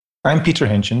I'm Pieter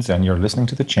Hintjens, and you're listening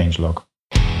to the Changelog.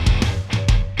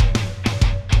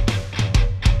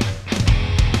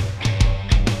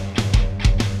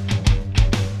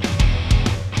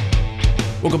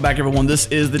 Welcome back, everyone. This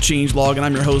is the Changelog, and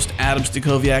I'm your host, Adam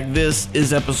Stacoviak. This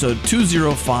is episode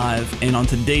 205, and on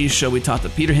today's show, we talked to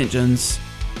Pieter Hintjens.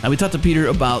 We talked to Pieter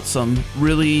about some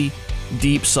really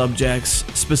deep subjects.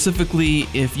 Specifically,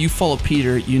 if you follow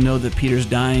Pieter, you know that Pieter's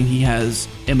dying. He has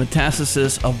a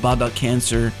metastasis of bile duct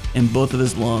cancer in both of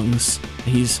his lungs.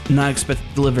 He's not expected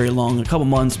to live very long, a couple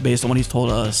months based on what he's told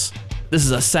us. This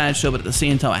is a sad show, but at the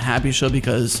same time a happy show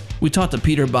because we talked to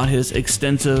Pieter about his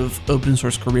extensive open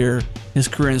source career, his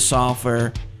career in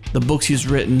software, the books he's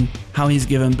written, how he's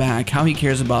given back, how he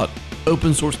cares about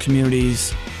open source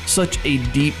communities. Such a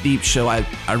deep, deep show. I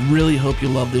really hope you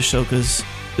love this show because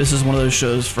this is one of those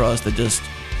shows for us that just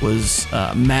was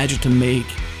magic to make,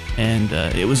 and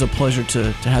it was a pleasure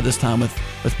to have this time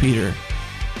with Pieter.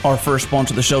 Our first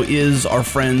sponsor of the show is our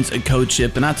friends at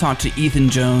CodeShip, and I talked to Ethan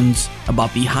Jones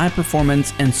about the high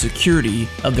performance and security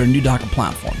of their new Docker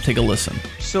platform. Take a listen.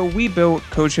 So we built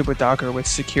CodeShip with Docker with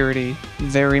security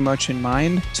very much in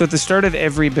mind. So at the start of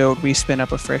every build, we spin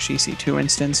up a fresh EC2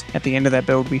 instance. At the end of that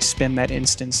build, we spin that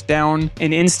instance down.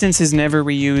 An instance is never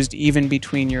reused even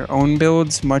between your own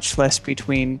builds, much less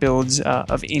between builds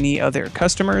of any other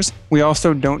customers. We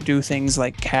also don't do things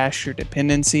like cache your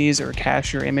dependencies or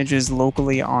cache your images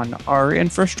locally on our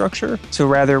infrastructure. So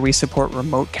rather, we support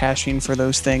remote caching for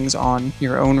those things on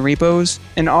your own repos.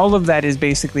 And all of that is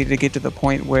basically to get to the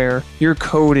point where your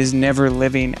code is never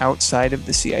living outside of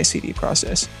the CI/CD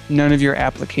process. None of your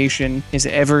application is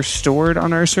ever stored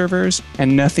on our servers,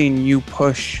 and nothing you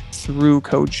push through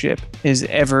CodeShip is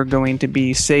ever going to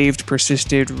be saved,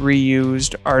 persisted,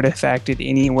 reused, artifacted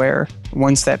anywhere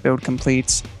once that build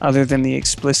completes, other than the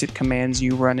explicit commands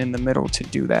you run in the middle to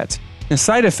do that. The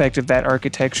side effect of that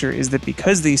architecture is that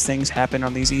because these things happen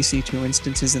on these EC2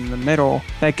 instances in the middle,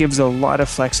 that gives a lot of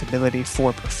flexibility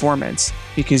for performance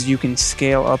because you can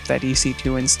scale up that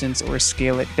EC2 instance or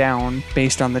scale it down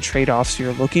based on the trade-offs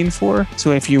you're looking for.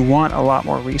 So if you want a lot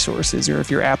more resources, or if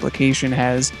your application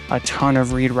has a ton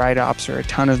of read-write ops or a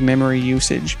ton of memory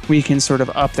usage, we can sort of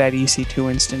up that EC2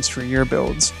 instance for your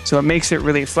builds. So it makes it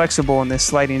really flexible in this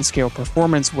sliding scale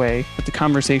performance way, but the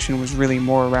conversation was really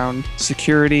more around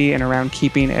security and around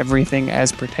keeping everything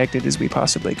as protected as we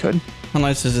possibly could. How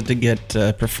nice is it to get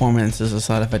performance as a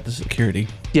side effect of security?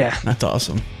 Yeah. That's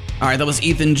awesome. All right, that was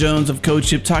Ethan Jones of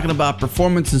CodeShip talking about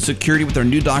performance and security with our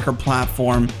new Docker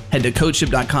platform. Head to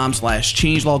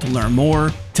codeship.com/changelog to learn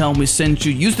more. Tell them we sent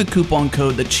you. Use the coupon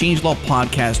code, the Changelog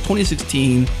Podcast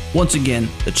 2016. Once again,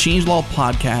 the Changelog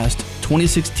Podcast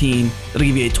 2016. That'll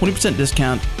give you a 20%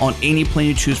 discount on any plan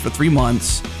you choose for 3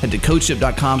 months. Head to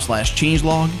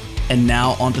codeship.com/changelog. And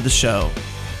now onto the show.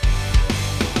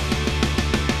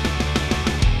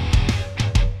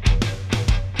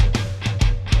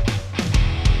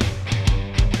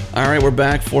 All right, we're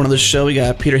back for another show. We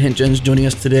got Pieter Hintjens joining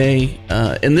us today.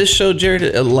 And this show,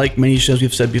 Jared, like many shows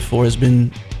we've said before, has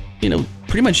been,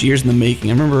 pretty much years in the making.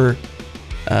 I remember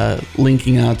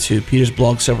linking out to Pieter's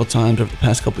blog several times over the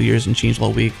past couple of years in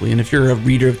Changelog Weekly. And if you're a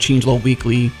reader of Changelog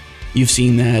Weekly, you've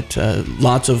seen that.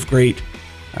 Lots of great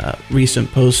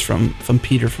recent posts from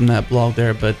Pieter from that blog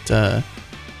there. But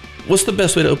what's the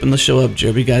best way to open the show up,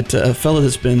 Jared? We got a fellow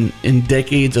that's been in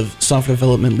decades of software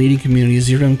development, leading communities,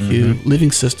 ZeroMQ,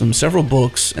 living systems, several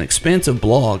books, an expansive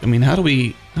blog. I mean, how do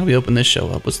we open this show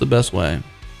up? What's the best way?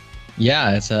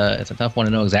 Yeah, it's a tough one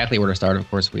to know exactly where to start. Of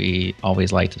course, we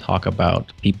always like to talk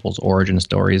about people's origin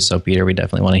stories. So, Pieter, we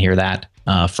definitely want to hear that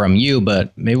from you.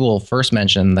 But maybe we'll first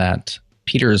mention that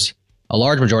a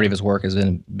large majority of his work has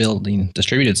been building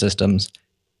distributed systems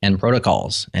and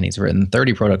protocols, and he's written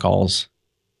 30 protocols.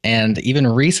 And even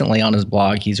recently on his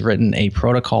blog, he's written a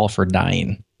protocol for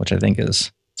dying, which I think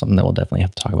is something that we'll definitely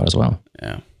have to talk about as well.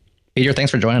 Yeah. Pieter,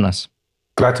 thanks for joining us.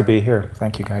 Glad to be here.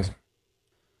 Thank you, guys.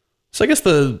 So I guess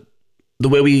the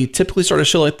way we typically start a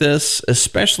show like this,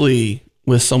 especially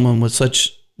with someone with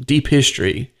such deep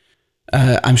history,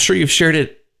 I'm sure you've shared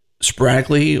it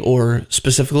sporadically or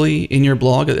specifically in your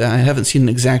blog. I haven't seen an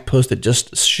exact post that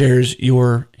just shares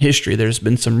your history. There's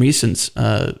been some recent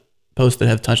posts that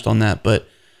have touched on that, but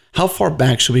how far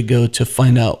back should we go to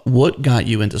find out what got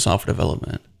you into software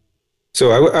development?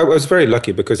 So I was very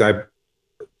lucky because I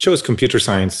chose computer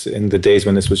science in the days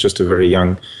when this was just a very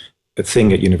young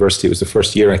thing at university. It was the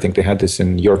first year, I think they had this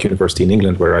in York University in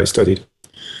England where I studied.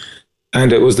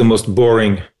 And it was the most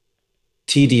boring,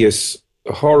 tedious,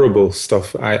 horrible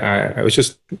stuff. I was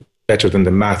just better than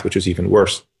the math, which was even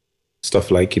worse.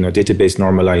 Stuff like, database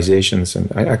normalizations,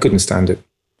 and I couldn't stand it.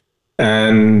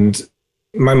 And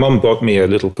my mom bought me a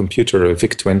little computer, a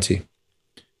VIC-20,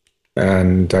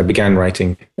 and I began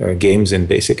writing games in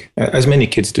BASIC, as many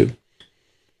kids do.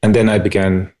 And then I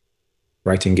began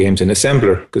writing games in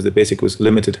assembler because the BASIC was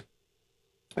limited.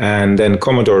 And then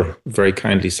Commodore very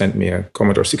kindly sent me a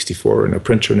Commodore 64 and a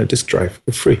printer and a disk drive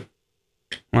for free.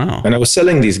 Wow. And I was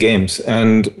selling these games,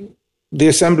 and the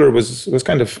assembler was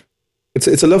kind of,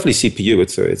 it's a lovely CPU.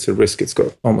 It's a RISC. It's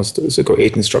got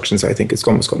 8 instructions. I think it's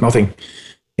almost got nothing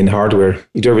in hardware.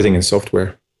 You do everything in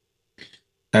software.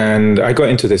 And I got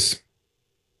into this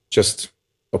just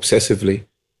obsessively.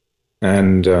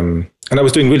 And I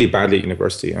was doing really badly at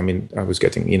university. I mean, I was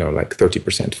getting, like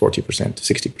 30%, 40%,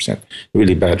 60%,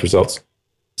 really bad results.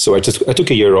 So I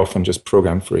took a year off and just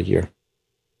programmed for a year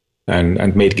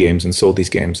and made games and sold these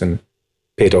games and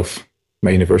paid off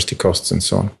my university costs and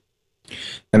so on.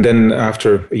 And then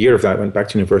after a year of that, I went back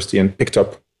to university and picked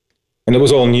up, and it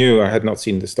was all new. I had not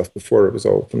seen this stuff before. It was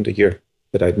all from the year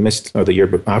that I'd missed, or the year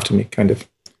after me, kind of.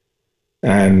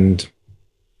 And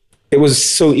it was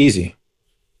so easy.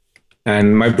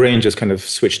 And my brain just kind of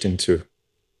switched into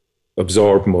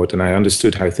absorb mode, and I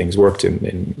understood how things worked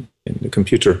in the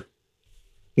computer,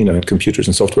 in computers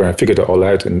and software. I figured it all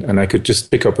out, and I could just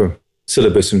pick up a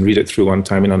syllabus and read it through one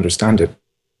time and understand it.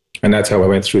 And that's how I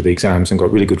went through the exams and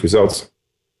got really good results,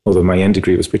 although my end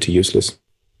degree was pretty useless.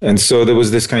 And so there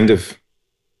was this kind of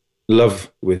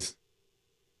love with,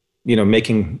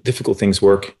 making difficult things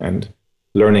work and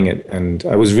learning it. And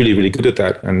I was really, really good at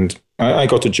that. And I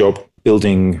got a job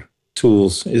building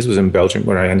tools. This was in Belgium,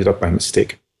 where I ended up by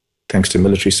mistake, thanks to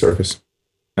military service.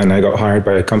 And I got hired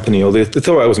by a company, although they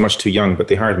thought I was much too young, but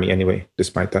they hired me anyway,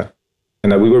 despite that.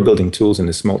 And we were building tools in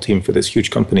a small team for this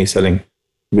huge company selling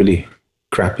really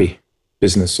crappy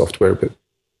business software. But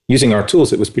using our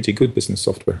tools, it was pretty good business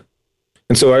software.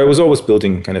 And so I was always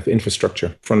building kind of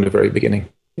infrastructure from the very beginning,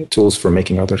 tools for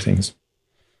making other things.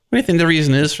 What do you think the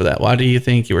reason is for that? Why do you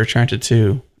think you were attracted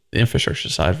to the infrastructure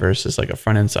side versus like a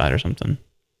front end side or something?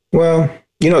 Well,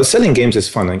 selling games is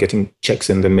fun, and getting checks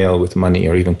in the mail with money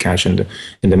or even cash in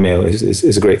the mail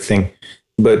is a great thing.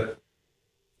 But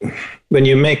when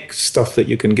you make stuff that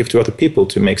you can give to other people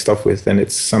to make stuff with, then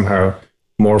it's somehow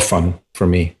more fun for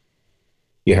me.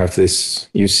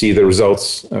 You see the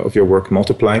results of your work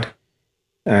multiplied,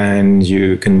 and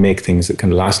you can make things that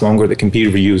can last longer, that can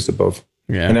be reused above.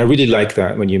 Yeah. And I really like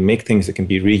that when you make things that can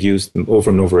be reused over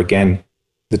and over again.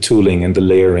 The tooling and the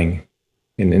layering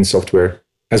in software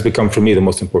has become for me the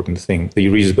most important thing, the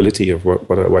reusability of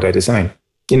what I design.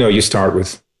 You start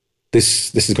with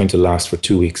this is going to last for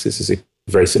 2 weeks. This is a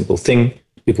very simple thing.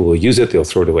 People will use it, they'll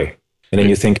throw it away. And then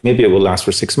you think maybe it will last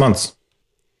for 6 months.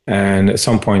 And at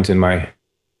some point in my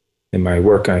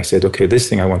work, I said, okay, this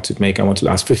thing I want to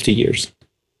last 50 years,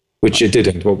 which it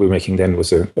didn't. What we were making then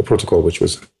was a protocol which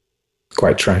was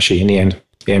quite trashy in the end,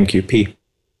 the MQP.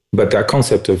 But that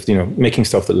concept of, making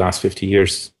stuff that lasts 50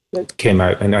 years came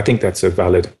out, and I think that's a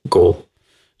valid goal.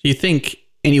 Do you think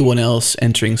anyone else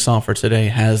entering software today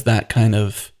has that kind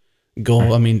of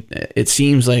goal? I mean, it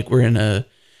seems like we're in a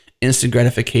instant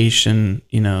gratification,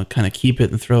 kind of keep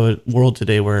it and throw it world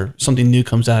today, where something new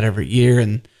comes out every year,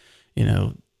 and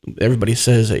everybody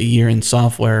says a year in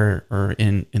software or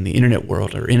in the internet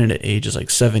world or internet age is like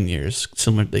 7 years.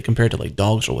 Similar, they compare it to like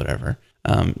dogs or whatever.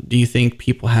 Do you think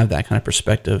people have that kind of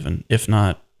perspective, and if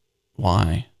not,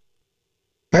 why?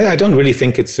 I don't really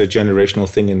think it's a generational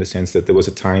thing in the sense that there was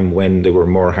a time when there were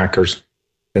more hackers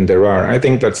than there are. I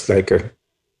think that's like a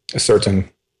certain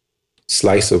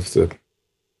slice of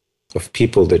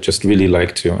people that just really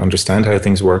like to understand how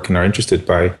things work and are interested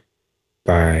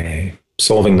by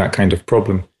solving that kind of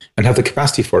problem and have the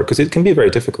capacity for it, because it can be very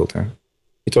difficult. You're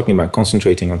talking about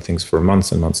concentrating on things for months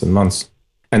and months and months,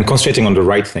 and concentrating on the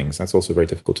right things. That's also very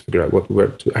difficult to figure out where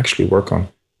to actually work on.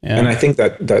 Yeah. And I think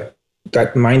that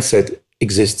mindset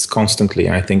exists constantly.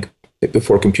 I think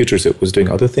before computers, it was doing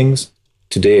other things.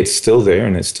 Today, it's still there,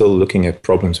 and it's still looking at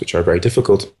problems which are very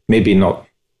difficult. Maybe not,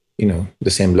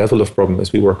 the same level of problem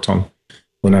as we worked on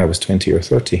when I was 20 or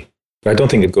 30. But I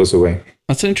don't think it goes away.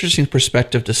 That's an interesting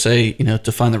perspective to say,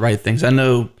 to find the right things. I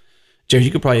know, Jerry,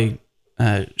 you could probably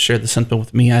share the sentiment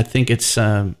with me. I think it's,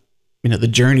 the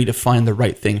journey to find the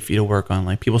right thing for you to work on.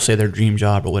 Like people say their dream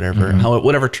job or whatever, mm-hmm.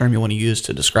 Whatever term you want to use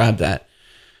to describe that.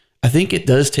 I think it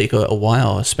does take a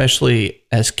while, especially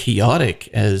as chaotic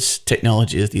as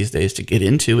technology is these days, to get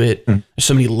into it. There's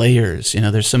so many layers,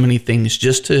 there's so many things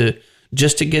just to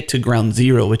get to ground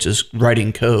zero, which is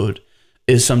writing code,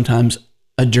 is sometimes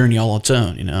a journey all its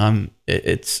own.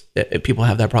 People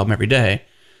have that problem every day,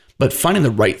 but finding the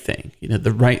right thing,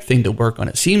 the right thing to work on.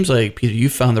 It seems like, Peter, you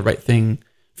found the right thing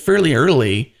fairly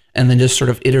early and then just sort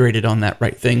of iterated on that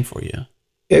right thing for you.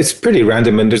 It's pretty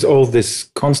random, and there's all this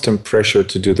constant pressure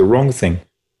to do the wrong thing.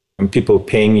 And people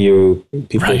paying you,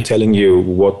 people Right. telling you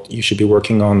what you should be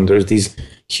working on. There's these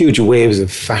huge waves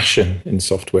of fashion in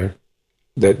software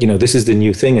that, this is the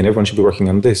new thing and everyone should be working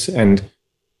on this. And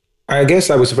I guess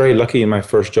I was very lucky in my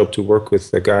first job to work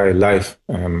with a guy, Leif,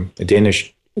 a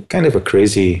Danish, kind of a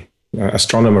crazy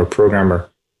astronomer, programmer.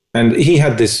 And he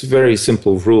had this very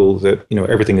simple rule that,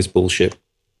 everything is bullshit.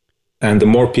 And the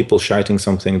more people shouting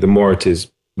something, the more it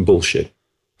is bullshit.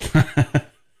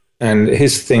 And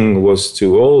his thing was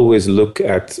to always look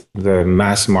at the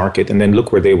mass market and then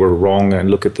look where they were wrong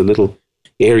and look at the little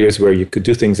areas where you could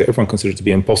do things that everyone considered to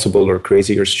be impossible or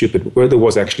crazy or stupid, where there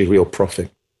was actually real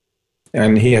profit.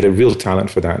 And he had a real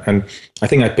talent for that. And I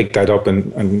think I picked that up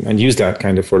and used that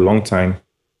kind of for a long time,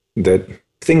 that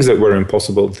things that were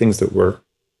impossible, things that were,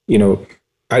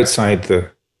 outside the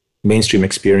mainstream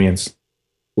experience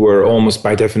were almost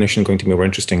by definition going to be more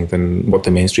interesting than what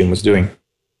the mainstream was doing.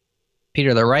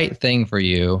 Peter, the right thing for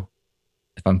you,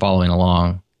 if I'm following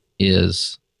along,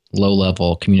 is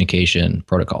low-level communication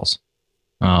protocols.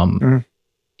 And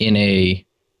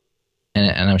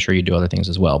I'm sure you do other things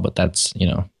as well, but that's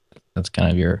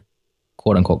kind of your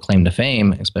quote-unquote claim to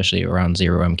fame, especially around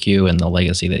ZeroMQ and the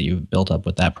legacy that you've built up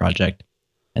with that project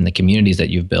and the communities that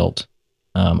you've built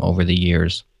over the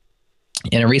years.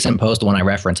 In a recent post, when I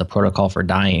reference a protocol for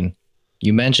dying,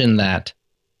 you mentioned that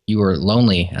you were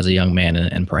lonely as a young man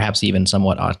and perhaps even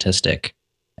somewhat autistic.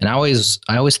 And I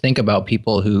always think about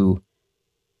people who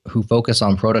focus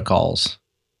on protocols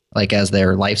like as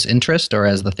their life's interest or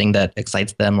as the thing that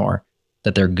excites them or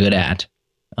that they're good at,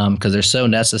 because they're so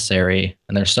necessary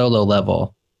and they're so low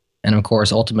level. And of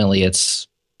course, ultimately, it's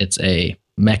a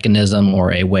mechanism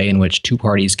or a way in which two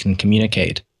parties can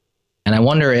communicate. And I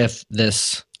wonder if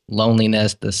this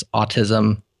loneliness, this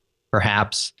autism,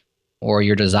 perhaps, or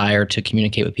your desire to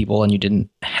communicate with people and you didn't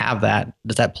have that,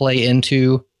 does that play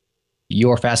into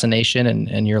your fascination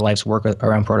and your life's work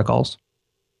around protocols?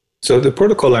 So the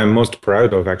protocol I'm most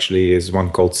proud of actually is one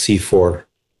called C4,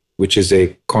 which is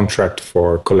a contract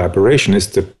for collaboration. It's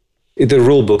the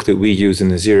rule book that we use in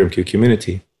the ZeroMQ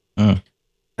community.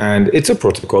 And it's a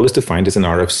protocol. It's defined as an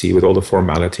RFC with all the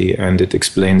formality, and it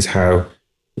explains how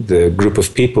the group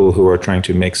of people who are trying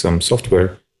to make some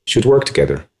software should work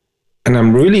together. And I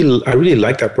really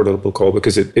like that protocol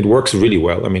because it works really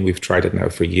well. I mean, we've tried it now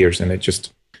for years, and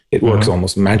it works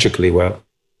almost magically well.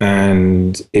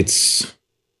 And it's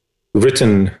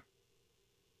written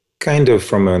kind of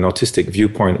from an autistic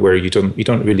viewpoint where you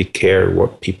don't really care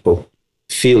what people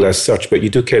feel as such, but you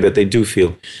do care that they do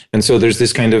feel. And so there's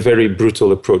this kind of very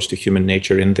brutal approach to human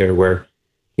nature in there where,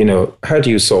 how do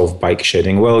you solve bike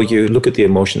shedding? Well, you look at the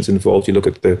emotions involved, you look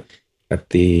at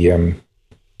the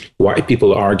why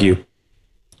people argue,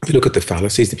 you look at the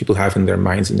fallacies that people have in their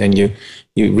minds, and then you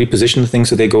reposition things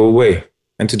so they go away.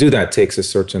 And to do that takes a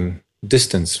certain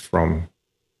distance from,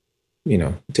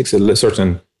 it takes a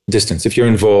certain distance. If you're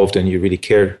involved and you really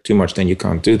care too much, then you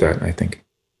can't do that, I think.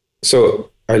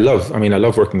 So I love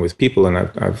working with people, and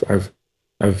I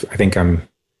think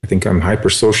I'm hyper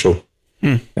social.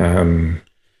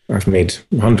 I've made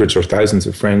hundreds or thousands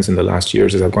of friends in the last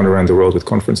years as I've gone around the world with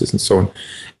conferences and so on.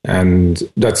 And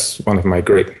that's one of my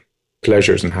great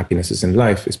pleasures and happinesses in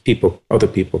life is people, other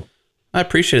people. I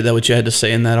appreciated that, what you had to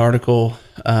say in that article,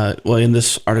 in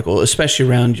this article, especially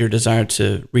around your desire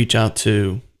to reach out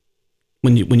to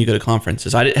when you go to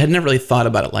conferences. I had never really thought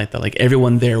about it like that. Like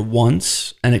everyone there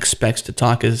wants and expects to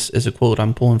talk is a quote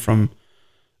I'm pulling from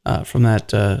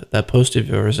that post of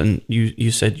yours. And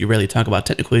you said you rarely talk about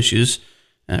technical issues.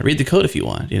 Read the code if you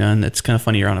want, and it's kind of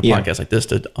funny you're on a podcast like this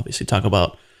to obviously talk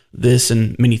about this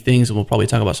and many things. And we'll probably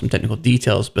talk about some technical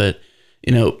details, but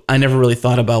I never really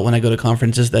thought about when I go to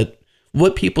conferences that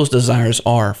what people's desires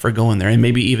are for going there. And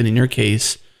maybe even in your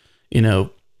case,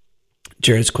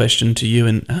 Jared's question to you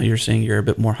and how you're saying you're a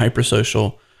bit more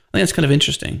hypersocial. I think that's kind of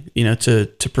interesting,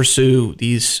 to pursue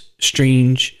these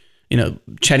strange,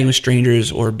 chatting with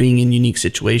strangers or being in unique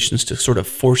situations to sort of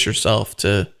force yourself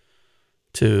to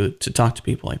talk to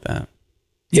people like that.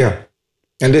 Yeah.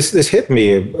 And this hit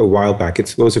me a while back.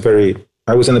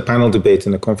 I was in a panel debate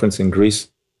in a conference in Greece,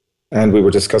 and we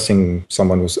were discussing,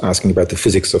 someone was asking about the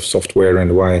physics of software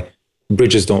and why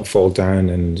bridges don't fall down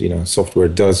and, software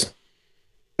does.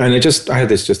 And I had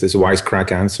this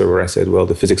wisecrack answer where I said, well,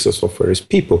 the physics of software is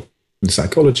people and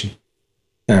psychology.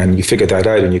 And you figure that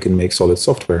out and you can make solid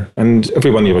software. And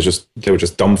everyone, they were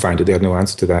just dumbfounded. They had no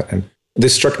answer to that. And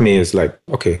this struck me as like,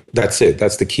 okay, that's it.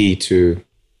 That's the key to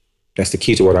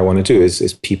what I want to do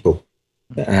is people.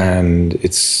 And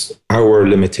it's our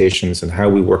limitations and how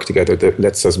we work together that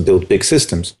lets us build big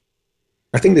systems.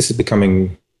 I think this is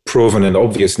becoming proven and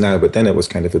obvious now, but then it was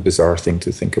kind of a bizarre thing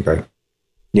to think about.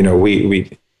 You know, we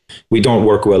don't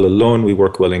work well alone. We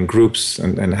work well in groups.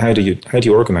 And how do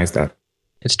you organize that?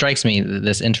 It strikes me,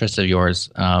 this interest of yours.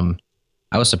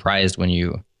 I was surprised when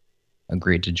you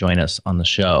agreed to join us on the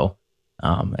show.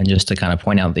 And just to kind of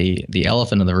point out the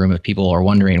elephant in the room, if people are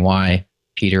wondering why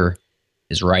Pieter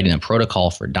is writing a protocol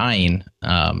for dying,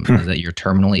 is that you're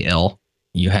terminally ill.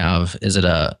 You have, you said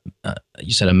a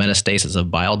metastasis of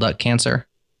bile duct cancer?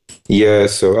 Yeah,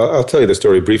 so I'll tell you the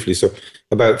story briefly. So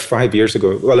about 5 years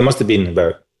ago, well, it must have been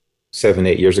about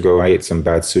 7-8 years ago, I ate some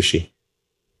bad sushi.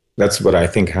 That's what I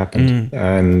think happened.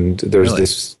 And there's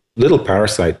this little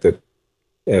parasite that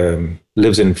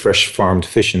lives in fresh farmed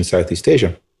fish in Southeast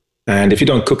Asia. And if you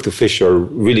don't cook the fish or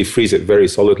really freeze it very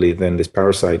solidly, then this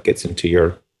parasite gets into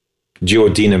your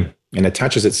duodenum and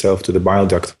attaches itself to the bile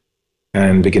duct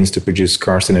and begins to produce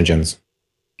carcinogens.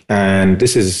 And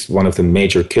this is one of the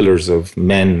major killers of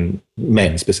men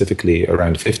specifically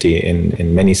around 50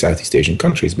 in many Southeast Asian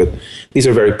countries. But these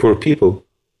are very poor people.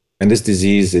 And this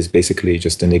disease is basically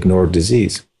just an ignored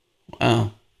disease.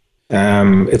 Wow.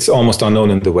 It's almost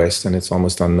unknown in the West, and it's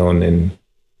almost unknown in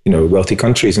wealthy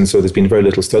countries. And so there's been very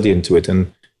little study into it.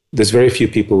 And there's very few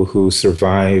people who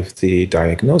survive the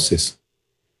diagnosis.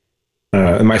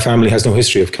 My family has no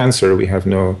history of cancer. I have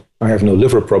no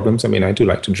liver problems. I mean, I do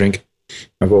like to drink.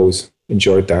 I've always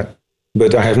enjoyed that.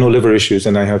 But I have no liver issues,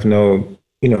 and I have no,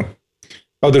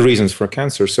 other reasons for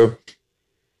cancer. So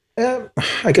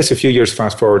I guess a few years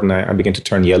fast forward, and I begin to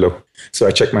turn yellow. So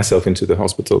I check myself into the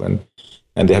hospital, and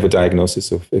they have a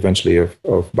diagnosis of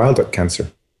bile duct cancer.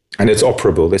 And it's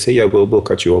operable. They say, yeah, we'll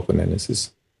cut you open. And this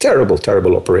is terrible,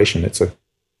 terrible operation.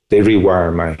 They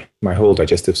rewire my whole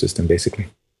digestive system, basically.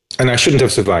 And I shouldn't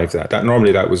have survived that.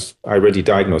 Normally that was already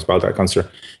diagnosed bile duct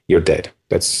cancer. You're dead.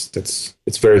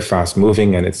 It's very fast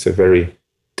moving, and it's very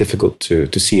difficult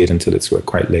to see it until it's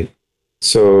quite late.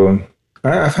 So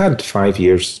I've had 5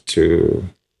 years to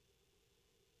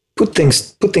put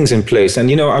things in place. And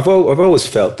I've always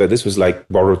felt that this was like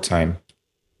borrowed time.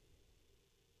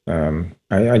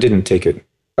 I didn't take it.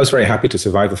 I was very happy to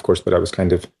survive, of course, but I was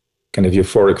kind of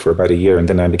euphoric for about a year, and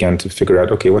then I began to figure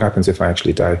out, okay, what happens if I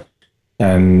actually die?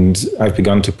 And I've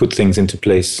begun to put things into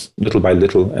place little by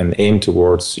little and aim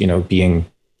towards, being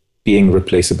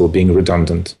replaceable, being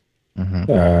redundant,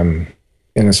 in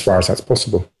as far as that's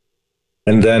possible.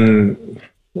 And then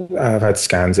I've had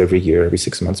scans every year, every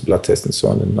 6 months, blood tests and so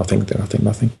on, and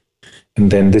nothing.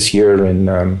 And then this year in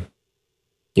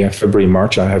February,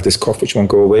 March, I have this cough which won't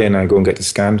go away, and I go and get the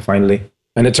scan finally.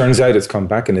 And it turns out it's come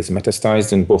back and it's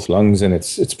metastasized in both lungs, and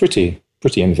it's pretty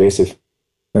invasive.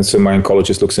 And so my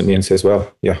oncologist looks at me and says, well,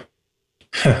 yeah.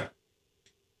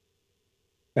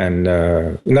 And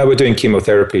now we're doing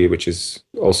chemotherapy, which is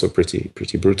also pretty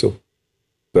brutal.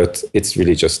 But it's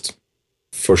really just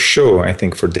for show. I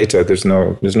think for data, there's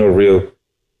no real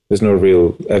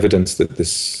evidence that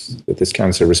this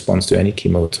cancer responds to any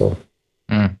chemo at all.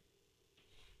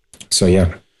 So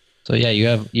yeah. So yeah, you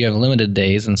have limited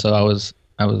days, and so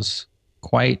I was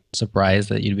quite surprised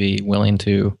that you'd be willing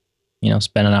to,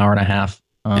 spend an hour and a half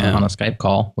on a Skype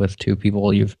call with two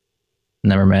people you've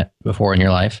never met before in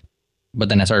your life. But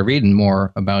then I started reading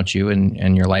more about you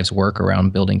and your life's work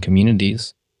around building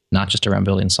communities, not just around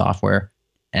building software,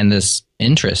 and this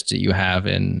interest that you have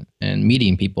in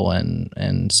meeting people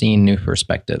and seeing new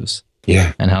perspectives.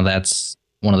 Yeah. And how that's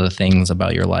one of the things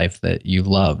about your life that you've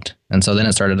loved. And so then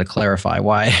it started to clarify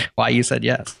why you said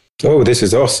yes. Oh, this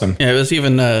is awesome. Yeah, it was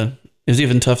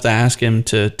even tough to ask him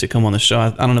to come on the show. I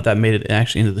don't know if that made it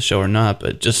actually into the show or not,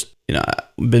 but just,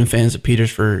 I've been fans of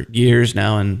Pieter's for years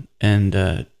now, and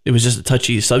it was just a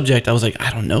touchy subject. I was like,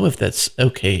 I don't know if that's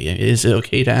okay. Is it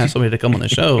okay to ask somebody to come on the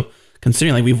show,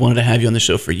 considering like we've wanted to have you on the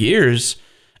show for years,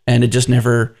 and it just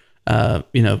never,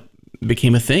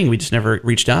 became a thing. We just never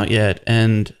reached out yet.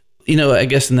 And, I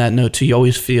guess in that note too, you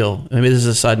always feel, maybe this is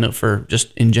a side note for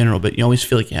just in general, but you always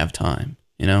feel like you have time,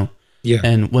 Yeah.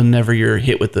 And whenever you're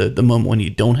hit with the moment when you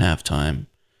don't have time,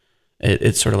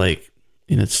 it's sort of like,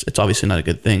 it's obviously not a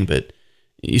good thing, but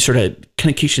you sort of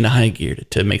kind of kicks you into high gear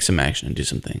to make some action and do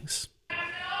some things.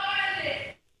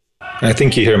 I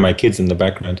think you hear my kids in the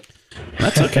background.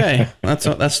 That's okay.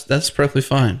 That's perfectly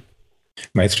fine.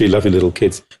 My 3 lovely little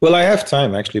kids. Well, I have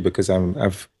time actually, because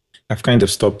I've kind of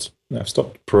stopped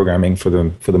programming for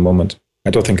the moment. I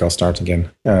don't think I'll start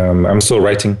again. I'm still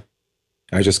writing.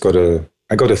 I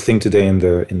got a thing today in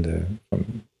the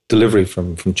delivery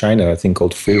from China, a thing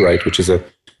called FreeWrite, which is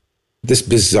this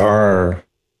bizarre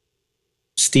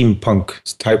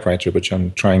steampunk typewriter which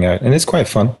I'm trying out, and it's quite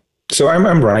fun. So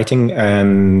I'm writing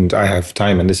and I have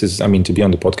time. And this is, I mean, to be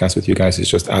on the podcast with you guys is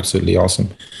just absolutely awesome.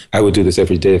 I would do this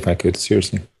every day if I could,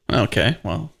 seriously. Okay.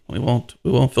 Well, we won't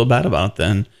feel bad about it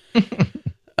then.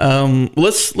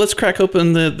 Let's crack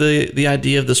open the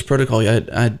idea of this protocol.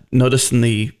 I noticed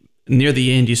near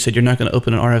the end, you said you're not going to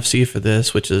open an RFC for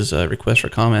this, which is a request for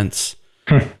comments.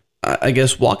 I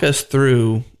guess walk us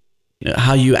through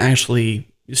how you actually,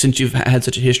 since you've had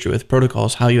such a history with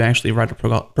protocols, how you actually write a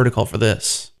protocol for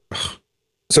this.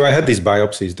 So I had these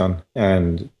biopsies done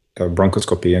and a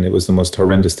bronchoscopy, and it was the most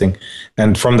horrendous thing.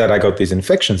 And from that, I got these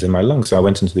infections in my lungs. So I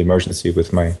went into the emergency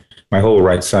with my whole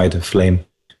right side aflame.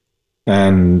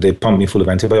 And they pumped me full of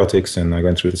antibiotics, and I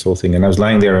went through this whole thing. And I was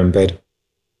lying there in bed.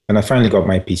 And I finally got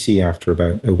my PC after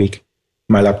about a week,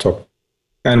 my laptop.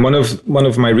 And one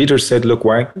of my readers said, look,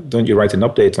 why don't you write an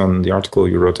update on the article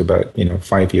you wrote about,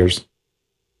 5 years,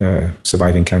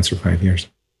 surviving cancer 5 years.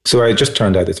 So I just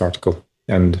turned out this article.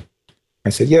 And I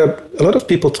said, yeah, a lot of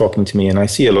people talking to me, and I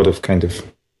see a lot of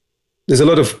there's a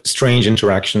lot of strange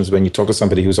interactions when you talk to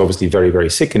somebody who's obviously very, very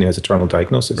sick and who has a terminal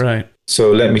diagnosis. Right.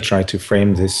 So let me try to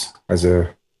frame this as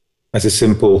a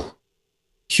simple,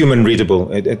 human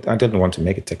readable, I don't want to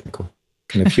make it technical,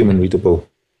 kind of human readable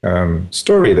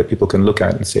story that people can look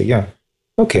at and say, yeah,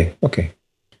 okay.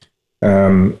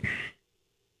 And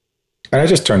I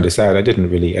just turned this out. I didn't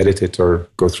really edit it or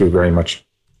go through it very much.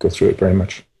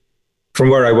 From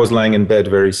where I was lying in bed,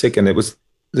 very sick. And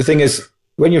the thing is,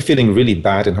 when you're feeling really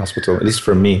bad in hospital, at least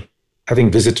for me, having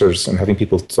visitors and having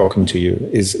people talking to you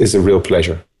is a real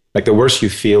pleasure. Like the worse you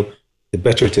feel, the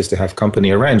better it is to have company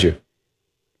around you.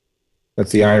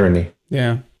 That's the irony.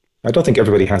 Yeah. I don't think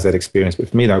everybody has that experience, but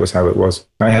for me, that was how it was.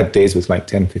 I had days with like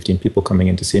 10, 15 people coming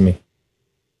in to see me.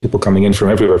 People coming in from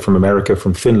everywhere, from America,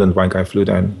 from Finland. One guy flew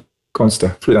down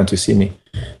to see me.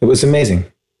 It was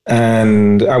amazing.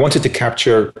 And I wanted to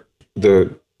capture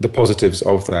the positives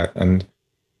of that and,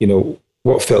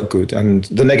 what felt good and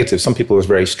the negatives. Some people was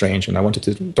very strange, and I wanted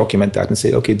to document that and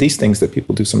say, okay, these things that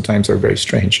people do sometimes are very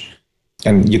strange.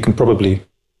 And you can probably,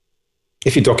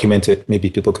 if you document it, maybe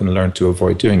people can learn to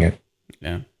avoid doing it.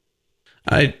 Yeah.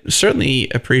 I certainly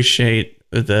appreciate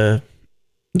the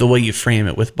way you frame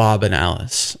it with Bob and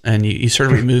Alice, and you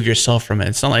sort of remove yourself from it.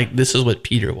 It's not like this is what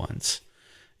Peter wants,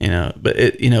 but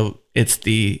it's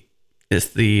the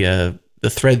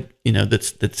thread,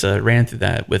 that's ran through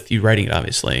that with you writing it,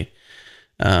 obviously.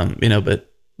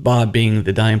 But Bob being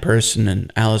the dying person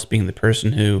and Alice being the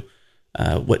person who,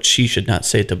 what she should not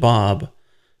say to Bob.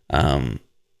 I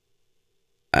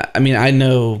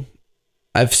know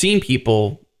I've seen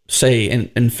people say in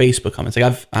Facebook comments,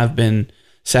 like I've been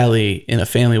sadly in a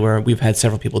family where we've had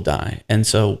several people die. And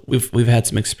so we've had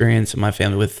some experience in my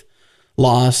family with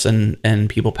loss and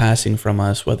people passing from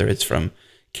us, whether it's from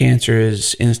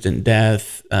cancers, instant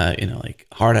death, like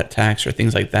heart attacks or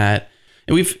things like that.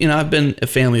 And I've been a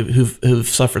family who've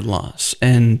suffered loss,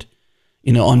 and,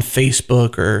 on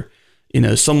Facebook or,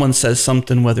 someone says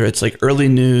something, whether it's like early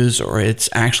news or it's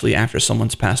actually after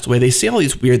someone's passed away, they say all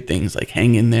these weird things like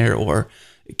hang in there or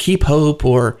keep hope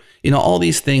or, all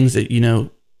these things that,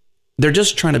 they're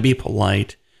just trying to be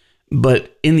polite,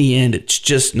 but in the end, it's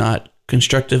just not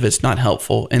constructive. It's not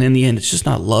helpful. And in the end, it's just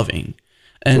not loving.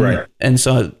 And, right. And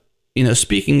so,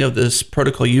 speaking of this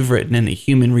protocol you've written in a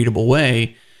human readable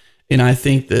way, I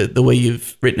think that the way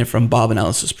you've written it from Bob and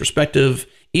Alice's perspective,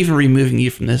 even removing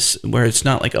you from this, where it's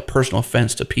not like a personal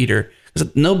offense to Peter,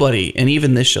 because nobody, and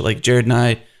even this show, like Jared and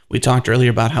I, we talked earlier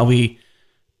about how we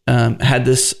had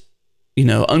this,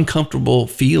 uncomfortable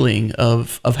feeling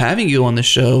of having you on the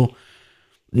show,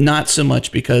 not so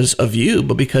much because of you,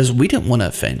 but because we didn't want to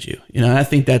offend you. And I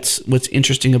think that's what's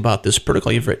interesting about this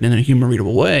protocol you've written in a human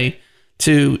readable way,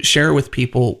 to share with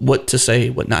people what to say,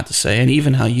 what not to say, and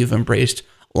even how you've embraced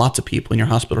lots of people in your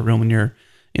hospital room when you're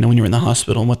in the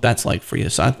hospital and what that's like for you.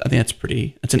 So I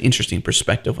think that's an interesting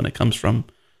perspective when it comes from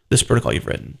this protocol you've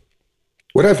written.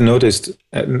 What I've noticed,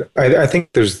 and I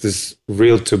think there's this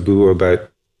real taboo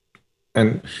about,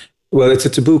 it's a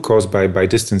taboo caused by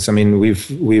distance. I mean,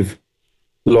 we've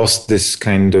lost this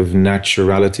kind of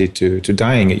naturality to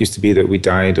dying. It used to be that we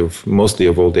died mostly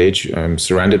of old age,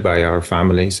 surrounded by our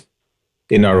families,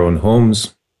 in our own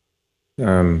homes.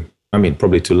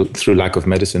 Probably through lack of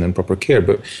medicine and proper care,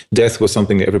 but death was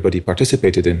something that everybody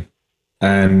participated in.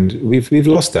 And we've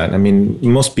lost that. I mean,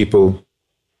 most people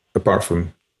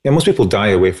die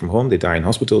away from home. They die in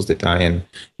hospitals, they die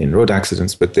in road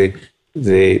accidents, but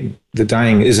the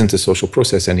dying isn't a social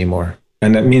process anymore.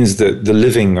 And that means that the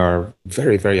living are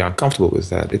very, very uncomfortable with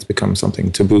that. It's become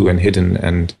something taboo and hidden.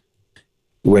 And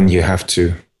when you have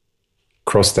to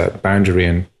cross that boundary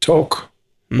and talk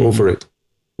over it,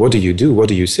 what do you do? What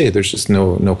do you say? There's just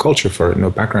no culture for it, no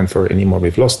background for it anymore.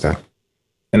 We've lost that.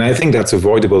 And I think that's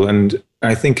avoidable. And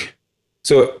I think,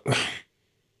 so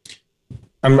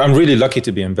I'm really lucky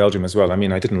to be in Belgium as well. I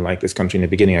mean, I didn't like this country in the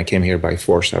beginning. I came here by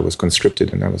force. I was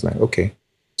conscripted, and I was like, okay,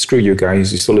 screw you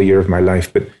guys. You stole a year of my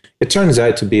life. But it turns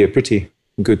out to be a pretty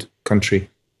good country.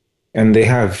 And they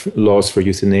have laws for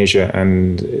euthanasia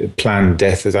and planned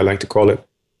death, as I like to call it.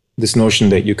 This notion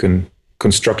that you can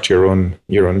construct your own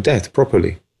death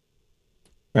properly.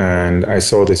 And I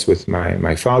saw this with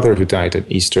my father, who died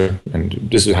at Easter. And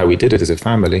this is how we did it as a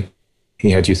family.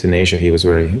 He had euthanasia. He was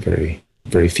very, very,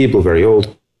 very feeble, very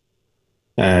old.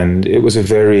 And it was a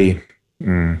very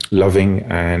loving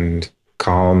and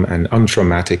calm and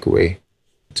untraumatic way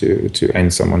to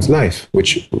end someone's life,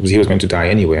 which he was going to die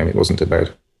anyway. I mean, it wasn't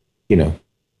about,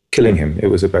 killing him. It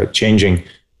was about changing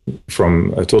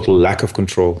from a total lack of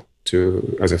control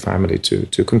to, as a family,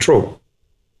 to control.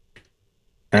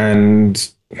 And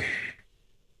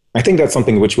I think that's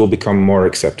something which will become more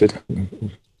accepted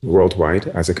worldwide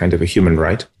as a kind of a human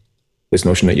right. This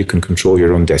notion that you can control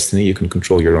your own destiny, you can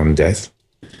control your own death.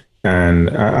 And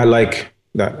I like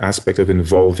that aspect of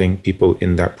involving people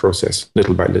in that process,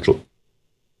 little by little.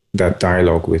 That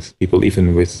dialogue with people,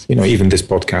 even with, even this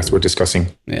podcast, we're discussing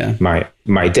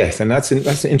my death. And that's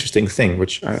an interesting thing,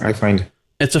 which I find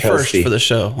it's a healthy. First for the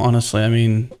show, honestly. I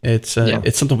mean, it's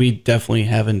something we definitely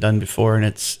haven't done before. And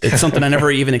it's something I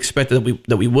never even expected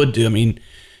that we would do. I mean,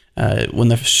 when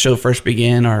the show first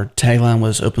began, our tagline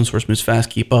was open source moves fast,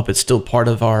 keep up. It's still part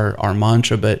of our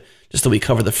mantra, but just that we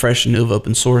cover the fresh and new of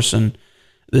open source. And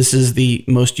this is the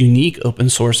most unique open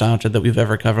source out there that we've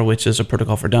ever covered, which is a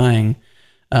protocol for dying.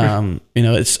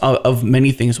 It's of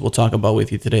many things we'll talk about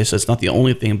with you today. So it's not the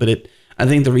only thing, but I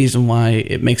think the reason why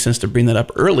it makes sense to bring that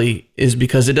up early is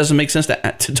because it doesn't make sense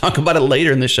to talk about it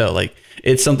later in the show. Like,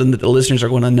 it's something that the listeners are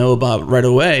going to know about right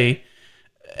away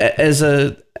as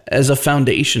a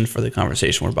foundation for the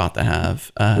conversation we're about to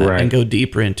have, and go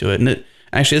deeper into it. And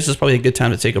actually, this is probably a good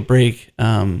time to take a break.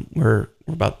 We're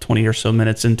about 20 or so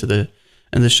minutes into the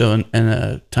show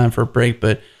and time for a break,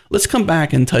 but let's come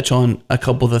back and touch on a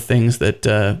couple of the things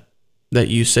that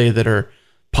you say that are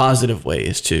positive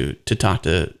ways to talk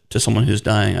to someone who's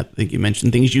dying. I think you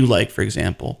mentioned things you like, for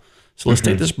example. So let's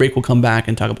take this break. We'll come back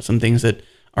and talk about some things that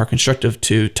are constructive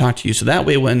to talk to you. So that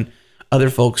way, when other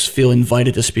folks feel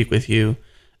invited to speak with you,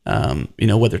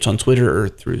 whether it's on Twitter or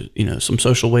through, some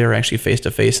social way or actually face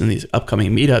to face in these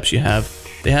upcoming meetups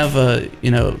they have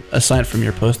aside from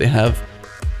your post, they have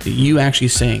you actually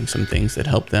saying some things that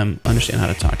help them understand how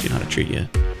to talk to you and how to treat you.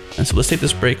 And so let's take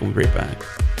this break and we'll be right back.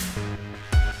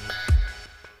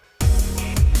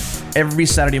 Every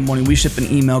Saturday morning, we ship an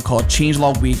email called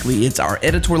Changelog Weekly. It's our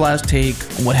editorialized take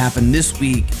on what happened this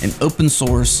week in open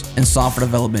source and software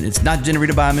development. It's not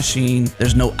generated by a machine.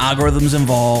 There's no algorithms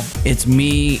involved. It's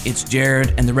me, it's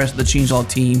Jared, and the rest of the Changelog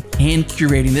team hand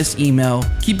curating this email,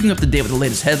 keeping up to date with the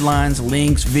latest headlines,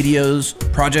 links, videos,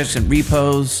 projects, and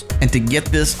repos. And to get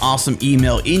this awesome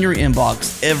email in your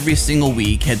inbox every single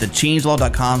week, head to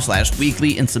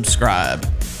changelog.com/weekly and subscribe.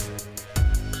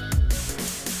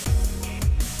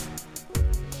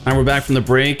 And we're back from the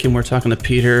break, and we're talking to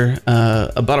Pieter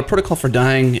about a protocol for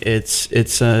dying.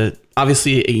 It's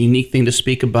obviously a unique thing to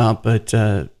speak about, but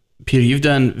Pieter, you've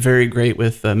done very great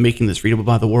with making this readable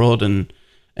by the world and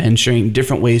sharing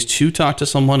different ways to talk to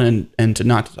someone and to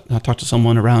not talk to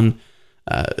someone around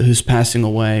who's passing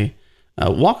away.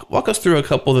 Walk us through a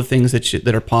couple of the things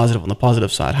that are positive on the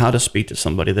positive side, how to speak to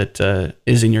somebody that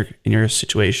is in your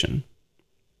situation.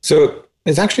 So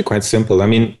it's actually quite simple. I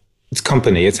mean, it's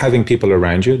company. It's having people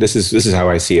around you. This is how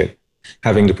I see it.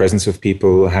 Having the presence of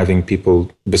people, having people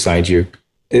beside you.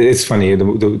 It's funny.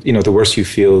 The worse you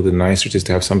feel, the nicer it is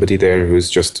to have somebody there who's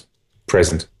just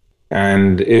present.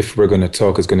 And if we're going to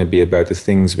talk, it's going to be about the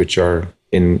things which are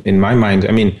in my mind.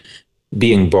 I mean,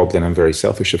 being Bob, then I'm very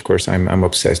selfish. Of course, I'm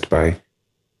obsessed by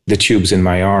the tubes in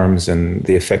my arms and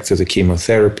the effects of the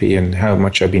chemotherapy and how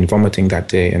much I've been vomiting that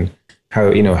day and how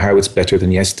it's better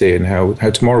than yesterday and how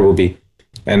tomorrow will be.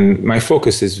 And my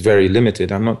focus is very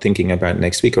limited. I'm not thinking about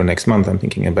next week or next month. I'm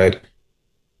thinking about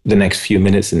the next few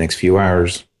minutes, the next few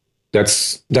hours.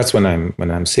 That's when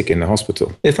I'm sick in the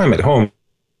hospital. If I'm at home,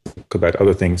 talk about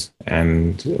other things,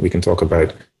 and we can talk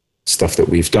about stuff that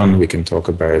we've done. We can talk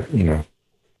about,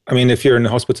 I mean, if you're in the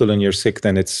hospital and you're sick,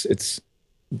 then it's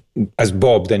as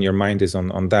Bob, then your mind is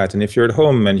on that. And if you're at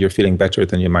home and you're feeling better,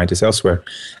 then your mind is elsewhere.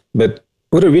 But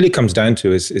what it really comes down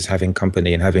to is having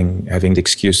company and having the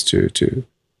excuse to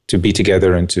be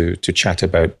together and to chat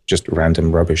about just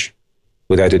random rubbish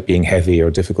without it being heavy or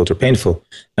difficult or painful,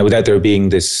 and without there being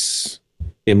this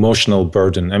emotional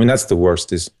burden. I mean, that's the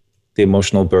worst, is the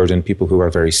emotional burden, people who are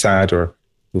very sad or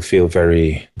who feel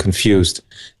very confused.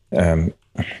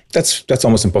 That's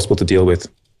almost impossible to deal with.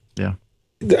 Yeah.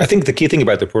 I think the key thing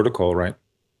about the protocol, right,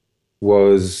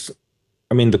 was,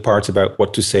 I mean, the parts about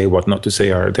what to say, what not to say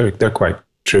they're quite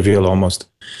trivial almost.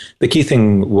 The key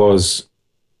thing was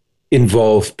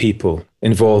involve people,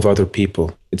 involve other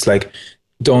people. It's like,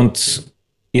 don't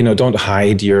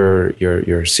hide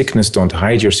your sickness, don't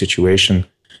hide your situation.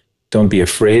 Don't be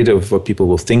afraid of what people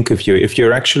will think of you. If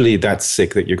you're actually that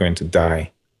sick that you're going to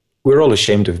die, we're all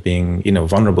ashamed of being,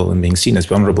 vulnerable and being seen as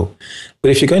vulnerable.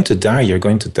 But if you're going to die, you're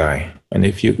going to die. And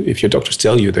if your doctors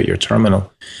tell you that you're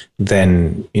terminal,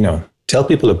 then, tell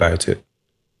people about it.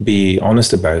 Be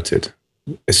honest about it.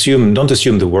 Don't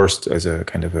assume the worst as a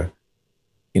kind of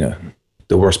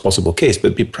the worst possible case,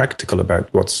 but be practical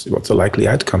about what's a likely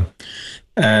outcome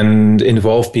and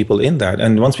involve people in that.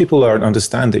 And once people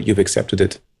understand that you've accepted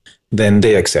it, then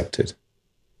they accept it.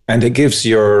 And it gives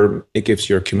your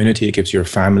community, it gives your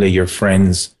family, your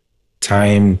friends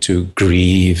time to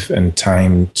grieve and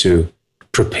time to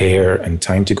prepare and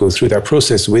time to go through that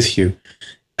process with you.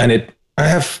 And I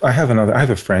have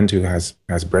a friend who has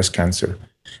breast cancer.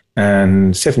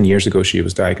 And 7 years ago, she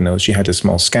was diagnosed. She had a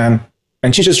small scan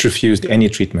and she just refused any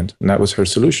treatment. And that was her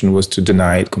solution, was to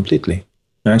deny it completely.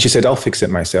 And she said, I'll fix it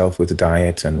myself with the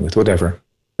diet and with whatever.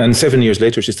 And 7 years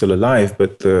later, she's still alive,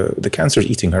 but the cancer is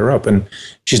eating her up. And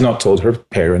she's not told her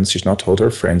parents, she's not told her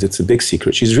friends. It's a big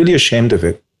secret. She's really ashamed of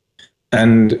it.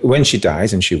 And when she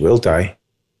dies, and she will die,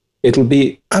 it'll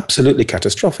be absolutely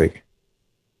catastrophic.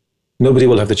 Nobody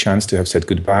will have the chance to have said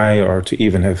goodbye or to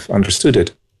even have understood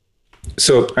it.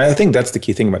 So I think that's the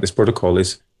key thing about this protocol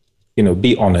is,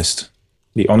 be honest.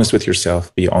 Be honest with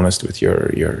yourself. Be honest with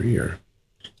your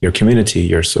community,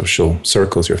 your social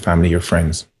circles, your family, your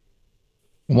friends.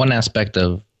 One aspect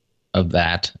of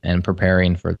that and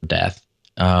preparing for death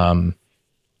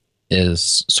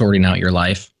is sorting out your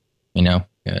life,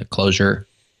 closure,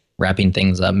 wrapping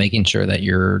things up, making sure that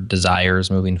your desires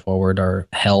moving forward are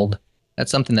held. That's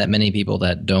something that many people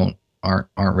that aren't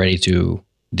ready to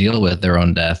deal with their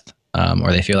own death,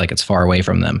 or they feel like it's far away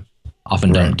from them,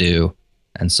 often don't do.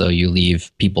 And so you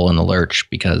leave people in the lurch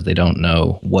because they don't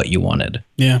know what you wanted.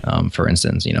 Yeah. For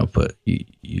instance,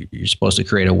 you're supposed to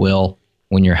create a will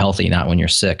when you're healthy, not when you're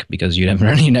sick, because you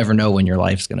never know when your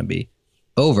life's going to be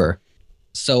over.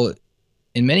 So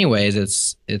in many ways,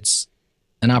 it's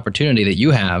an opportunity that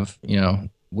you have.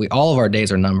 All of our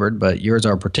days are numbered, but yours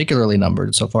are particularly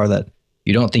numbered so far that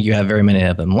you don't think you have very many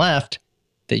of them left,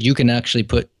 that you can actually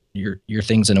put your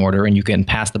things in order and you can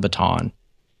pass the baton.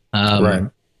 Right.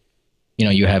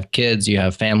 You have kids, you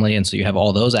have family, and so you have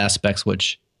all those aspects,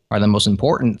 which are the most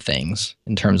important things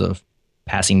in terms of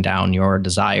passing down your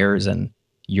desires and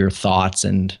your thoughts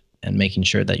and making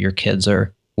sure that your kids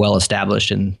are well established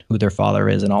in who their father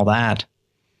is and all that.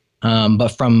 But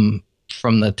from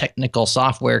the technical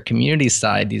software community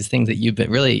side, these things that you've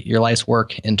been really your life's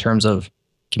work in terms of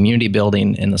community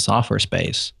building in the software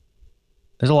space,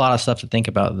 there's a lot of stuff to think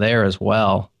about there as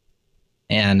well.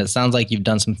 And it sounds like you've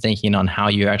done some thinking on how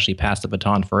you actually pass the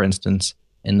baton, for instance,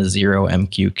 in the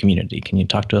ZeroMQ community. Can you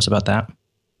talk to us about that?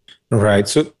 Right.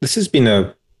 So this has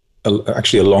been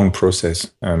actually a long process.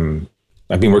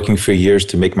 I've been working for years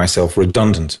to make myself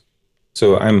redundant.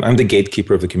 So I'm the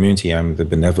gatekeeper of the community. I'm the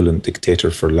benevolent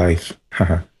dictator for life.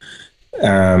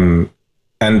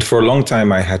 And for a long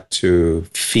time, I had to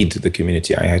feed the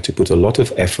community. I had to put a lot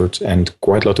of effort and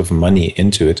quite a lot of money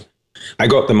into it. I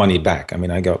got the money back. I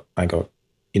mean, I got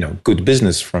good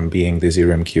business from being the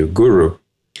ZeroMQ guru,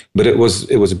 but it was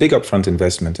a big upfront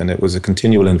investment, and it was a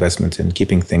continual investment in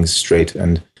keeping things straight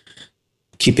and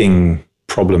keeping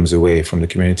problems away from the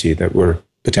community that were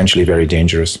potentially very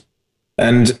dangerous.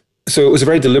 And so it was a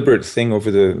very deliberate thing over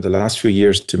the last few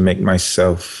years to make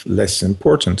myself less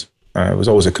important. I was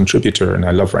always a contributor and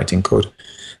I love writing code,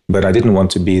 but I didn't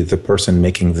want to be the person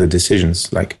making the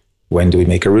decisions, like when do we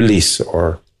make a release,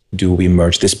 or do we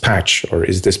merge this patch, or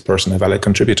is this person a valid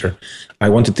contributor? I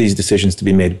wanted these decisions to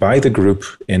be made by the group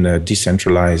in a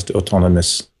decentralized,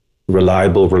 autonomous,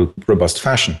 reliable, robust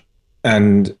fashion.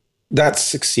 And that's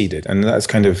succeeded. And that's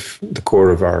kind of the core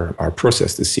of our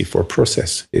process, the C4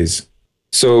 process is.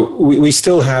 So we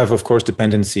still have, of course,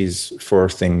 dependencies for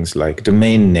things like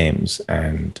domain names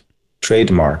and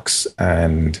trademarks,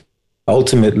 and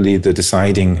ultimately the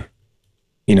deciding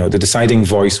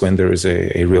voice when there is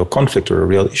a real conflict or a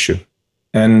real issue.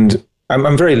 And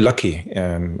I'm very lucky.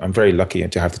 I'm very lucky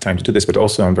to have the time to do this, but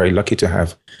also I'm very lucky to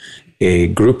have a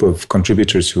group of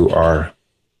contributors who are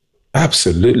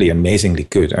absolutely amazingly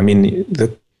good. I mean,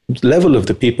 the level of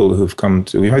the people who've come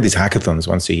to, we have these hackathons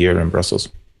once a year in Brussels.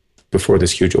 before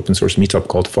this huge open source meetup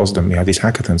called FOSDEM. We have these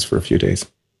hackathons for a few days.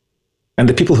 And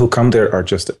the people who come there are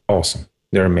just awesome.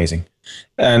 They're amazing.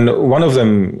 And one of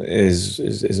them is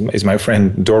my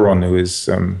friend Doron, who is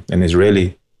an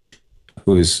Israeli,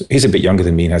 he's a bit younger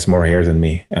than me and has more hair than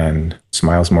me and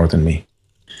smiles more than me.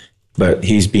 But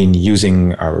he's been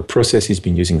using our process. He's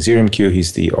been using ZeroMQ.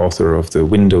 He's the author of the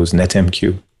Windows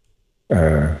NetMQ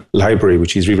library,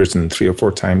 which he's rewritten 3 or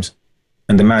 4 times.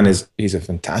 And the man he's a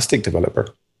fantastic developer.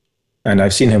 And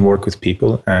I've seen him work with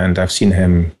people, and I've seen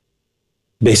him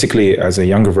basically as a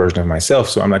younger version of myself.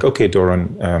 So I'm like, okay,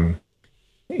 Doron,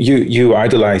 you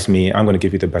idolize me. I'm going to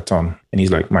give you the baton. And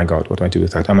he's like, my God, what do I do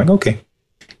with that? I'm like, okay.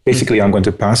 Basically, I'm going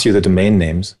to pass you the domain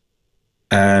names,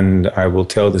 and I will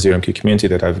tell the ZeroMQ community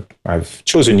that I've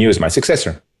chosen you as my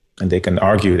successor. And they can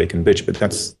argue, they can bitch,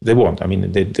 but they won't. I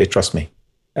mean, they trust me.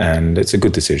 And it's a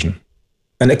good decision.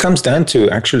 And it comes down to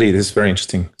actually this very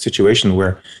interesting situation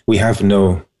where we have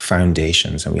no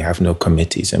foundations and we have no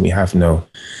committees and we have no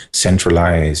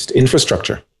centralized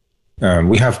infrastructure.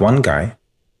 We have one guy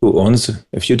who owns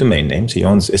a few domain names. He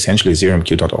owns essentially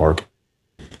zeromq.org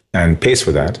and pays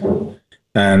for that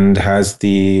and has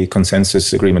the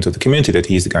consensus agreement of the community that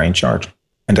he's the guy in charge.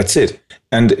 And that's it.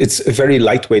 And it's a very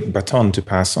lightweight baton to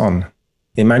pass on.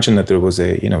 Imagine that there was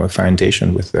a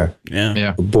foundation with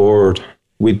a board.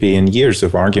 We'd be in years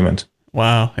of argument.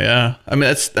 Wow. Yeah. I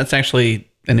mean, that's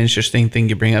actually an interesting thing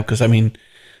you bring up, because I mean,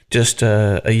 just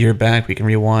a year back, we can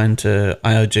rewind to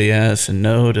IO.js and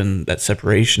Node and that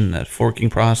separation, that forking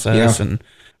process and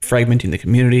fragmenting the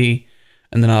community.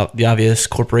 And then the obvious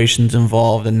corporations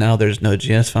involved. And now there's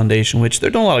Node.js Foundation, which they're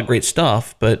doing a lot of great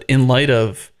stuff. But in light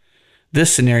of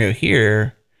this scenario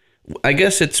here, I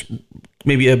guess it's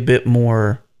maybe a bit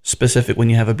more specific when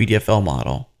you have a BDFL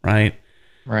model, right?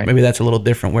 Right. Maybe that's a little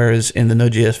different. Whereas in the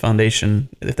Node.js Foundation,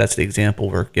 if that's the example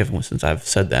we're given, since I've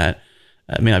said that,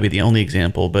 it may not be the only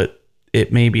example, but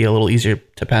it may be a little easier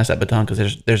to pass that baton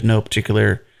because there's no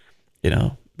particular,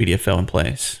 BDFL in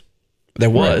place. There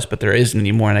was, but there isn't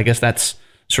anymore. And I guess that's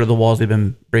sort of the walls they've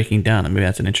been breaking down. And maybe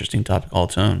that's an interesting topic all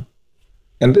its own.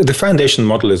 And the foundation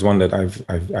model is one that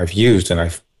I've used and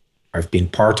I've been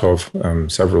part of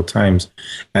several times,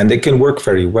 and it can work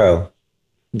very well.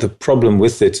 The problem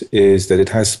with it is that it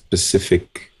has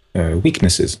specific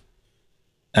weaknesses,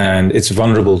 and it's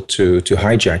vulnerable to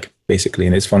hijack, basically,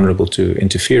 and it's vulnerable to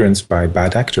interference by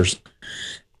bad actors.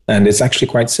 And it's actually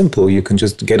quite simple. You can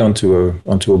just get onto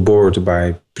a board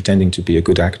by pretending to be a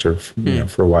good actor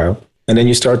for a while, and then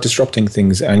you start disrupting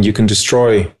things, and you can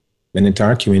destroy an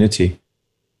entire community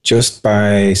just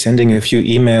by sending a few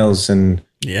emails and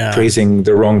praising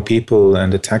the wrong people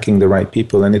and attacking the right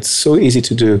people. And it's so easy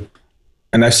to do.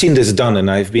 And I've seen this done,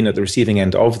 and I've been at the receiving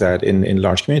end of that in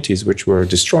large communities which were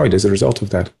destroyed as a result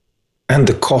of that. And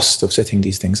the cost of setting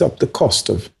these things up, the cost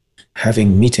of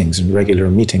having meetings and regular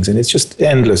meetings, and it's just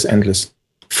endless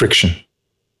friction.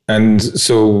 And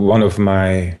so one of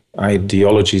my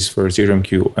ideologies for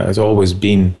ZeroMQ has always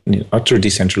been utter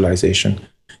decentralization.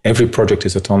 Every project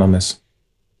is autonomous.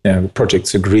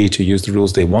 Projects agree to use the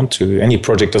rules they want to. Any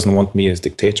project doesn't want me as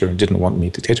dictator and didn't want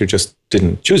me dictator, just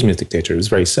didn't choose me as dictator. It was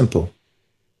very simple.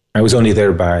 I was only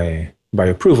there by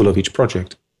approval of each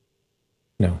project.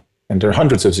 And there are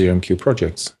hundreds of ZeroMQ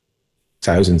projects,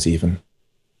 thousands even.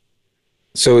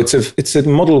 So it's a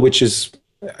model which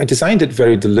I designed it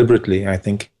very deliberately, I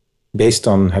think, based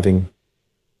on having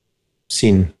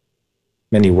seen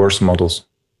many worse models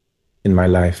in my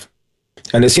life.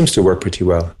 And it seems to work pretty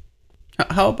well.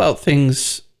 How about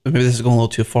things, maybe this is going a little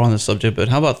too far on the subject, but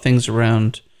how about things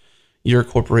around your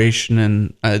corporation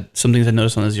and some things I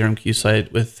noticed on the ZeroMQ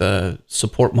site with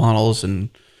support models and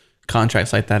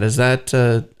contracts like that? Is that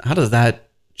how does that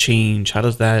change? How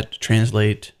does that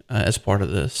translate as part of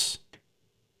this?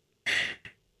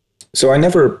 So I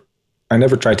never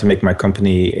tried to make my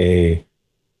company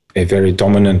a very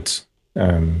dominant.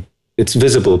 It's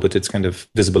visible, but it's kind of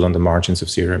visible on the margins of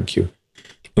ZeroMQ.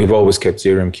 We've always kept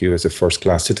ZeroMQ as a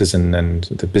first-class citizen and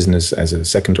the business as a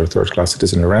second or third-class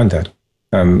citizen around that.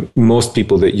 Most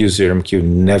people that use ZeroMQ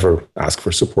never ask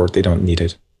for support. They don't need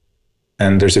it.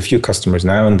 And there's a few customers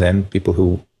now and then, people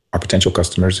who are potential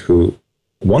customers who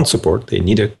want support. They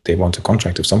need it. They want a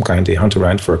contract of some kind. They hunt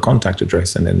around for a contact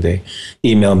address, and then they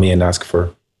email me and ask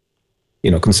for,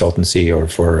 consultancy or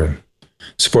for a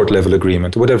support level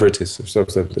agreement, whatever it is, a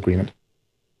service level agreement.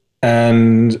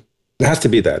 And there has to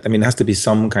be that. I mean, there has to be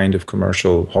some kind of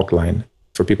commercial hotline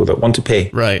for people that want to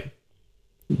pay. Right.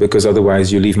 Because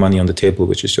otherwise you leave money on the table,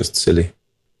 which is just silly.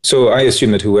 So I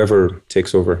assume that whoever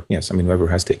takes over, whoever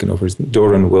has taken over,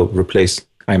 Doron will replace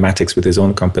Imatics with his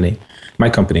own company. My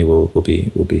company will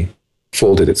be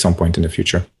folded at some point in the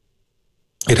future.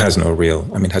 It has no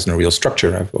real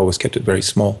structure. I've always kept it very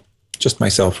small. Just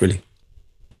myself, really.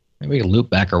 Maybe we can loop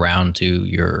back around to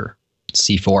your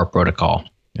C4 protocol.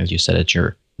 As you said, it's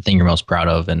the thing you're most proud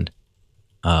of. And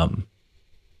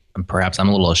perhaps I'm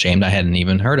a little ashamed I hadn't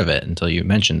even heard of it until you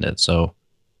mentioned it. So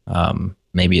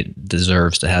maybe it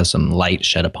deserves to have some light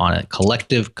shed upon it.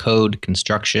 Collective Code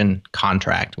Construction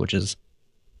Contract, which is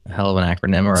a hell of an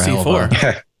acronym, or a hell of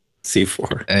a...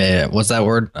 C4. What's that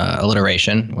word?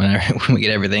 Alliteration. When we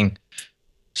get everything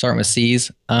starting with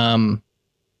C's.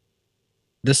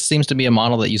 This seems to be a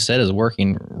model that you said is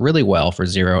working really well for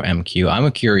ZeroMQ.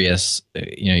 I'm curious,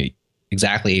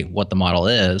 exactly what the model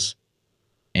is,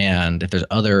 and if there's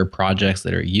other projects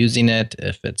that are using it.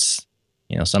 If it's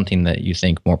something that you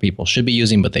think more people should be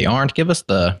using but they aren't. Give us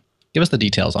the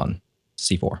details on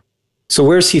C4. So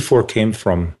where C4 came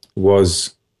from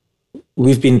was,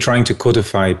 we've been trying to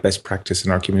codify best practice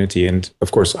in our community. And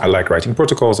of course, I like writing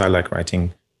protocols. I like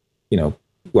writing,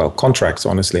 contracts.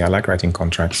 Honestly, I like writing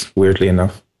contracts, weirdly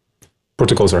enough.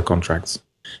 Protocols are contracts.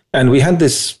 And we had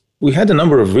a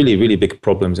number of really, really big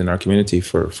problems in our community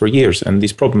for years. And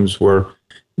these problems were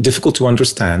difficult to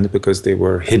understand because they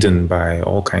were hidden by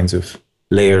all kinds of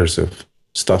layers of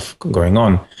stuff going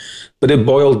on. But it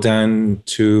boiled down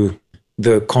to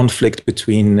the conflict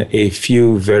between a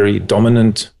few very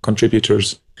dominant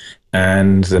contributors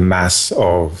and the mass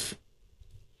of,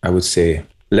 I would say,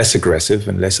 less aggressive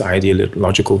and less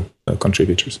ideological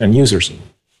contributors and users.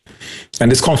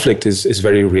 And this conflict is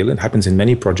very real. It happens in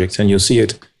many projects, and you'll see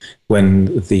it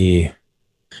when the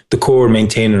core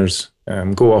maintainers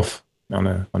go off on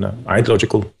an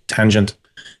ideological tangent.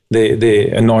 They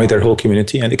annoy their whole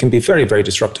community, and it can be very, very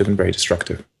disruptive and very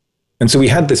destructive. And so we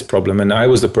had this problem, and I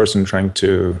was the person trying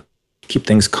to keep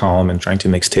things calm and trying to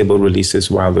make stable releases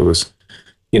while there was,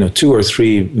 2 or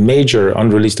 3 major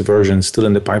unreleased versions still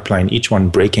in the pipeline, each one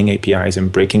breaking APIs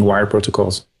and breaking wire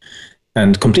protocols,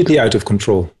 and completely out of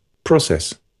control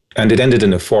process. And it ended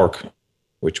in a fork,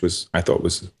 which I thought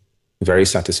was very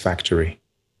satisfactory.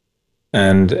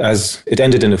 And as it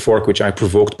ended in a fork, which I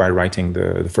provoked by writing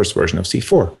the first version of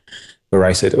C4, where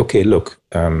I said, okay, look,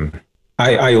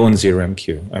 I own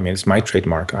ZeroMQ. It's my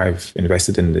trademark. I've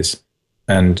invested in this.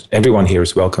 And everyone here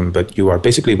is welcome, but you are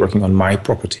basically working on my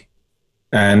property.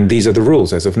 And these are the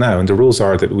rules as of now. And the rules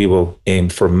are that we will aim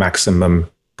for maximum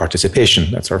participation.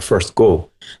 That's our first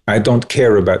goal. I don't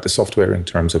care about the software in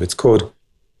terms of its code.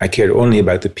 I care only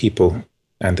about the people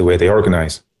and the way they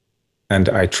organize. And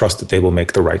I trust that they will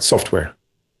make the right software.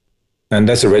 And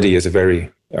that's already is a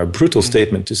very brutal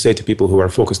statement to say to people who are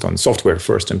focused on software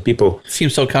first, and people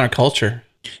seems so counterculture.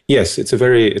 Yes, it's a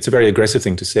very aggressive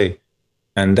thing to say,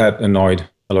 and that annoyed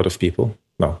a lot of people.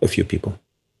 Well, a few people.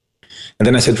 And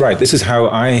then I said, right, this is how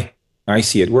I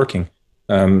see it working.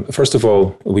 First of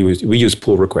all, we use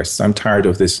pull requests. I'm tired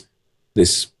of this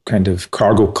kind of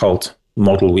cargo cult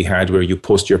model we had, where you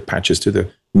post your patches to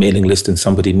the mailing list and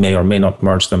somebody may or may not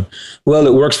merge them. Well,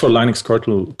 it works for Linux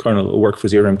kernel, it'll work for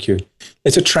ZeroMQ.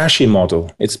 It's a trashy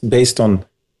model. It's based on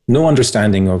no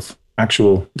understanding of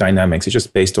actual dynamics. It's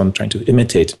just based on trying to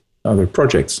imitate other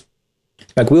projects.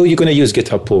 Like, well, you're going to use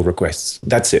GitHub pull requests.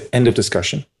 That's it. End of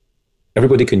discussion.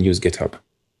 Everybody can use GitHub.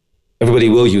 Everybody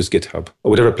will use GitHub, or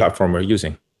whatever platform we're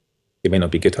using. It may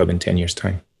not be GitHub in 10 years'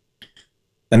 time.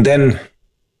 And then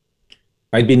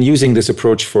I'd been using this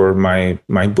approach for my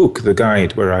book, the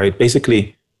guide, where I'd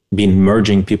basically been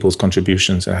merging people's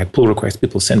contributions. And I had pull requests,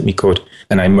 people sent me code,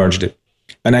 and I merged it.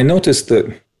 And I noticed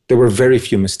that there were very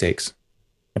few mistakes.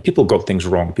 And people got things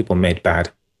wrong. People made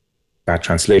bad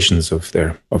translations of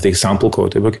the sample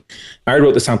code. I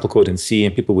wrote the sample code in C,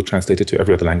 and people would translate it to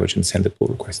every other language and send the pull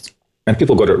requests. And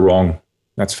people got it wrong.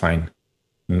 That's fine.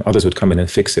 And others would come in and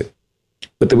fix it.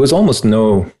 But there was almost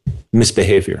no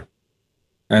misbehavior.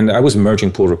 And I was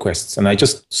merging pull requests, and I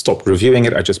just stopped reviewing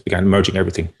it. I just began merging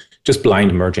everything, just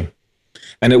blind merging.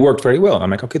 And it worked very well.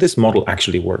 I'm like, okay, this model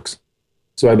actually works.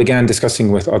 So I began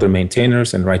discussing with other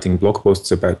maintainers and writing blog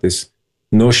posts about this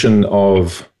notion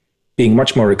of being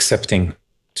much more accepting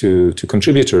to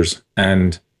contributors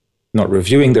and not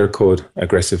reviewing their code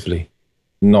aggressively,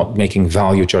 not making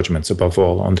value judgments above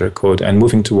all on their code, and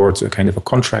moving towards a kind of a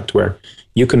contract where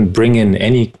you can bring in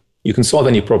you can solve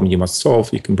any problem you must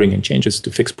solve. You can bring in changes to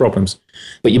fix problems,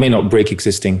 but you may not break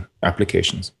existing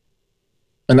applications.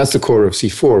 And that's the core of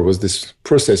C4, was this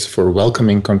process for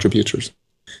welcoming contributors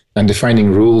and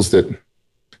defining rules that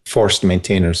forced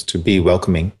maintainers to be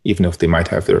welcoming, even if they might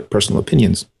have their personal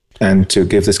opinions, and to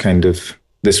give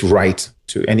this right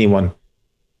to anyone.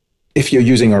 If you're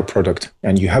using our product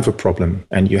and you have a problem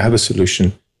and you have a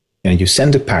solution and you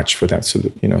send a patch for that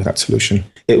solution,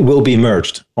 it will be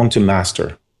merged onto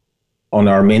master. on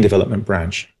our main development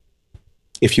branch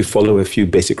if you follow a few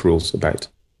basic rules about,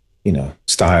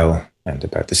 style and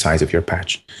about the size of your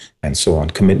patch and so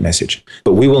on, commit message.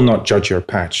 But we will not judge your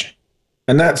patch.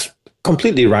 And that's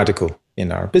completely radical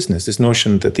in our business, this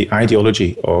notion that the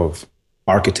ideology of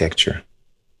architecture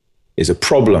is a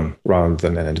problem rather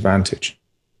than an advantage.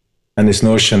 And this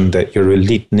notion that your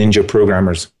elite ninja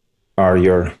programmers are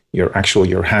your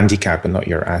handicap and not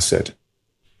your asset.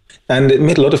 And it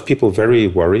made a lot of people very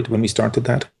worried when we started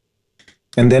that.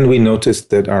 And then we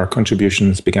noticed that our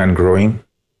contributions began growing.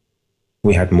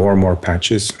 We had more and more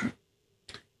patches.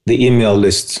 The email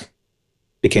list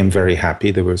became very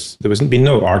happy. There was been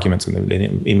no arguments on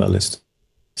the email list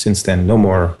since then. No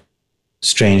more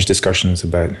strange discussions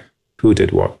about who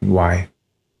did what and why.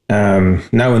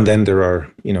 Now and then there are,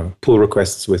 pull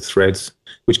requests with threads,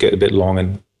 which get a bit long,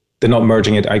 and they're not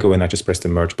merging it. I go in, I just press the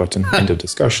merge button, end of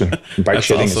discussion. Bike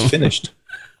shedding is finished.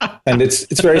 And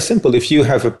it's very simple. If you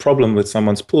have a problem with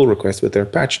someone's pull request with their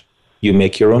patch, you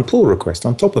make your own pull request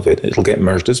on top of it. It'll get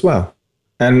merged as well.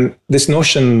 And this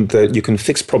notion that you can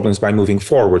fix problems by moving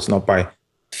forwards, not by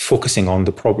focusing on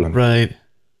the problem. Right.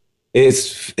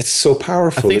 It's so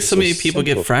powerful. I think so many people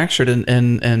get fractured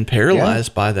and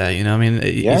paralyzed by that.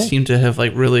 You seem to have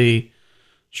really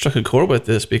struck a chord with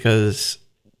this, because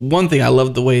one thing, I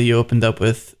love the way you opened up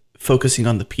with focusing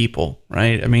on the people,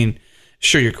 right?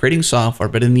 Sure, you're creating software,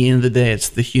 but in the end of the day, it's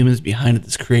the humans behind it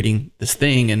that's creating this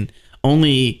thing, and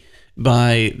only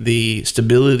by the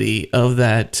stability of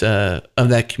that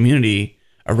community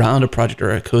around a project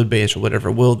or a code base or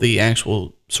whatever will the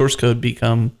actual source code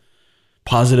become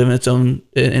positive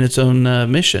in its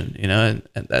own mission. And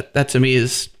that to me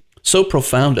is so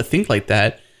profound to think like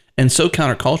that, and so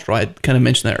countercultural. I kind of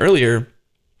mentioned that earlier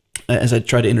as I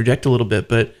tried to interject a little bit,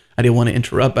 but I didn't want to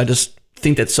interrupt. I just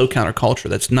think that's so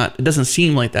counterculture. It doesn't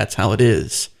seem like that's how it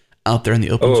is out there in the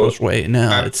open source way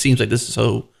now. It seems like this is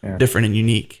so different and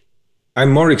unique.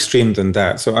 I'm more extreme than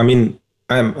that. So I'm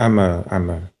kind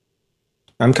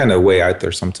of way out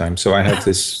there sometimes. So I have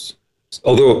this,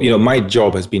 although my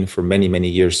job has been for many, many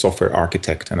years software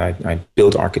architect, and I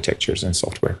build architectures and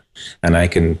software, and I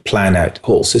can plan out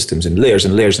whole systems in layers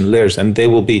and layers and layers, and they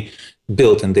will be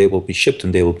built and they will be shipped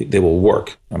and they will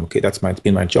work. Okay, that's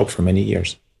been my job for many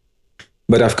years.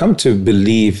 But I've come to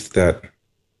believe that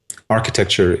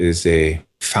architecture is a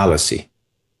fallacy.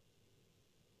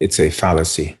 It's a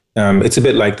fallacy. It's a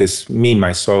bit like this meme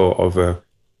I saw of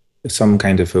some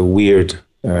kind of a weird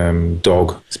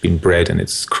dog that's been bred, and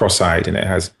it's cross-eyed and it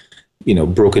has,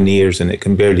 broken ears and it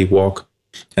can barely walk.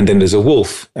 And then there's a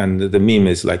wolf, and the meme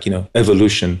is like,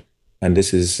 evolution. And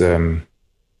this is,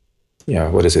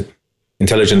 what is it?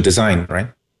 Intelligent design, right?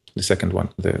 The second one,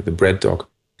 the bred dog.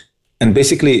 And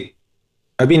basically,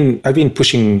 I've been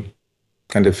pushing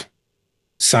kind of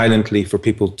silently for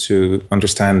people to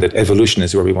understand that evolution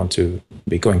is where we want to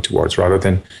be going towards, rather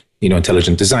than,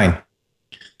 intelligent design.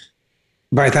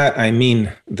 By that, I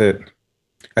mean that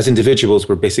as individuals,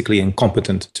 we're basically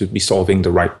incompetent to be solving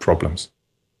the right problems.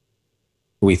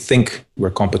 We think we're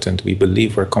competent. We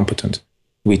believe we're competent.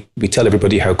 We tell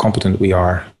everybody how competent we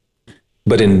are.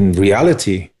 But in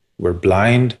reality, we're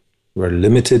blind. We're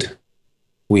limited.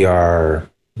 We are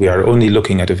only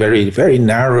looking at a very, very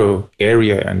narrow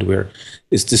area, and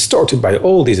it's distorted by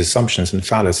all these assumptions and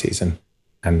fallacies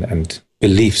and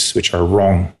beliefs which are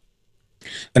wrong.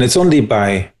 And it's only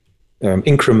by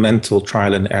incremental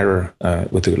trial and error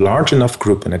with a large enough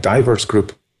group and a diverse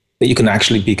group that you can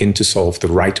actually begin to solve the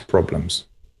right problems.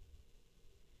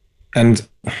 And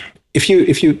if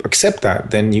you accept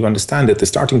that, then you understand that the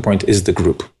starting point is the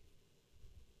group.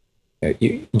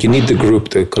 You need the group,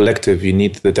 the collective, you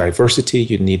need the diversity,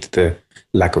 you need the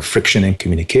lack of friction in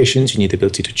communications, you need the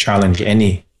ability to challenge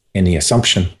any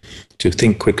assumption, to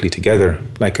think quickly together,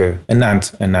 like an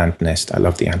ant nest. I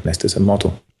love the ant nest as a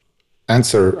model.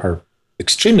 Ants are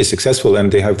extremely successful,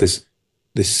 and they have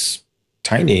this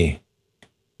tiny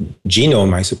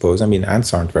genome, I suppose.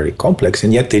 Ants aren't very complex,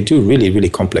 and yet they do really, really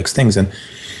complex things. And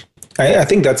I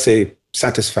think that's a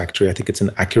satisfactory. I think it's an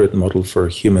accurate model for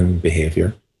human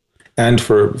behavior and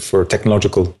for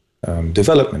technological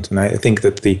development. And I think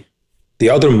that the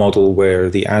other model, where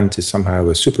the ant is somehow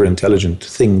a super intelligent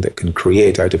thing that can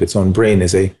create out of its own brain,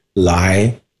 is a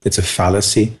lie. It's a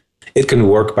fallacy. It can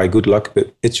work by good luck,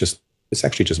 but it's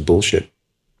actually just bullshit.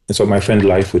 That's what my friend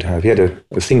Life would have. He had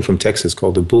a thing from Texas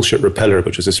called the bullshit repeller,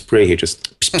 which was a spray he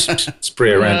just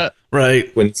spray around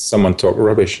right when someone talked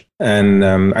rubbish. And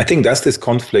I think that's this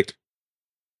conflict,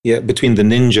 between the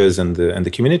ninjas and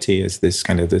the community, is this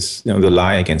kind of the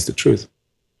lie against the truth.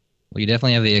 Well, you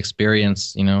definitely have the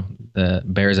experience, that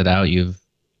bears it out. You've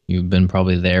You've been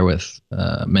probably there with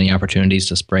many opportunities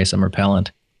to spray some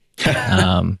repellent.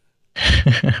 Let's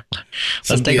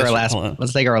take our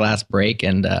last break,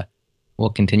 and we'll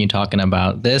continue talking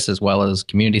about this as well as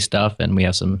community stuff. And we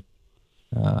have some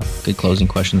good closing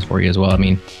questions for you as well. I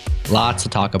mean, lots to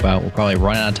talk about. We'll probably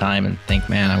run out of time and think,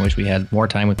 man, I wish we had more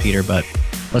time with Pieter, but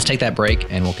let's take that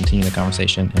break and we'll continue the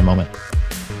conversation in a moment.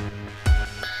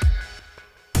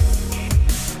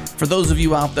 For those of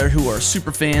you out there who are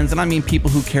super fans, and I mean people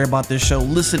who care about this show,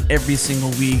 listen every single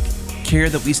week, care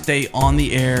that we stay on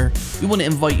the air, we want to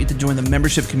invite you to join the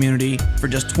membership community for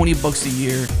just $20 a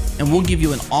year, and we'll give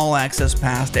you an all-access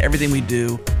pass to everything we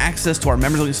do, access to our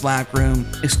members-only Slack room,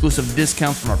 exclusive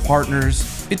discounts from our partners,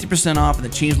 50% off in the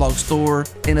Changelog store,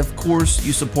 and of course,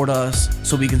 you support us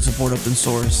so we can support open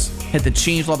source. Head to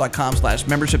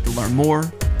changelog.com/membership to learn more,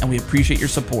 and we appreciate your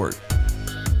support.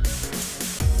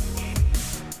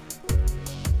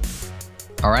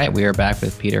 All right, we are back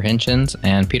with Pieter Hintjens.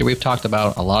 And Pieter, we've talked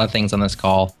about a lot of things on this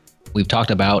call. We've talked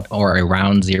about or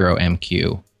around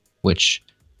ZeroMQ, which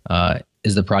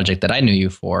is the project that I knew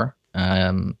you for.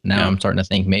 I'm starting to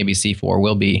think maybe C4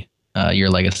 will be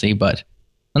your legacy, but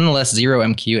nonetheless,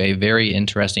 ZeroMQ, a very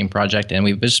interesting project. And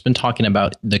we've just been talking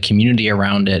about the community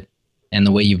around it and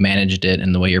the way you've managed it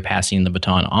and the way you're passing the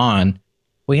baton on.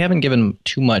 We haven't given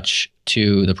too much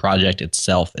to the project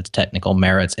itself, its technical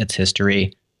merits, its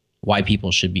history, why people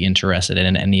should be interested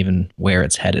in it, and even where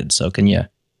it's headed. So can you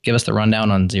give us the rundown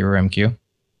on ZeroMQ?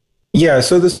 Yeah,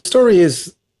 so the story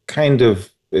is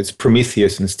it's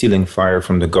Prometheus and stealing fire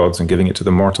from the gods and giving it to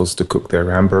the mortals to cook their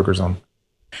hamburgers on.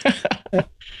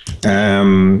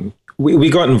 We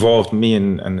got involved, me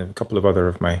and a couple of other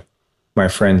of my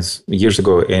friends years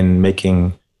ago, in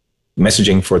making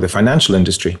messaging for the financial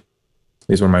industry.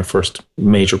 These were my first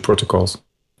major protocols.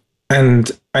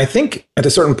 And I think at a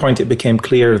certain point, it became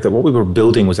clear that what we were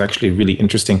building was actually really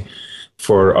interesting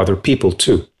for other people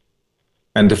too.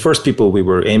 And the first people we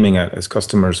were aiming at as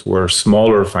customers were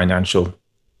smaller financial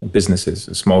businesses,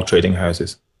 small trading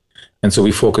houses. And so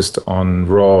we focused on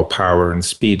raw power and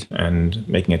speed and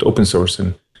making it open source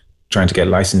and trying to get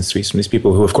license fees from these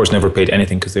people who, of course, never paid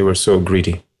anything because they were so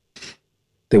greedy.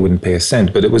 They wouldn't pay a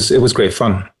cent, but it was great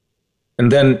fun.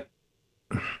 And then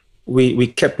we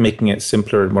kept making it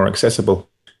simpler and more accessible.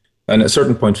 And at a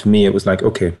certain point for me, it was like,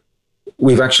 okay,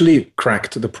 we've actually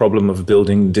cracked the problem of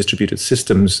building distributed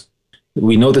systems.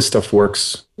 We know this stuff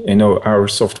works. You know, our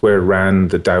software ran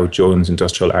the Dow Jones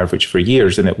Industrial Average for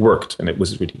years, and it worked, and it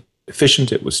was really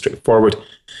efficient. It was straightforward.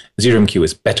 ZeroMQ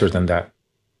is better than that.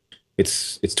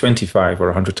 It's 25 or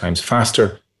 100 times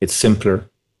faster. It's simpler.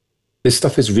 This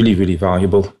stuff is really, really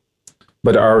valuable.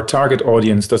 But our target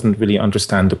audience doesn't really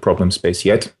understand the problem space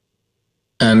yet.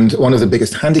 And one of the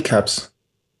biggest handicaps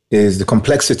is the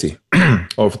complexity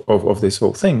of this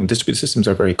whole thing. Distributed systems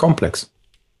are very complex.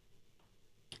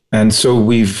 And so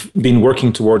we've been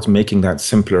working towards making that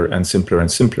simpler and simpler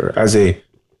and simpler as a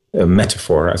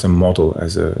metaphor, as a model,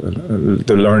 as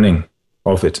the learning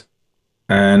of it.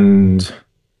 And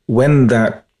when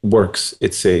that works,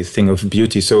 it's a thing of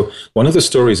beauty. So one of the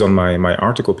stories on my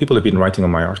article, people have been writing on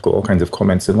my article, all kinds of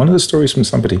comments. And one of the stories from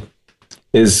somebody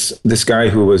is this guy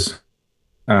who was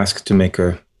asked to make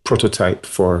a prototype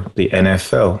for the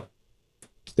NFL.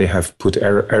 They have put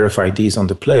RFIDs on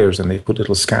the players, and they put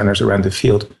little scanners around the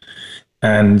field,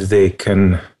 and they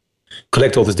can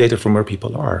collect all this data from where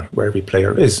people are, where every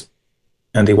player is.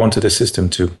 And they wanted a system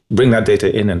to bring that data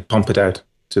in and pump it out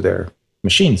to their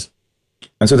machines.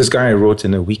 And so this guy wrote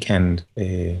in a weekend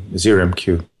a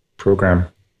ZeroMQ program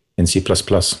in C++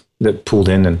 that pulled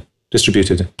in and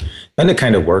distributed. And it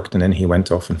kind of worked, and then he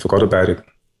went off and forgot about it.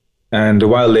 And a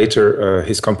while later,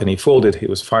 his company folded. He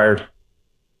was fired.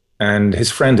 And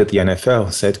his friend at the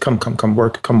NFL said, come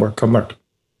work.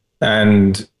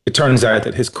 And it turns out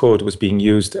that his code was being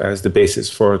used as the basis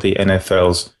for the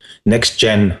NFL's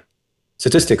next-gen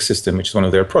statistics system, which is one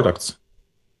of their products.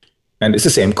 And it's the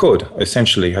same code,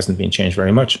 essentially, hasn't been changed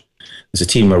very much. There's a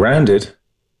team around it.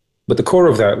 But the core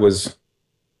of that was,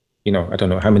 I don't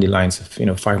know how many lines of,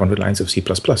 500 lines of C++.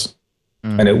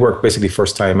 And it worked basically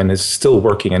first time, and it's still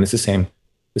working. And it's the same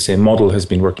model has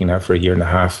been working now for a year and a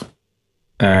half,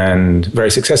 and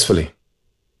very successfully.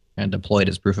 And deployed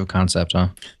as proof of concept, huh?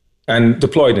 And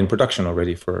deployed in production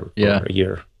already for a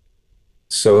year.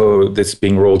 So this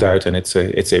being rolled out, and it's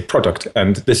a product.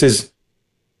 And this is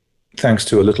thanks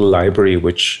to a little library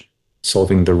which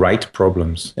solving the right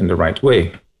problems in the right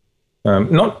way.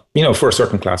 Not, for a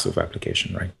certain class of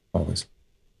application, right? Always.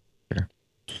 Sure.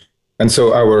 And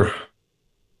so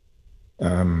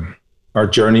our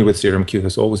journey with ZeroMQ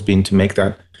has always been to make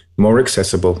that more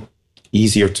accessible,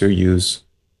 easier to use,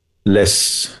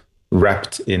 less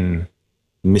wrapped in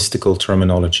mystical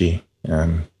terminology,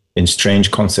 in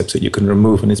strange concepts that you can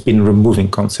remove. And it's been removing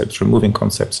concepts,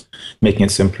 making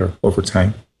it simpler over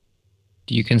time.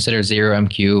 Do you consider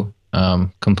ZeroMQ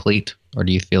complete, or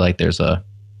do you feel like there's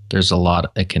a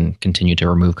lot that can continue to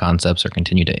remove concepts or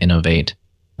continue to innovate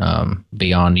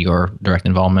beyond your direct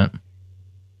involvement?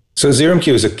 So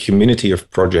ZeroMQ is a community of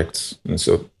projects, and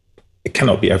so it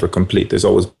cannot be ever complete. There's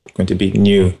always going to be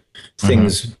new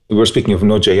things. Mm-hmm. We were speaking of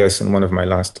Node.js, and one of my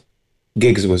last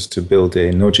gigs was to build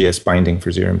a Node.js binding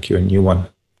for ZeroMQ, a new one,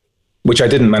 which I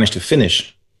didn't manage to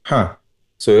finish.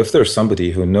 So if there's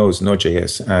somebody who knows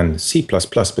Node.js and C++,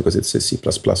 because it says C++,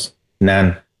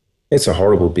 nan, it's a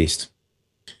horrible beast.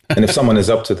 And if someone is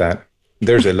up to that,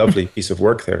 there's a lovely piece of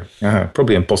work there.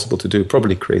 Probably impossible to do,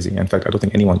 probably crazy. In fact, I don't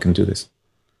think anyone can do this.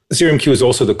 ZeroMQ is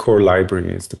also the core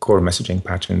library. It's the core messaging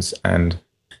patterns. And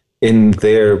in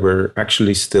there, we're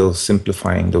actually still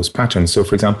simplifying those patterns. So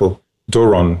for example,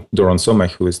 Doron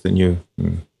Somech, who is the new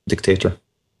dictator,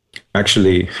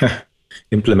 actually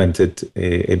implemented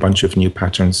a bunch of new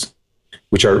patterns,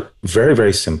 which are very,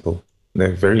 very simple.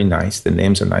 They're very nice. The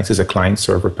names are nice. There's a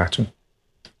client-server pattern.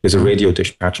 There's a radio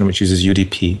dish pattern, which uses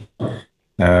UDP.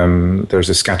 There's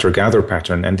a scatter-gather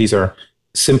pattern, and these are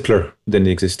simpler than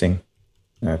the existing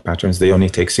patterns. They only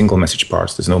take single message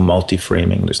parts. There's no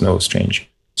multi-framing. There's no strange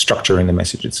structure in the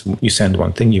message. You send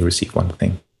one thing, you receive one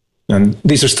thing. And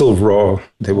these are still raw.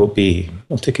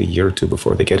 It'll take a year or two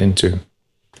before they get into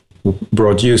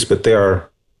broad use, but they are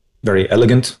very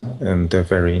elegant and they're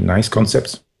very nice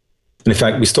concepts. And in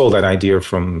fact, we stole that idea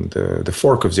from the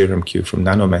fork of ZeroMQ, from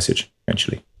NanoMessage,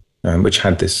 actually, which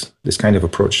had this kind of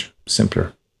approach,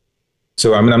 simpler.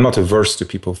 So I mean, I'm not averse to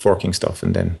people forking stuff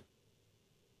and then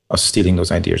us stealing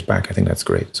those ideas back. I think that's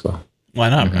great as well. Why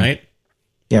not, right?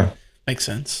 Yeah. Makes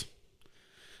sense.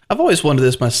 I've always wondered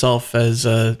this myself as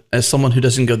someone who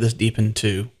doesn't go this deep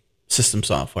into system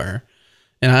software.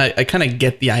 And I kind of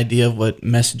get the idea of what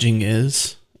messaging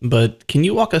is, but can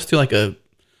you walk us through like an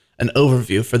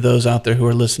overview for those out there who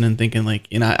are listening thinking like,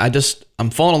 I'm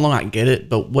following along, I get it,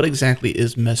 but what exactly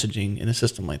is messaging in a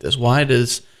system like this? Why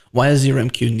is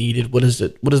ZeroMQ needed? What is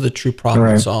the true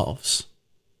problem it solves?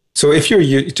 So if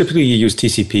typically you use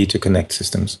TCP to connect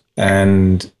systems,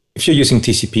 and if you're using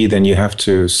TCP, then you have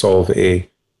to solve a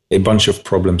bunch of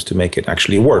problems to make it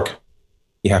actually work.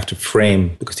 You have to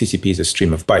frame, because TCP is a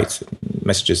stream of bytes.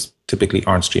 Messages typically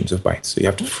aren't streams of bytes. So you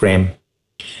have to frame,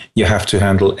 you have to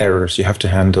handle errors, you have to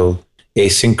handle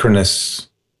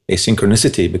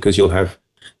asynchronicity, because you'll have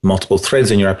multiple threads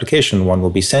in your application. One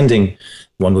will be sending,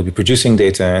 one will be producing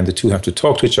data, and the two have to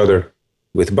talk to each other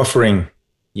with buffering.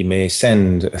 You may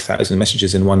send 1,000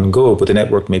 messages in one go, but the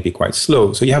network may be quite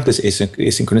slow. So you have this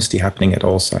asynchronicity happening at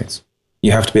all sides.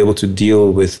 You have to be able to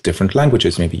deal with different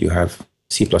languages. Maybe you have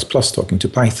C++ talking to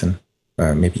Python.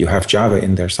 Maybe you have Java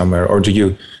in there somewhere. Or do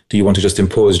you want to just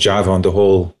impose Java on the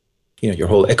whole, your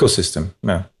whole ecosystem?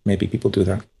 Well, maybe people do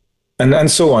that. And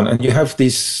so on. And you have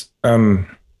these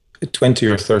 20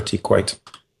 or 30 quite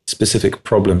specific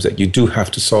problems that you do have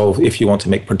to solve if you want to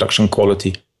make production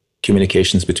quality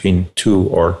communications between 2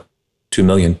 or 2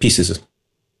 million pieces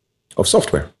of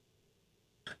software.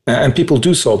 And people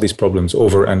do solve these problems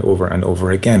over and over and over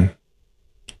again.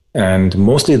 And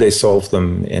mostly they solve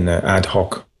them in an ad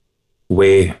hoc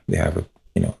way. They have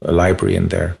a library in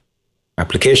their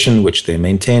application, which they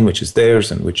maintain, which is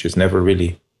theirs and which is never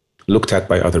really looked at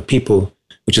by other people,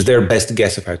 which is their best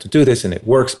guess of how to do this. And it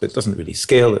works, but it doesn't really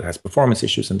scale. It has performance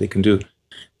issues, and they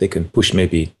can push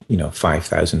maybe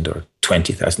 5,000 or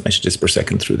 20,000 messages per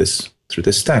second through this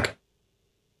stack.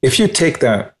 If you take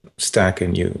that stack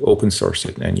and you open source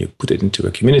it and you put it into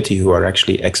a community who are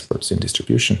actually experts in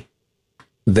distribution,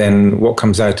 then what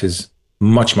comes out is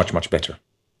much, much, much better.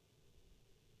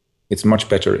 It's much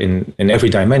better in every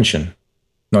dimension,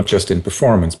 not just in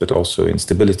performance, but also in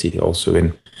stability, also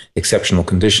in exceptional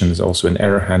conditions, also in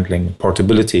error handling,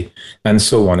 portability, and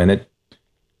so on.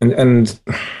 And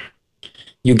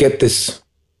you get this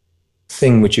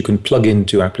thing which you can plug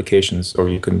into applications, or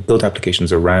you can build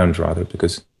applications around rather,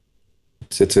 because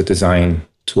it's a design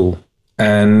tool,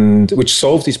 and which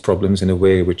solves these problems in a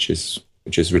way which is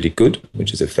really good,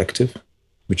 which is effective,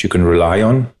 which you can rely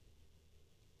on,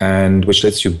 and which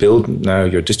lets you build now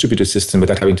your distributed system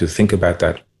without having to think about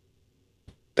that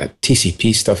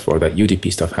TCP stuff or that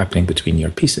UDP stuff happening between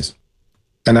your pieces.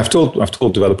 And I've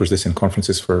told developers this in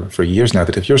conferences for years now,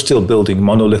 that if you're still building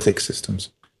monolithic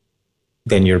systems,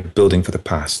 then you're building for the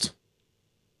past.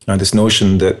 And this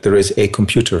notion that there is a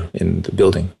computer in the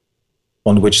building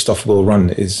on which stuff will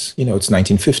run is, it's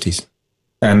 1950s.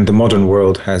 And the modern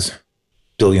world has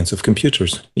billions of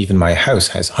computers. Even my house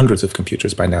has hundreds of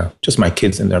computers by now, just my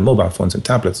kids and their mobile phones and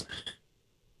tablets.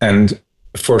 And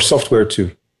for software to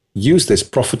use this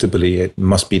profitably, it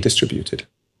must be distributed.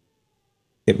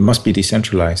 It must be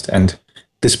decentralized. And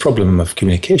this problem of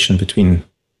communication between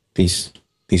these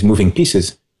moving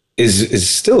pieces is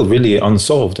still really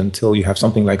unsolved until you have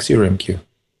something like ZeroMQ.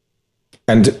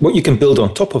 And what you can build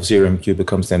on top of ZeroMQ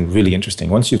becomes then really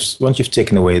interesting. Once you've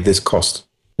taken away this cost,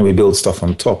 and we build stuff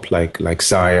on top like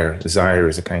Zyre. Zyre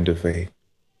is a kind of a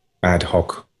ad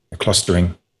hoc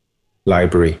clustering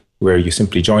library where you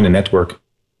simply join a network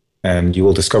and you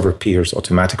will discover peers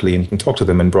automatically, and you can talk to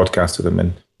them and broadcast to them,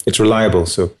 and it's reliable.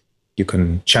 So you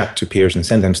can chat to peers and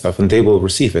send them stuff, and they will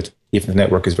receive it, even if the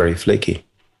network is very flaky.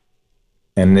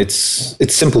 And it's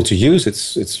simple to use.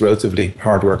 It's relatively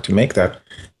hard work to make that,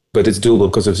 but it's doable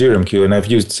because of ZeroMQ. And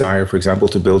I've used Zyre, for example,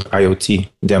 to build IoT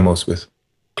demos with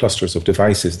clusters of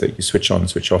devices that you switch on and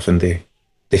switch off, and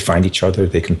they find each other,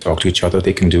 they can talk to each other,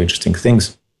 they can do interesting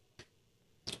things.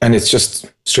 And it's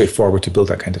just straightforward to build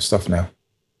that kind of stuff now.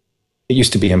 It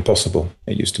used to be impossible.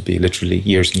 It used to be literally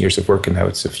years and years of work, and now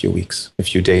it's a few weeks, a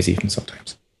few days even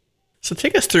sometimes. So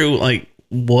take us through like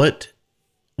what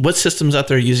systems out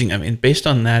there are using. I mean, based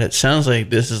on that, it sounds like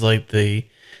this is like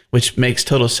which makes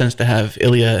total sense to have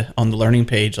Ilya on the learning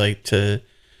page, like to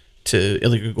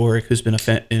Ilya Grigorik, who's been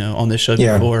on this show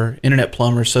before, internet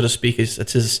plumber, so to speak.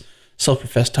 That's his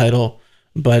self-professed title.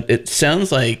 But it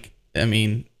sounds like, I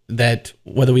mean, that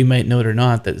whether we might know it or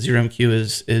not, that ZeroMQ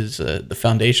is the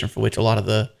foundation for which a lot of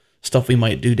the stuff we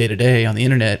might do day to day on the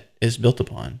internet is built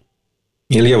upon.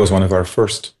 Ilya was one of our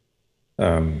first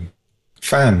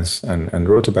fans and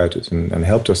wrote about it and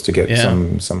helped us to get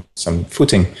some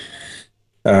footing.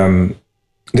 The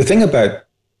thing about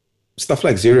stuff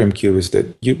like ZeroMQ is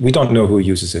that we don't know who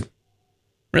uses it.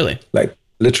 Really? Like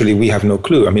literally, we have no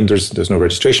clue. I mean, there's no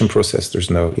registration process. There's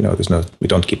no, we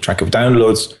don't keep track of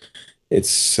downloads.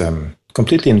 It's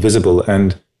completely invisible.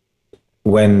 And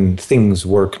when things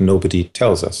work, nobody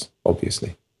tells us,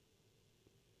 obviously.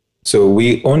 So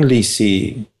we only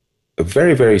see a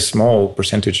very, very small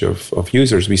percentage of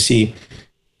users. We see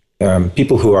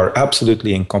people who are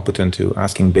absolutely incompetent to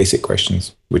asking basic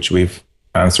questions, which we've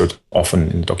answered often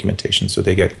in the documentation. So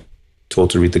they get told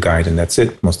to read the guide, and that's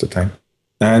it most of the time.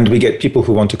 And we get people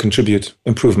who want to contribute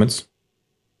improvements.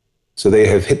 So they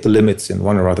have hit the limits in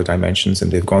one or other dimensions,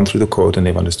 and they've gone through the code and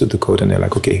they've understood the code, and they're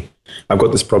like, okay, I've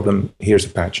got this problem, here's a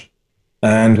patch.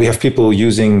 And we have people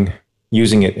using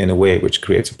it in a way which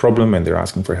creates a problem, and they're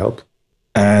asking for help.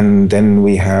 And then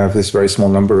we have this very small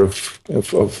number of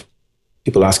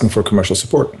people asking for commercial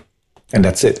support, and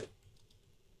that's it.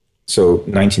 So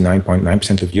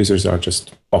 99.9% of users are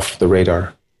just off the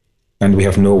radar, and we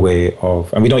have no way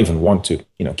of, and we don't even want to,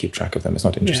 keep track of them. It's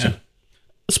not interesting. Yeah.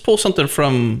 Let's pull something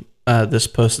from this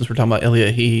post, since we're talking about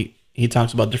Ilya. He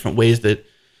talks about different ways that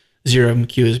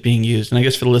ZeroMQ is being used, and I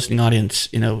guess for the listening audience,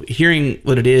 hearing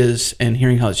what it is and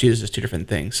hearing how it's used is two different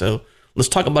things. So let's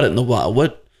talk about it in the wild.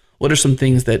 What are some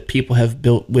things that people have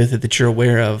built with it that you're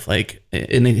aware of? Like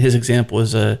in his example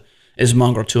is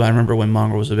Mongrel 2. I remember when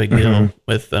Mongrel was a big deal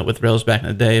with Rails back in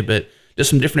the day, but just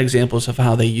some different examples of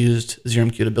how they used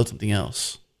ZeroMQ to build something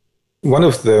else. One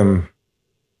of the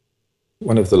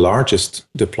largest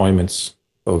deployments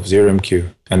of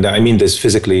ZeroMQ, and I mean this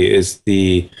physically, is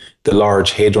the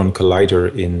Large Hadron Collider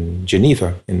in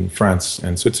Geneva, in France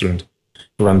and Switzerland,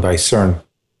 run by CERN.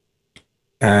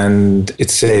 And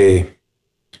it's a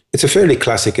fairly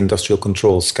classic industrial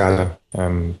control SCADA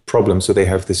problem. So they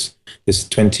have this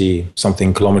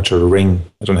 20-something kilometer ring.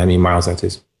 I don't know how many miles that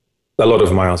is. A lot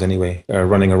of miles anyway,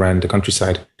 running around the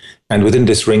countryside. And within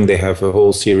this ring, they have a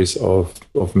whole series of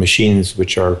machines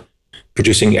which are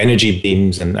producing energy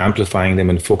beams and amplifying them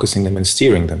and focusing them and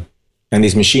steering them. And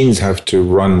these machines have to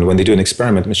run, when they do an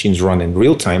experiment, machines run in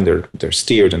real time. They're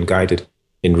steered and guided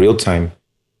in real time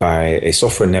by a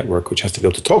software network which has to be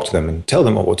able to talk to them and tell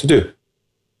them what to do.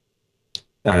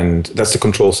 And that's the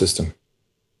control system.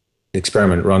 The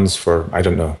experiment runs for, I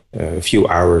don't know, a few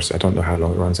hours. I don't know how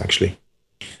long it runs actually.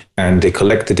 And they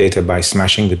collect the data by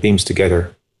smashing the beams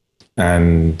together.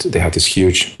 And they have this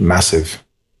huge, massive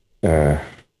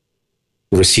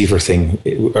receiver thing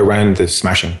around the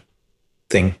smashing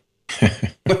thing.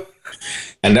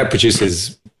 And that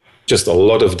produces just a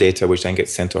lot of data, which then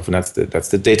gets sent off. And that's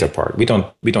the data part. We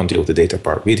don't deal with the data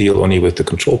part. We deal only with the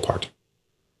control part.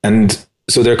 And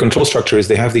so their control structure is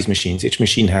they have these machines. Each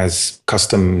machine has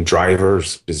custom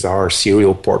drivers, bizarre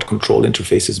serial port control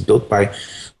interfaces built by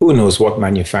who knows what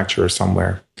manufacturer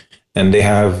somewhere. And they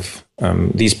have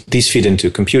these feed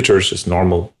into computers, just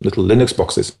normal little Linux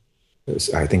boxes.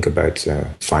 There's, I think, about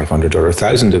 500 or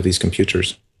 1,000 of these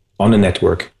computers. on a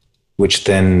network, which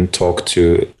then talk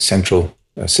to central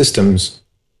systems,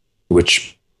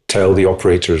 which tell the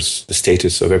operators the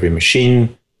status of every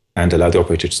machine and allow the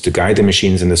operators to guide the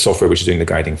machines, and the software which is doing the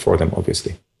guiding for them,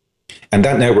 obviously. And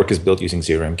that network is built using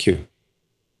ZeroMQ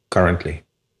currently.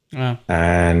 Wow.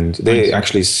 And they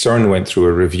actually, CERN went through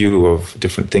a review of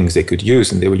different things they could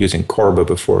use, and they were using Corba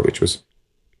before, which was,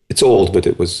 it's old, but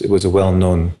it was a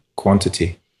well-known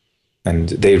quantity. And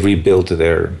they rebuild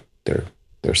their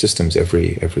systems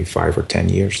every 5 or 10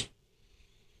 years.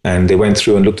 And they went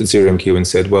through and looked at ZeroMQ and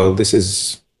said, well,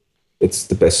 it's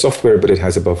the best software, but it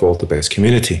has above all the best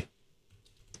community.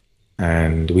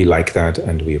 And we like that,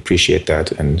 and we appreciate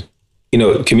that. And,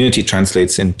 community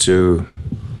translates into,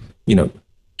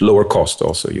 lower cost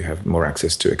also. You have more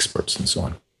access to experts and so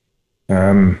on.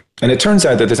 And it turns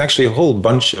out that there's actually a whole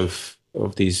bunch of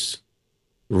these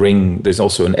there's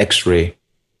also an X-ray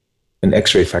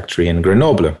factory in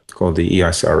Grenoble called the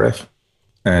ESRF.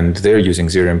 And they're using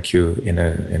ZeroMQ in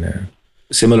a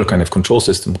similar kind of control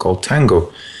system called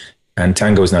Tango. And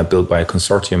Tango is now built by a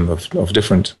consortium of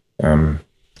different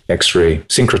X-ray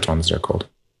synchrotrons, they're called,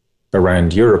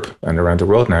 around Europe and around the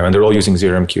world now. And they're all using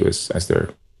ZeroMQ as their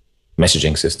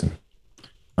messaging system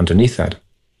underneath that.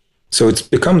 So it's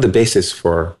become the basis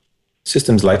for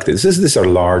systems like this. These are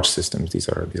large systems. These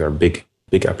are big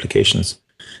applications.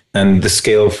 And the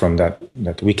scale from that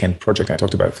weekend project I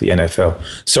talked about for the NFL.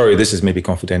 Sorry, this is maybe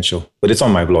confidential, but it's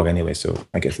on my blog anyway, so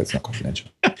I guess that's not confidential.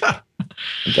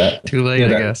 Too late,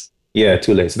 I guess. Yeah,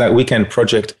 too late. So that weekend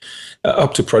project,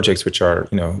 up to projects which are,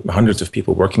 hundreds of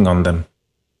people working on them.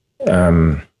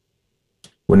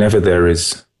 Whenever there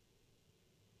is,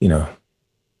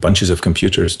 bunches of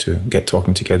computers to get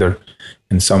talking together,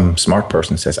 and some smart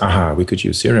person says, aha, we could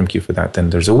use ZeroMQ for that, then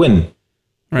there's a win.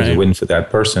 Right. There's a win for that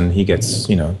person. He gets,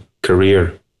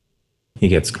 career. He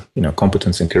gets,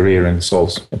 competence in career and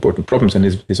solves important problems, and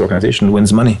his organization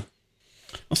wins money.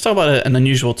 Let's talk about an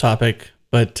unusual topic,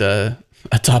 but a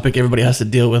topic everybody has to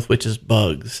deal with, which is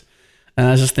bugs. And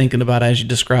I was just thinking about, as you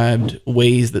described,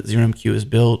 ways that ZeroMQ is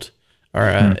built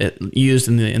or used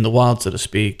in the wild, so to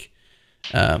speak,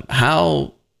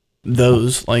 how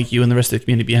those, like you and the rest of the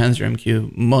community behind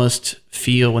ZeroMQ, must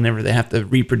feel whenever they have to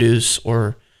reproduce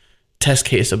or test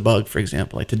case a bug, for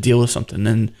example, like to deal with something.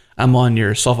 And I'm on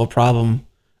your solve a problem,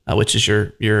 which is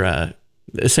your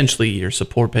essentially your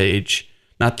support page,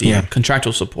 not the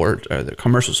contractual support or the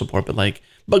commercial support, but like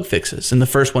bug fixes. And the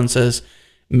first one says,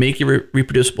 make a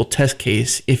reproducible test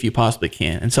case if you possibly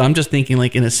can. And so I'm just thinking,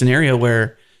 like, in a scenario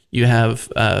where you have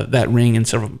that ring in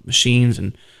several machines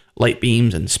and light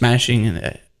beams and smashing,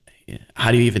 and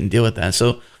how do you even deal with that?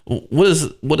 So what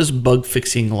is bug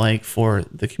fixing like for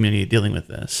the community dealing with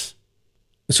this?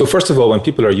 So first of all, when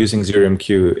people are using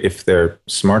ZeroMQ, if they're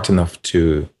smart enough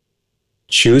to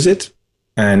choose it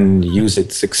and use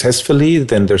it successfully,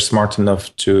 then they're smart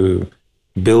enough to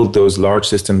build those large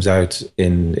systems out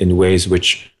in ways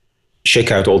which shake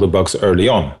out all the bugs early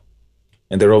on.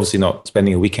 And they're obviously not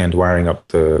spending a weekend wiring up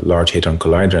the Large Hadron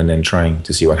Collider and then trying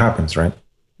to see what happens, right?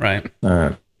 Right.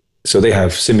 So they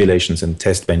have simulations and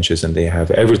test benches, and they have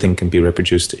everything can be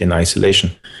reproduced in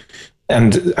isolation.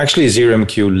 And actually,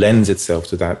 ZeroMQ lends itself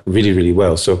to that really, really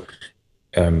well. So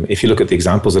if you look at the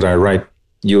examples that I write,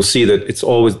 you'll see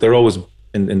that they're always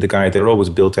in the guide, they're always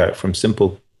built out from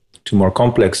simple to more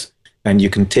complex. And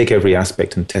you can take every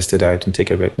aspect and test it out, and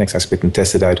take every next aspect and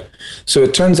test it out. So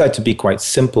it turns out to be quite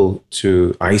simple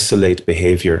to isolate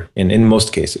behavior in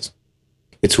most cases.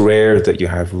 It's rare that you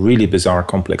have really bizarre,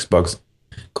 complex bugs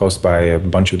caused by a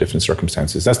bunch of different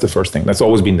circumstances. That's the first thing. That's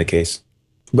always been the case.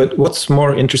 But what's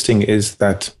more interesting is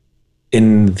that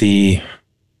in the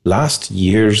last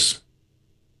years,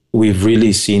 we've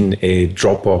really seen a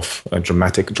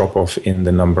dramatic drop-off in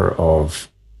the number of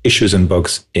issues and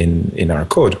bugs in our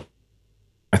code.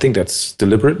 I think that's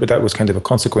deliberate, but that was kind of a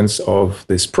consequence of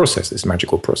this process, this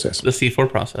magical process. The C4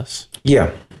 process.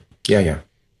 Yeah.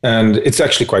 And it's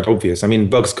actually quite obvious. I mean,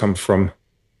 bugs come from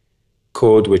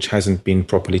code which hasn't been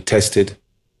properly tested,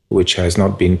 which has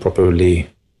not been properly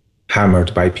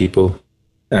hammered by people,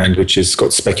 and which has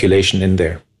got speculation in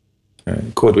there.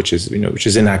 Code which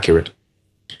is inaccurate.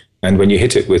 And when you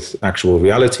hit it with actual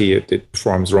reality, it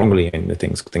performs wrongly, and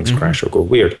things crash or go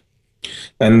weird.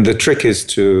 And the trick is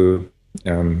to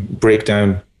break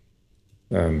down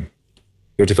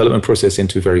your development process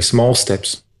into very small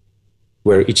steps,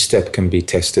 where each step can be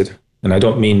tested. And I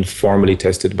don't mean formally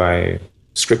tested by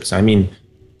scripts. I mean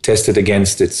tested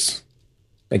against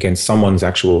someone's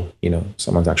actual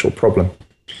problem,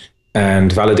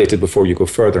 and validated before you go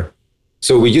further.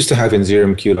 So we used to have in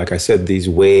ZeroMQ, like I said, these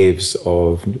waves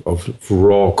of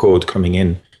raw code coming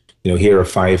in here are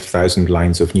 5,000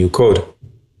 lines of new code.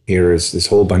 Here is this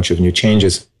whole bunch of new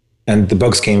changes. And the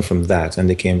bugs came from that, and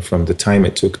they came from the time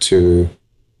it took to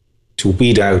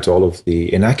weed out all of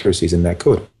the inaccuracies in that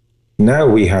code. Now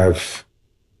we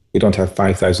don't have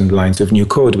 5,000 lines of new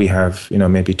code. We have,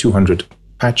 maybe 200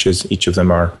 patches. Each of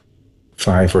them are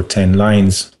 5 or 10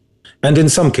 lines. And in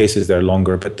some cases they're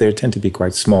longer, but they tend to be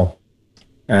quite small.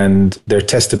 And they're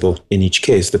testable in each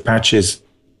case. The patch is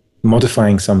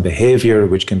modifying some behavior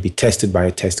which can be tested by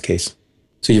a test case.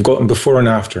 So you've got them before and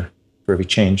after for every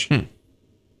change.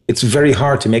 It's very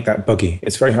hard to make that buggy.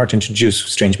 It's very hard to introduce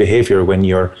strange behavior when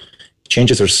your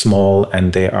changes are small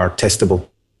and they are testable.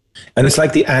 And it's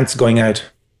like the ants going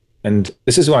out. And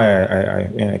this is why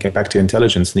I get back to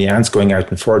intelligence. The ants going out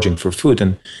and foraging for food,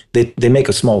 and they make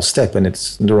a small step and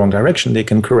it's in the wrong direction, they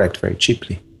can correct very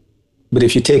cheaply. But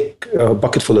if you take a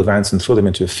bucket full of ants and throw them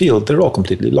into a field, they're all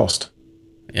completely lost.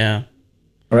 Yeah.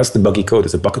 Or else the buggy code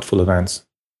is a bucket full of ants.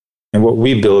 And what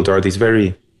we build are these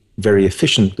very, very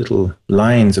efficient little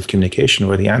lines of communication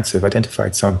where the ants have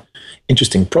identified some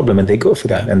interesting problem and they go for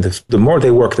that. And the more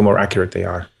they work, the more accurate they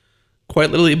are.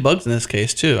 Quite literally bugs in this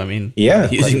case too. I mean,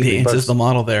 using the ants as the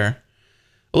model there.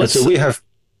 Well,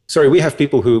 so we have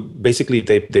people who basically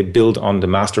they build on the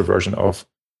master version of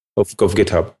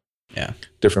GitHub. Yeah.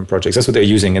 Different projects. That's what they're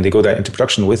using, and they go into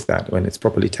production with that when it's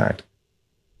properly tagged.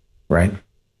 Right.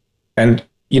 And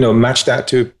match that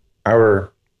to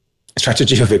our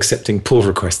strategy of accepting pull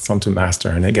requests onto master,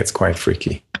 and it gets quite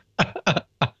freaky.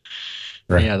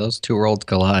 Right. Yeah, those two worlds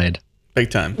collide.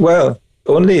 Big time. Well,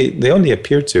 they only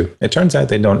appear to. It turns out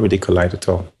they don't really collide at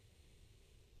all.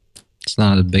 It's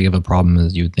not as big of a problem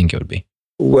as you would think it would be.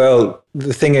 Well,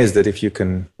 the thing is that if you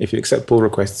accept pull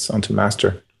requests onto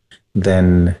master,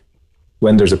 then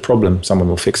when there's a problem, someone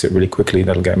will fix it really quickly.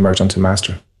 That'll get merged onto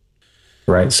master.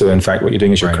 Right. So in fact, what you're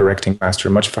doing is you're correcting master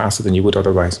much faster than you would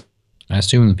otherwise. I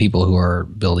assume the people who are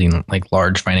building like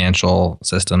large financial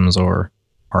systems or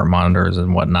heart monitors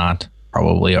and whatnot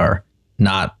probably are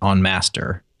not on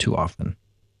master too often.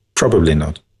 Probably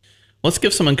not. Let's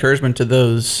give some encouragement to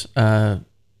those.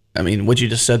 What you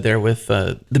just said there with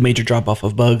the major drop-off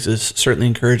of bugs is certainly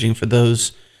encouraging for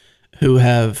those who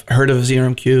have heard of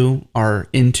ZeroMQ, are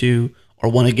into or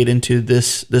want to get into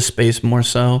this space more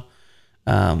so.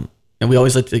 And we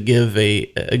always like to give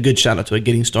a good shout out to it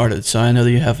getting started. So I know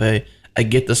that you have a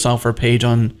get the software page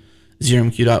on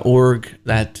ZeroMQ.org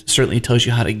that certainly tells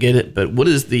you how to get it. But what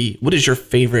is your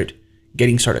favorite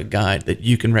getting started guide that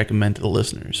you can recommend to the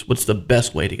listeners? What's the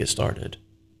best way to get started?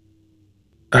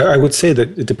 I would say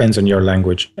that it depends on your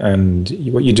language. And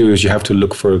what you do is you have to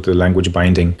look for the language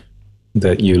binding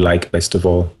that you like best of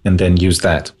all, and then use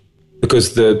that.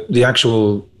 Because the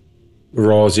actual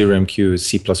raw ZeroMQ is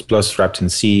C++ wrapped in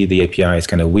C. The API is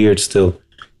kind of weird still,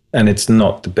 and it's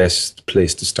not the best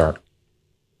place to start.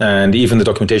 And even the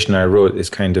documentation I wrote is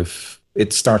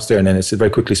it starts there and then it very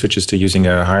quickly switches to using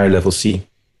a higher level C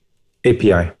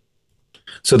API.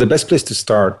 So the best place to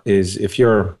start is if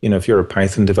you're a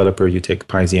Python developer, you take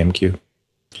PyZMQ.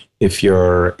 If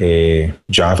you're a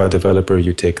Java developer,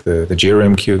 you take the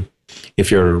ZeroMQ.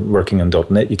 If you're working on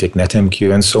 .NET, you take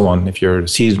NetMQ, and so on. If you're a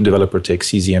C developer, take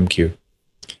CZMQ.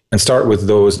 And start with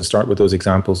those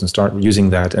examples and start using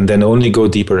that, and then only go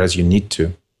deeper as you need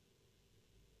to.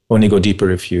 Only go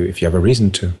deeper if you have a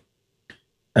reason to.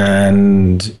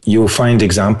 And you'll find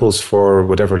examples for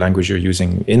whatever language you're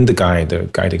using in the guide. The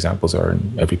guide examples are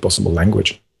in every possible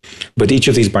language. But each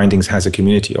of these bindings has a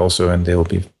community also, and they'll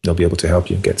be able to help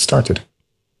you get started.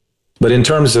 But in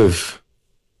terms of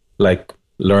like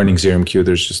learning ZeroMQ,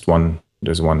 there's one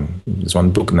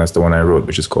book, and that's the one I wrote,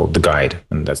 which is called The Guide,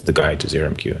 and that's the guide to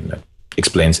ZeroMQ, and that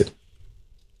explains it.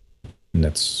 And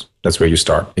that's where you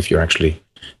start if you're actually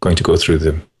going to go through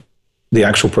the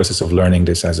actual process of learning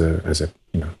this as a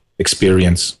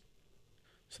experience.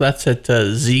 So that's at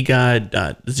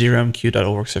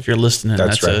zguide.zeromq.org. So if you're listening,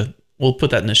 that's right. We'll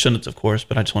put that in the show notes, of course,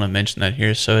 but I just want to mention that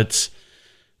here. So it's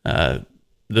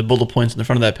the bullet points in the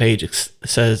front of that page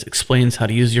says explains how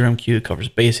to use ZeroMQ. It covers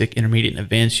basic, intermediate, and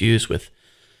advanced use with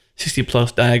 60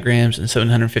 plus diagrams and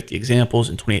 750 examples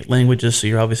in 28 languages. So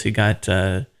you're obviously got,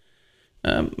 I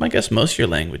guess, most of your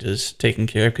languages taken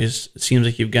care of, because it seems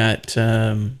like you've got,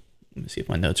 let me see if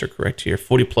my notes are correct here,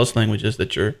 40 plus languages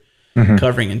that you're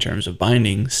covering in terms of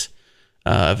bindings,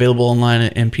 available online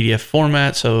in PDF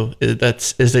format. So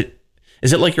is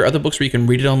it like your other books where you can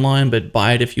read it online but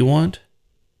buy it if you want?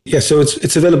 Yeah, so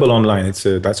it's available online.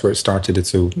 That's where it started.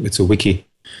 It's a wiki.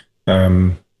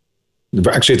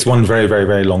 Actually, it's one very, very,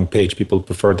 very long page. People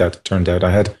preferred that, it turned out.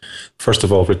 I had, first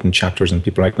of all, written chapters, and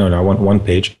people are like, no, I want one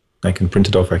page. I can print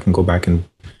it off. I can go back and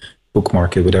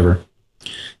bookmark it, whatever.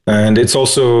 And it's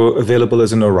also available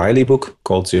as an O'Reilly book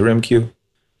called ZeroMQ.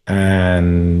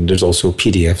 And there's also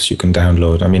PDFs you can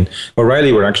download. I mean,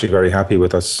 O'Reilly were actually very happy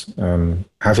with us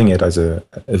having it as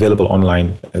available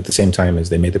online at the same time as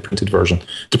they made the printed version.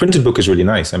 The printed book is really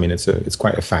nice. I mean, it's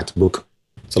quite a fat book.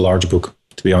 It's a large book,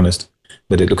 to be honest,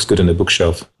 but it looks good on the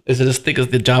bookshelf. Is it as thick as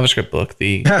the JavaScript book?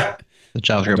 The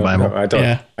JavaScript Bible. I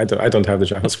don't have the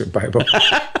JavaScript Bible.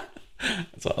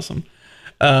 That's awesome.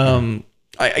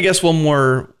 I guess one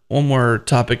more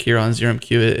topic here on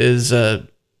ZeroMQ is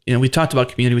we talked about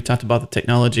community, we talked about the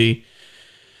technology,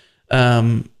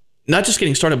 not just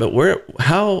getting started, but what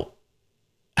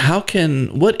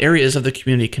areas of the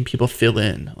community can people fill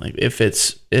in? Like if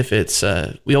it's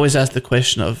we always ask the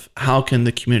question of how can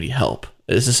the community help?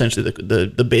 It's essentially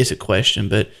the basic question,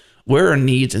 but where are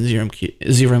needs in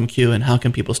ZeroMQ and how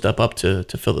can people step up to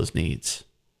fill those needs?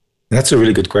 That's a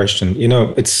really good question.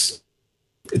 I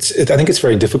think it's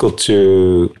very difficult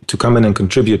to come in and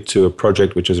contribute to a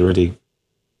project which has already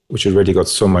got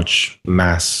so much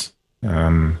mass.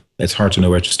 It's hard to know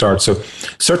where to start. So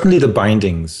certainly the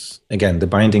bindings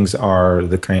are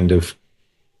the kind of,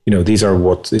 these are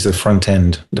the front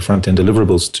end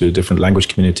deliverables to different language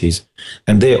communities.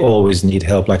 And they always need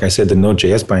help. Like I said, the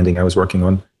Node.js binding I was working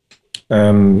on,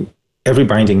 every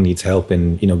binding needs help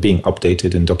in, being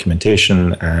updated in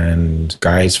documentation and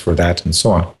guides for that and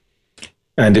so on.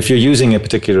 And if you're using a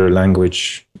particular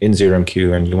language in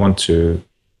ZeroMQ and you want to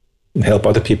help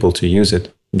other people to use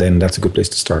it, then that's a good place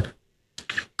to start.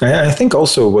 I think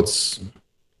also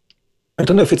I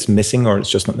don't know if it's missing or it's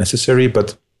just not necessary,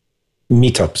 but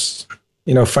meetups,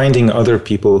 finding other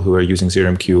people who are using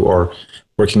ZeroMQ or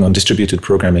working on distributed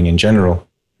programming in general,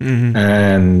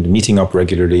 and meeting up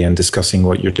regularly and discussing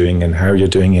what you're doing and how you're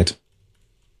doing it.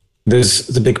 There's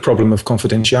the big problem of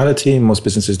confidentiality. Most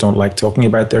businesses don't like talking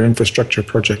about their infrastructure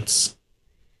projects.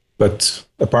 But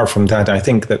apart from that, I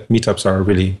think that meetups are a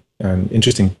really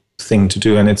interesting thing to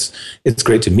do. And it's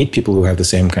great to meet people who have the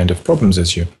same kind of problems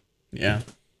as you. Yeah.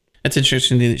 It's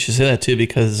interesting that you say that too,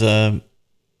 because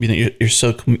you're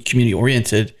so community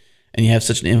oriented and you have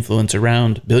such an influence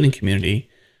around building community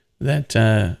that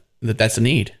that's a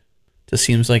need. It just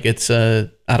seems like it's out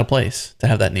of place to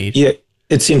have that need. Yeah,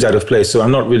 it seems out of place. So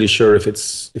I'm not really sure if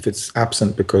it's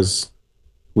absent because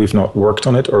we've not worked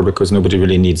on it or because nobody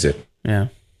really needs it. Yeah.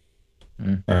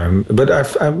 But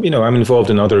I'm involved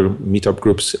in other meetup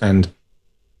groups, and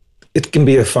it can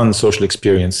be a fun social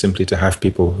experience simply to have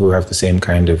people who have the same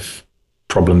kind of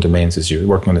problem domains as you,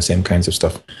 working on the same kinds of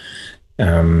stuff.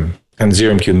 And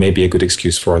ZeroMQ may be a good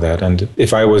excuse for that. And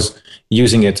if I was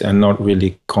using it and not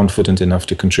really confident enough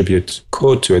to contribute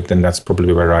code to it, then that's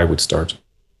probably where I would start.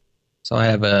 So I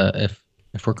have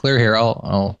if we're clear here,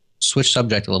 I'll switch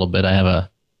subject a little bit. I have a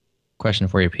question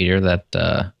for you, Peter, that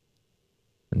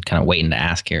I'm kind of waiting to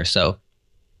ask here. So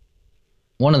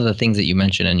one of the things that you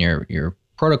mentioned in your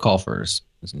protocol for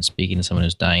speaking to someone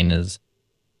who's dying is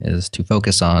to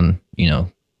focus on,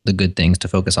 the good things, to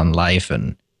focus on life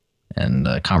and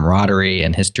camaraderie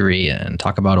and history and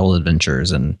talk about old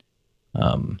adventures and,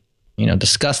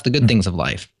 discuss the good things of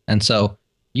life. And so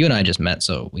you and I just met,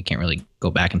 so we can't really go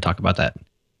back and talk about that,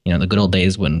 the good old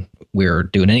days when we were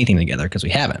doing anything together, because we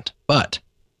haven't. But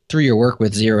through your work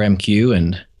with ZeroMQ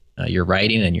and your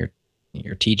writing and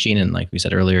your teaching, and like we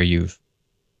said earlier, you've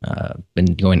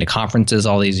been going to conferences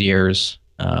all these years.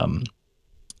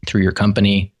 Through your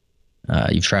company,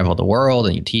 you've traveled the world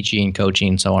and you're teaching,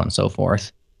 coaching, so on and so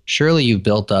forth. Surely you've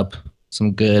built up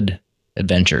some good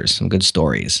adventures, some good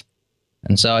stories.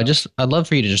 And so I'd love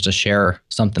for you to share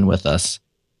something with us,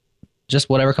 just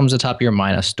whatever comes to the top of your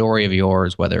mind, a story of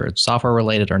yours, whether it's software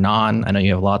related or non. I know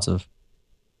you have lots of,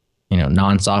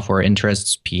 non-software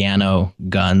interests, piano,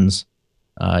 guns,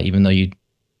 even though you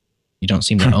don't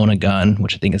seem to own a gun,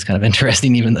 which I think is kind of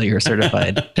interesting, even though you're a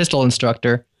certified pistol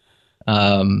instructor,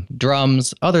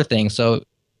 drums, other things. So,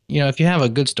 if you have a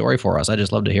good story for us, I'd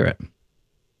just love to hear it.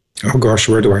 Oh gosh,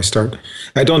 where do I start?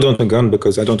 I don't own a gun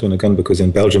because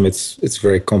in Belgium it's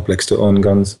very complex to own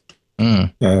guns. You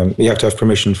have to have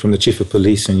permission from the chief of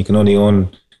police, and you can only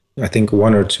own, I think,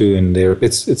 one or two in there.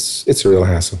 It's a real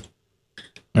hassle.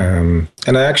 And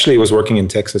I actually was working in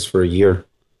Texas for a year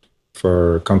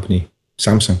for a company,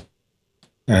 Samsung.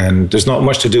 And there's not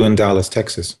much to do in Dallas,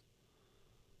 Texas.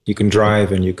 You can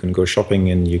drive and you can go shopping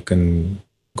and you can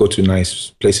go to nice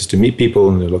places to meet people,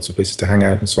 and there are lots of places to hang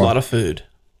out and so on. A lot of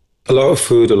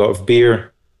food, a lot of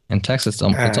beer. In Texas,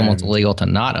 it's almost illegal to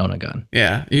not own a gun.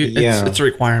 Yeah, it's a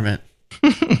requirement.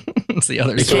 It's the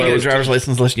other. You can't get a driver's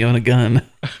license unless you own a gun.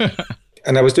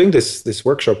 And I was doing this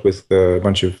workshop with a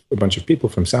bunch of people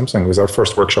from Samsung. It was our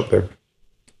first workshop there,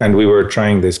 and we were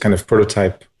trying this kind of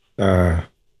prototype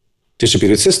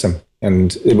distributed system.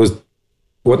 And it was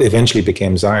what eventually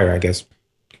became Zyre, I guess.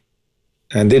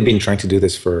 And they'd been trying to do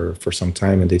this for some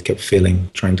time, and they kept failing,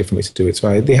 trying different ways to do it.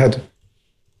 So they had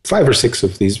 5 or 6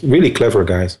 of these really clever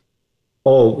guys.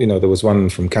 All, there was one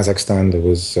from Kazakhstan, there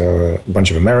was a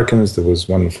bunch of Americans, there was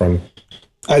one from,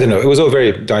 I don't know, it was all a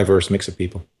very diverse mix of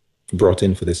people brought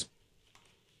in for this.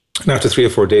 And after 3 or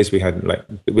 4 days, we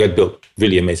had built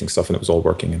really amazing stuff, and it was all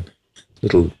working, and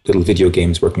little video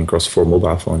games working across 4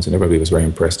 mobile phones, and everybody was very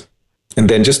impressed. And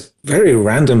then just very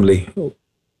randomly,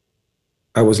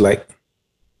 I was like,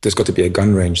 there's got to be a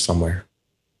gun range somewhere.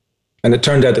 And it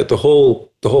turned out that the whole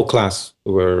class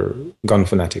were gun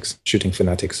fanatics, shooting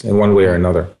fanatics in one way or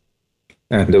another.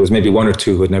 And there was maybe 1 or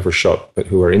 2 who had never shot, but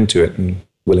who were into it and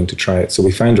willing to try it. So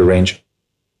we found a range,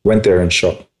 went there and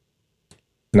shot.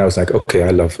 And I was like, okay,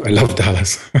 I love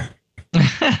Dallas.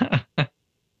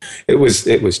 It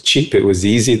was cheap, it was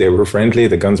easy, they were friendly,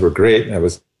 the guns were great. I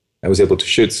was able to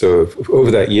shoot. So over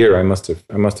that year, I must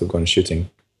have gone shooting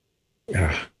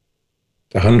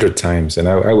 100 times, and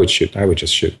I would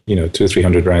just shoot 200 or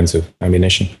 300 rounds of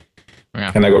ammunition.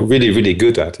 Yeah. And I got really, really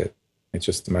good at it. It's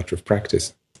just a matter of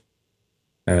practice.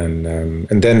 And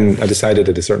then I decided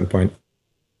at a certain point,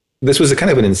 this was a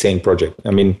kind of an insane project.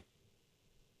 I mean,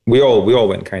 we all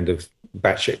went kind of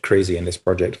batshit crazy in this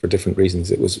project for different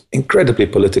reasons. It was incredibly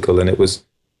political, and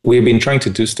we had been trying to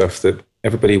do stuff that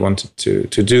everybody wanted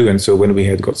to do. And so when we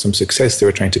had got some success, they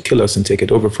were trying to kill us and take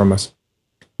it over from us,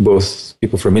 both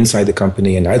people from inside the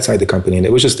company and outside the company. And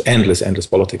it was just endless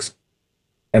politics.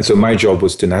 And so my job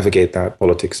was to navigate that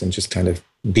politics and just kind of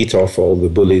beat off all the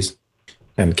bullies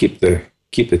and keep the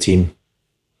team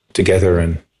together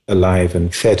and alive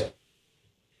and fed.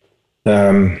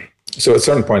 So at a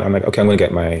certain point, I'm like, okay, I'm going to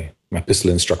get my pistol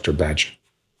instructor badge.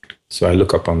 So I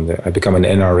look up I become an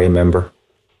NRA member.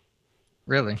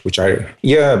 Really?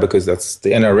 Because that's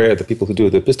the NRA, the people who do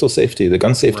the pistol safety, the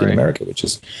gun safety in America, which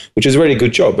is a very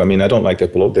good job. I mean, I don't like their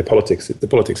politics. The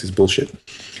politics is bullshit.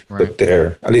 Right. But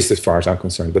at least as far as I'm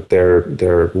concerned, but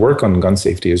their work on gun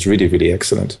safety is really, really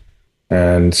excellent.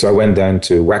 And so I went down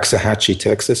to Waxahachie,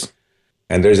 Texas,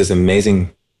 and there's this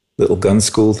amazing little gun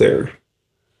school there.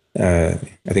 I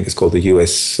think it's called the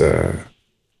U.S.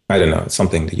 I don't know,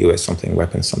 the U.S. something,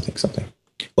 weapons, something.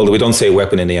 Although we don't say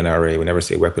weapon in the NRA, we never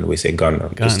say weapon, we say gun or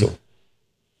pistol.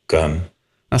 Gun.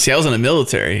 Now, see, I was in the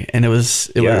military, and it was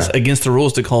against the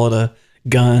rules to call it a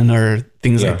gun or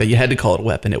things like that. You had to call it a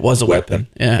weapon. It was a weapon.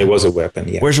 Yeah. It was a weapon,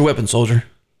 yeah. Where's your weapon, soldier?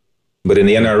 But in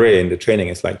the NRA, in the training,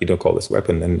 it's like, you don't call this a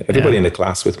weapon. And everybody in the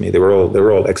class with me, they were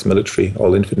all ex-military,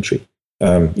 all infantry.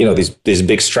 These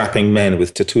big strapping men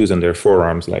with tattoos on their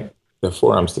forearms, like their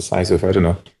forearms the size of, I don't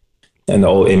know, and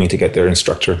all aiming to get their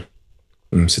instructor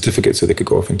certificate so they could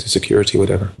go off into security,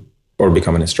 whatever, or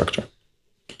become an instructor.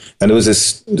 And it was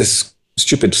this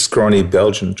stupid, scrawny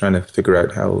Belgian trying to figure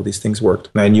out how all these things worked.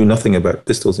 And I knew nothing about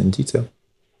pistols in detail.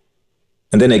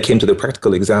 And then it came to the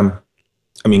practical exam.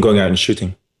 I mean, going out and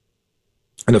shooting.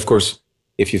 And of course,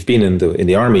 if you've been in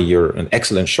the army, you're an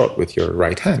excellent shot with your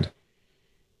right hand.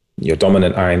 Your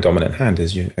dominant eye and dominant hand,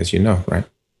 as you know, right?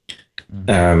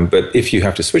 But if you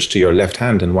have to switch to your left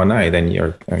hand and one eye, then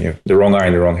you're the wrong eye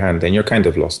and the wrong hand, then you're kind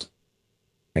of lost,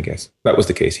 I guess. That was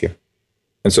the case here.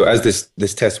 And so as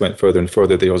this test went further and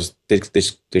further, they're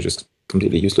just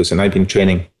completely useless. And I'd been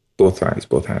training both eyes,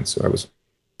 both hands. So I was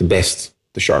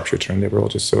the sharpshooter, and they were all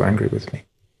just so angry with me.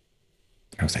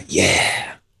 I was like,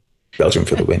 yeah, Belgium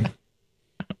for the win.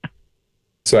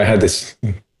 So I had this.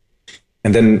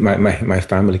 And then my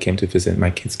family came to visit.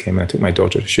 My kids came, and I took my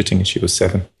daughter shooting, and she was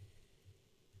 7.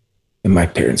 And my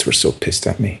parents were so pissed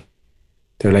at me.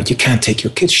 They're like, you can't take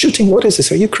your kids shooting. What is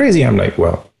this? Are you crazy? I'm like,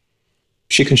 well,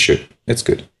 she can shoot. It's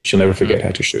good. She'll never forget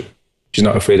how to shoot. She's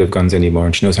not afraid of guns anymore,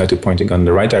 and she knows how to point a gun in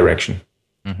the right direction.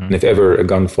 Mm-hmm. And if ever a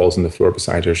gun falls on the floor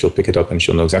beside her, she'll pick it up and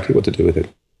she'll know exactly what to do with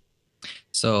it.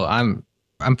 So I'm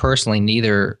personally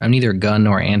neither gun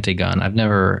nor anti-gun.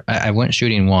 I went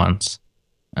shooting once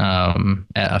at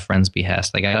a friend's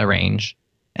behest. I got a range,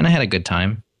 and I had a good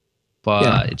time.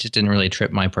 But it just didn't really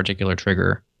trip my particular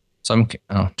trigger. So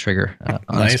trigger.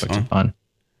 Unexpected fun.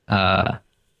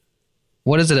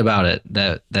 What is it about it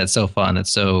that's so fun?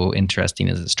 That's so interesting?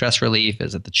 Is it stress relief?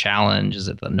 Is it the challenge? Is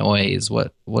it the noise?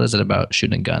 What is it about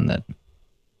shooting a gun that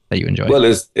you enjoy? Well,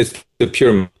 it's the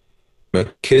pure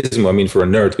machismo. I mean, for a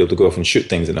nerd to be able to go off and shoot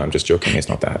things, and I'm just joking. It's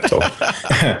not that at all.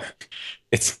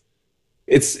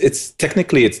 It's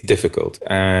technically it's difficult,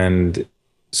 and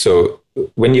so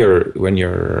when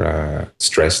you're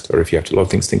stressed, or if you have a lot of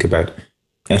things to think about,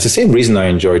 and it's the same reason I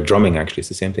enjoy drumming. Actually, it's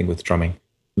the same thing with drumming.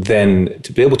 Then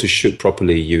to be able to shoot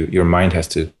properly, your mind has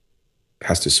to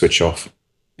switch off.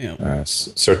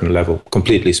 certain level,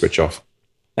 completely switch off.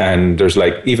 And there's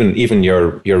like even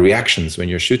your reactions when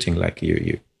you're shooting, like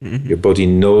your body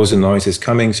knows a noise is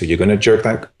coming, so you're going to jerk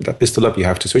that pistol up. You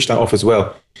have to switch that off as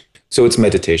well. So it's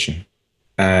meditation.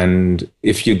 And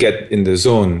if you get in the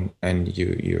zone and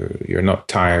you're not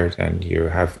tired and you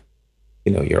have,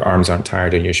 your arms aren't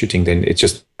tired and you're shooting, then it's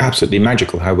just absolutely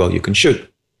magical how well you can shoot.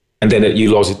 And then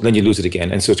you lose it,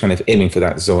 again. And so it's kind of aiming for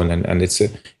that zone, and it's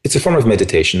a form of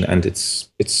meditation, and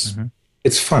it's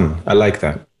fun. I like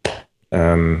that.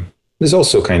 There's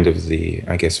also kind of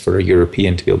I guess for a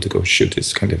European to be able to go shoot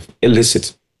is kind of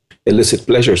illicit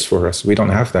pleasures for us. We don't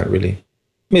have that really.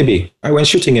 Maybe I went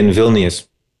shooting in Vilnius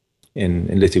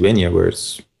in Lithuania, where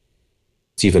it's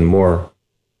even more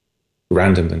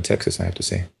random than Texas, I have to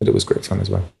say, but it was great fun as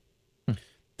well. It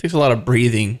takes a lot of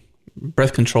breathing.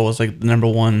 Breath control is like the number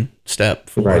one step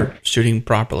for shooting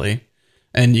properly,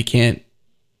 and you can't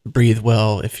breathe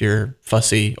well if you're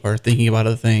fussy or thinking about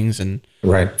other things and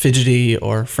fidgety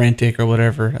or frantic or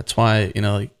whatever. That's why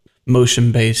like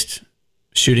motion-based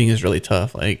shooting is really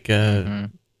tough. Like the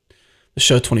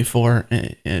show 24,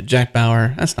 Jack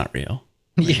Bauer, that's not real.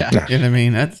 Yeah, you know what I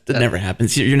mean. That never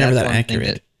happens. You're never that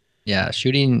accurate.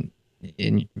 Shooting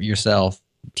in yourself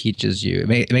teaches you.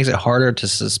 It makes it harder to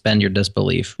suspend your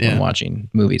disbelief when watching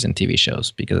movies and TV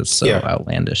shows, because it's so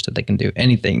outlandish that they can do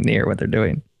anything near what they're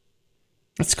doing.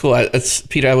 That's cool.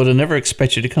 Peter, I would have never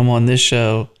expected you to come on this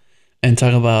show and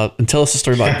talk about and tell us a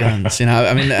story about guns.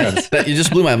 I mean, that you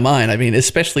just blew my mind. I mean,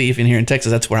 especially even here in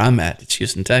Texas, that's where I'm at. It's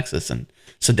Houston, Texas, and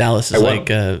so Dallas is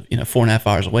 4.5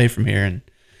 hours away from here. And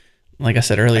like I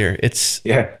said earlier, it's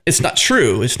not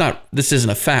true. This isn't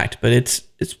a fact, but it's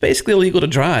basically illegal to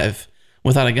drive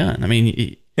without a gun. I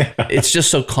mean, it's just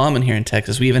so common here in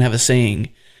Texas. We even have a saying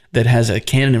that has a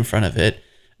cannon in front of it,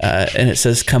 and it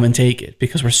says, "Come and take it,"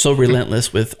 because we're so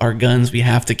relentless with our guns. We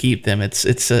have to keep them. I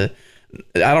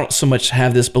don't so much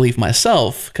have this belief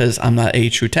myself because I'm not a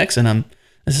true Texan.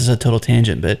 This is a total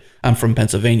tangent, but I'm from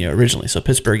Pennsylvania originally. So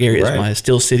Pittsburgh area is my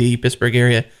Steel City, Pittsburgh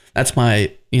area. That's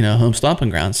my, home stomping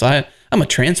ground. So I'm a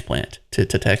transplant to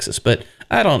Texas, but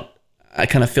I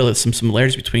kind of feel there's some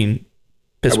similarities between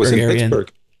Pittsburgh area.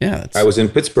 I was in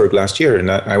Pittsburgh last year, and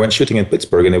I went shooting in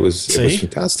Pittsburgh, and it was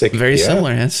fantastic. Very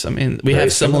similar. We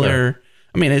have similar.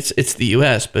 I mean, it's the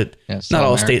U.S., but not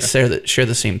all states share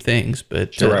the same things.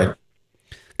 But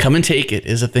come and take it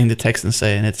is a thing the Texans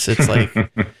say, and it's like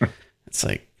it's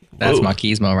like that's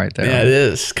machismo right there. Yeah, it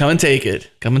is. Come and take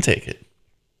it. Come and take it.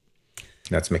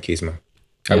 That's machismo.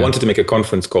 I wanted to make a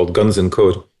conference called Guns and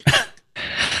Code,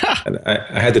 and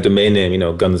I had the domain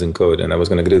name, Guns and Code, and I was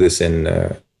going to do this in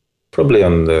probably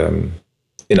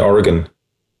in Oregon.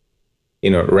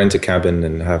 Rent a cabin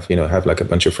and have like a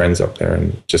bunch of friends up there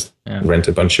and just rent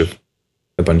a bunch of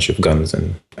guns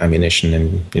and ammunition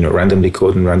and randomly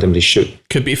code and randomly shoot.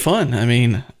 Could be fun. I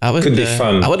mean, could be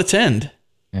fun. I would attend.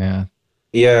 Yeah.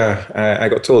 Yeah, I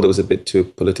got told it was a bit too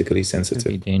politically sensitive.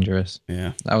 Could be dangerous.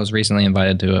 Yeah. I was recently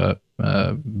invited to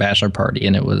a bachelor party,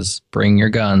 and it was bring your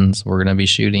guns. We're gonna be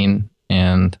shooting,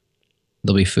 and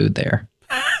there'll be food there.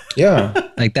 Yeah.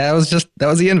 Like that was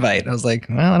the invite. I was like,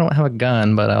 well, I don't have a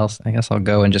gun, but I guess I'll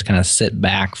go and just kind of sit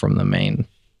back from the main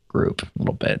group a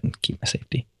little bit and keep my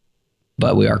safety.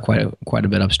 But we are quite a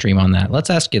bit upstream on that. Let's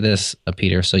ask you this,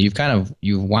 Peter. So you've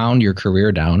wound your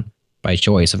career down by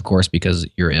choice, of course, because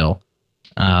you're ill.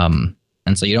 And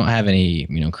so you don't have any,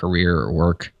 career or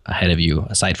work ahead of you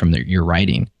aside from your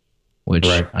writing, which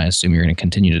I assume you're going to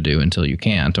continue to do until you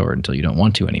can't or until you don't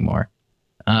want to anymore.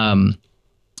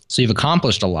 So you've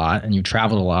accomplished a lot and you've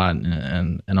traveled a lot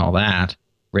and all that,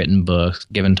 written books,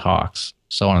 given talks,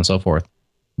 so on and so forth.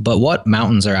 But what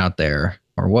mountains are out there,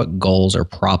 or what goals or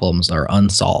problems are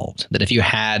unsolved that if you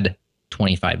had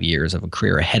 25 years of a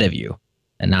career ahead of you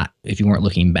and not, if you weren't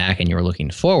looking back and you were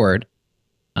looking forward,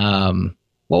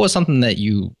 what was something that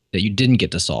you didn't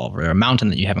get to solve, or a mountain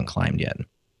that you haven't climbed yet?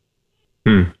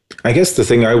 I guess the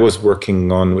thing I was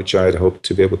working on, which I'd hoped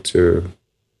to be able to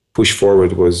push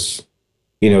forward, was,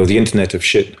 the Internet of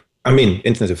shit. I mean,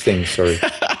 Internet of Things, sorry.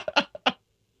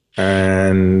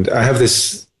 And I have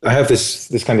this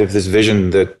kind of this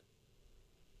vision that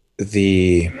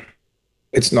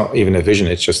it's not even a vision.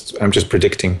 I'm just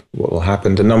predicting what will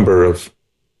happen. The number of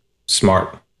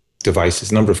smart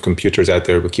devices, number of computers out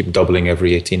there will keep doubling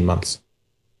every 18 months.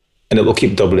 And it will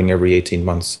keep doubling every 18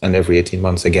 months and every 18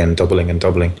 months again, doubling and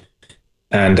doubling.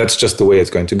 And that's just the way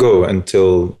it's going to go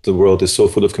until the world is so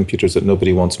full of computers that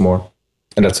nobody wants more.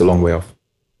 And that's a long way off.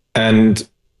 And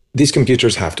these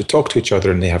computers have to talk to each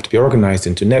other and they have to be organized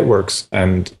into networks.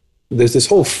 And there's this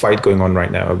whole fight going on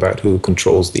right now about who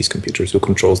controls these computers, who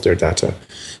controls their data,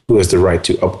 who has the right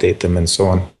to update them and so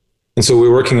on. And so we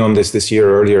were working on this year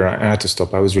earlier. I had to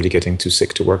stop. I was really getting too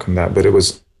sick to work on that. But it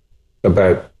was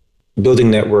about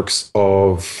building networks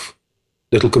of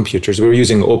little computers. We were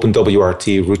using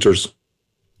OpenWRT routers,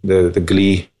 the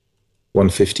Glee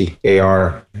 150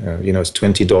 AR. It's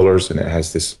 $20, and it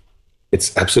has this.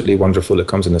 It's absolutely wonderful. It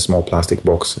comes in a small plastic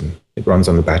box, and it runs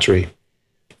on the battery.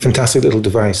 Fantastic little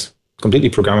device, completely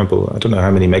programmable. I don't know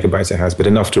how many megabytes it has, but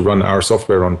enough to run our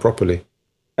software on properly.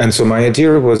 And so my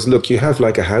idea was, look, you have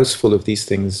like a house full of these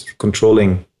things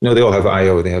controlling, they all have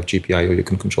I/O, they have GPIO, you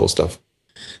can control stuff.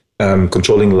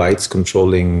 Controlling lights,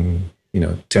 controlling,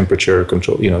 temperature,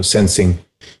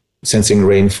 sensing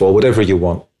rainfall, whatever you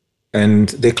want. And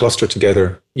they cluster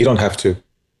together. You don't have to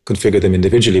configure them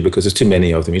individually because there's too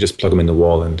many of them. You just plug them in the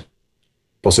wall and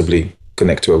possibly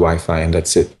connect to a Wi-Fi, and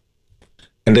that's it.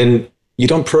 And then you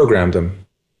don't program them.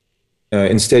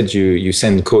 Instead, you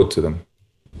send code to them.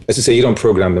 As I say, you don't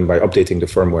program them by updating the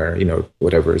firmware,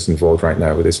 whatever is involved right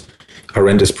now with this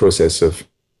horrendous process of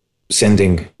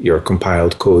sending your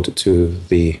compiled code to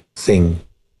the thing.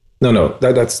 No,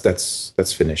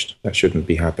 that's finished. That shouldn't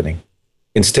be happening.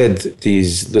 Instead,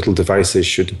 these little devices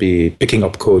should be picking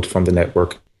up code from the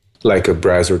network like a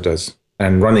browser does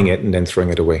and running it and then throwing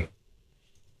it away.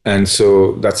 And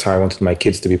so that's how I wanted my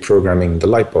kids to be programming the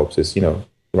light bulbs is,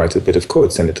 write a bit of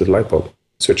code, send it to the light bulb,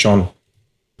 switch on,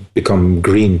 become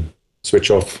green, switch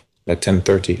off at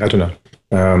 10:30. I don't know.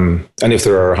 And if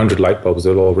there are 100 light bulbs,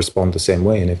 they'll all respond the same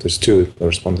way. And if there's 2, they'll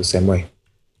respond the same way.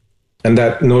 And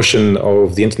that notion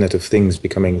of the Internet of Things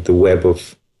becoming the web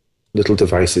of little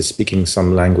devices speaking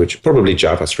some language, probably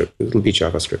JavaScript. It'll be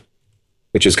JavaScript,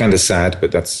 which is kind of sad,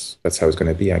 but that's how it's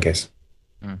going to be, I guess.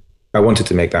 I wanted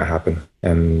to make that happen.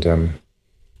 And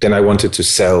then I wanted to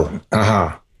sell,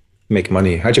 make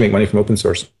money. How do you make money from open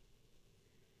source?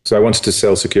 So I wanted to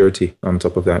sell security on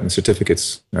top of that and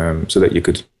certificates so that you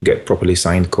could get properly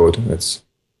signed code that's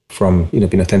from,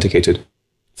 being authenticated.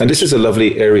 And this is a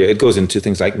lovely area. It goes into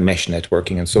things like mesh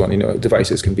networking and so on.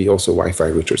 Devices can be also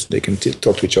Wi-Fi routers. They can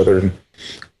talk to each other, and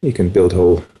you can build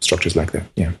whole structures like that.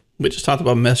 Yeah. We just talked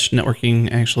about mesh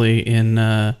networking actually in,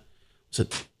 was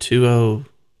it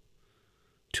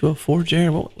 204,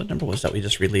 Jared? What number was that we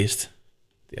just released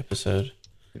the episode?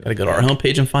 Gotta go to our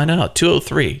homepage and find out.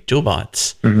 203,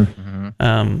 Jobots.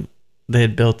 Mm-hmm. They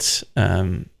had built,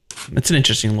 it's an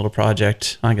interesting little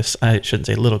project. I guess I shouldn't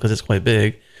say little because it's quite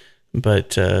big,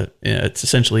 but it's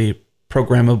essentially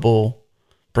programmable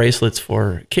bracelets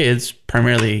for kids,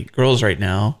 primarily girls right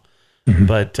now,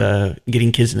 but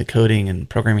getting kids into coding and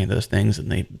programming those things.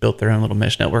 And they built their own little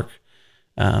mesh network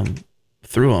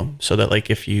through them so that like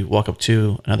if you walk up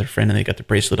to another friend and they got the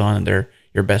bracelet on and they're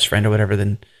your best friend or whatever,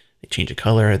 then they change the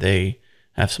color, or they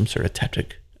have some sort of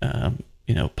taptic,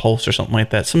 pulse or something like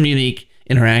that. Some unique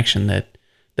interaction that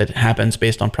happens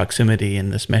based on proximity in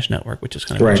this mesh network, which is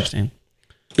kind of interesting.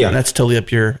 Yeah, and that's totally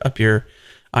up your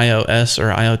iOS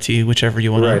or IoT, whichever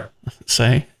you want to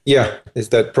say. Yeah, it's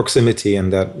that proximity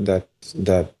and that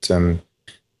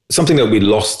something that we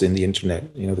lost in the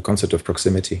internet. The concept of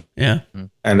proximity. Yeah,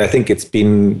 and I think it's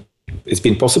been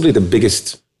possibly the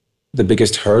biggest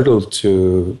hurdle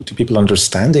to people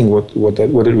understanding what it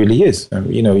really is.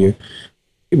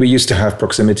 We used to have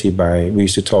proximity we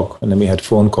used to talk, and then we had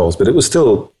phone calls, but it was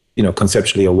still,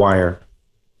 conceptually a wire.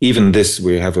 Even this,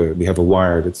 we have a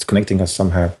wire that's connecting us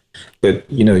somehow. But,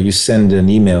 you send an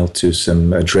email to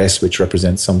some address which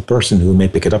represents some person who may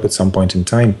pick it up at some point in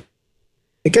time.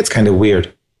 It gets kind of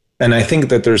weird. And I think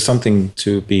that there's something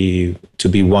to be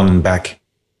won back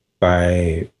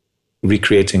by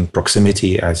recreating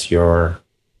proximity as your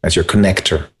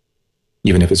connector,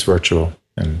 even if it's virtual.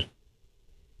 And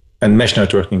mesh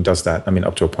networking does that.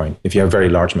 Up to a point. If you have very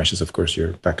large meshes, of course,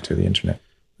 you're back to the internet.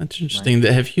 That's interesting.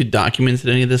 Right. Have you documented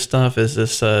any of this stuff? Is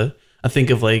this, I think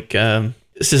of like,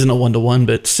 this isn't a one-to-one,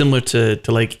 but similar to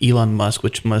like Elon Musk,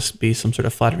 which must be some sort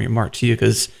of flattering remark to you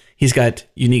because he's got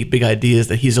unique big ideas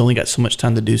that he's only got so much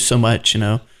time to do so much,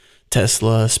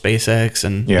 Tesla, SpaceX,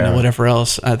 and whatever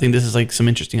else. I think this is like some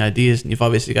interesting ideas, and you've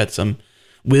obviously got some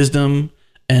wisdom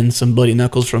and some bloody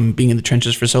knuckles from being in the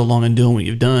trenches for so long and doing what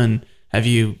you've done. Have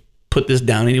you put this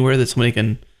down anywhere that somebody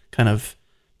can kind of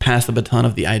pass the baton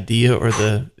of the idea or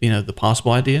the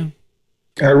possible idea?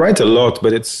 I write a lot,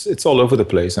 but it's all over the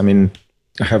place. I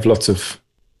have lots of.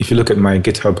 If you look at my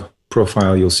GitHub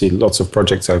profile, you'll see lots of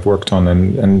projects I've worked on,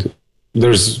 and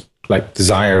there's like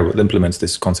Desire that implements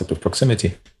this concept of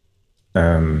proximity.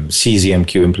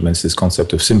 ZeroMQ implements this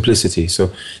concept of simplicity.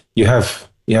 So you have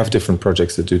different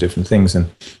projects that do different things,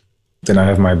 and then I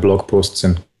have my blog posts,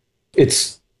 and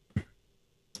it's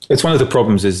one of the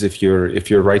problems is if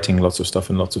you're writing lots of stuff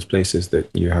in lots of places that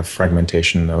you have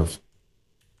fragmentation of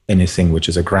anything which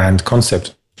is a grand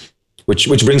concept, which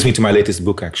brings me to my latest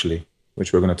book, actually,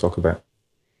 which we're going to talk about,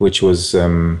 which was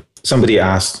somebody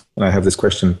asked, and I have this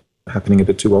question happening a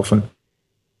bit too often,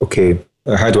 okay,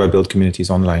 how do I build communities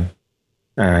online?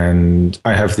 And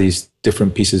I have these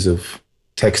different pieces of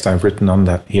text I've written on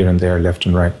that here and there, left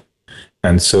and right.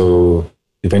 And so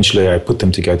eventually I put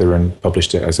them together and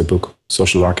published it as a book,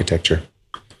 Social Architecture,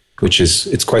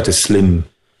 it's quite a slim.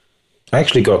 I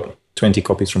actually got 20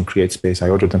 copies from CreateSpace. I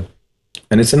ordered them.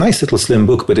 And it's a nice little slim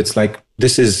book, but it's like,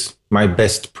 this is my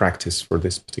best practice for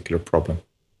this particular problem.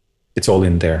 It's all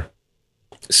in there.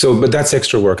 So, but that's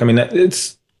extra work. I mean,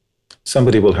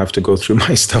 somebody will have to go through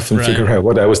my stuff and figure out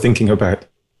what I was thinking about.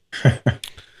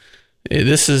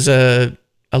 This is a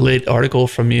late article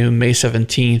from you, May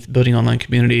 17th, Building Online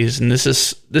Communities. And this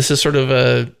is sort of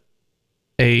a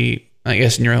I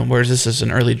guess in your own words, this is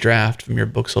an early draft from your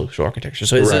book, Social Architecture.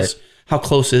 So how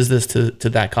close is this to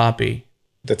that copy?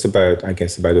 That's about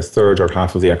a third or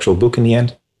half of the actual book in the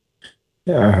end.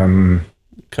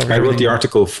 I wrote the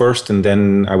article first, and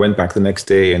then I went back the next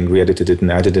day and re-edited it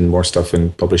and added in more stuff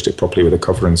and published it properly with a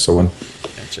cover and so on.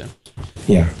 Gotcha.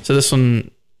 Yeah. So this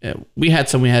one, we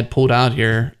had pulled out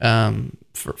here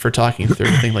for talking through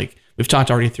everything. Like we've talked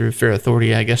already through Fair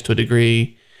Authority, I guess to a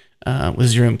degree,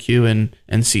 with ZeroMQ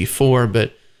and C4,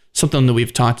 but something that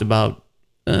we've talked about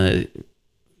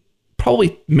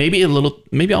probably maybe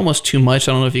almost too much.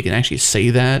 I don't know if you can actually say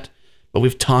that, but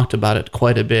we've talked about it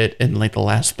quite a bit in like the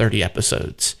last 30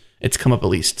 episodes. It's come up at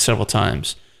least several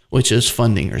times, which is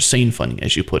funding, or sane funding,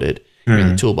 as you put it, here in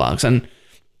the toolbox. And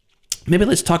maybe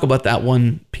let's talk about that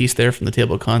one piece there from the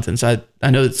table of contents. I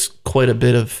know it's quite a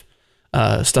bit of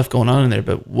stuff going on in there,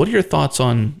 but what are your thoughts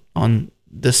on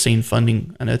this sane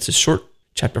funding? I know it's a short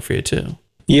chapter for you too.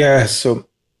 Yeah, so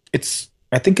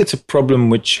I think it's a problem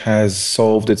which has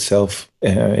solved itself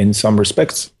in some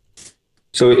respects.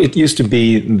 So it used to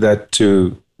be that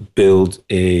to build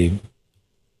a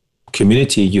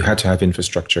community, you had to have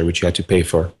infrastructure, which you had to pay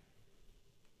for.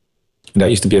 And that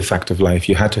used to be a fact of life.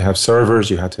 You had to have servers,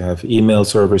 you had to have email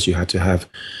servers, you had to have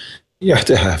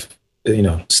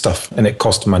stuff, and it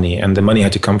cost money, and the money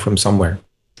had to come from somewhere.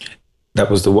 That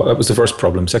was the first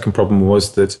problem. Second problem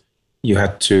was that you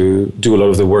had to do a lot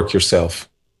of the work yourself.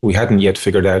 We hadn't yet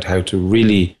figured out how to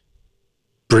really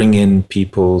bring in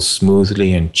people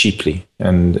smoothly and cheaply.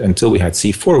 And until we had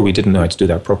C4, we didn't know how to do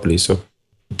that properly. So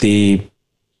the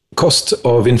cost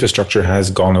of infrastructure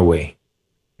has gone away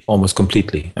almost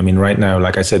completely. I mean, right now,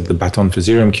 like I said, the baton for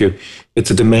ZeroMQ, it's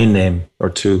a domain name or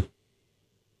two.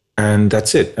 And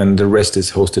that's it. And the rest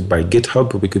is hosted by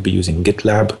GitHub. We could be using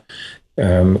GitLab.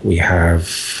 We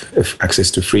have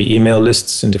access to free email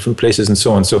lists in different places and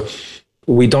so on. So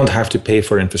we don't have to pay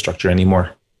for infrastructure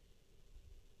anymore.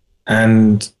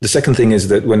 And the second thing is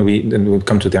that when we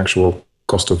come to the actual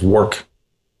cost of work,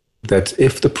 that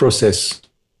if the process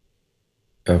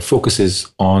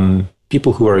focuses on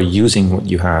people who are using what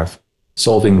you have,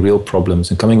 solving real problems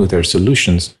and coming with their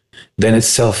solutions, then it's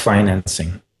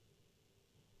self-financing.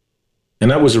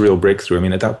 And that was a real breakthrough. I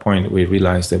mean, at that point, we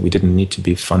realized that we didn't need to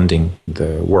be funding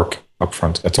the work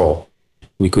upfront at all.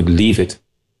 We could leave it.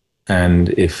 And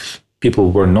if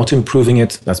people were not improving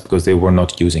it, that's because they were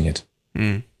not using it.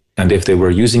 And if they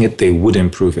were using it, they would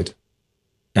improve it.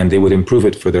 And they would improve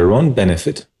it for their own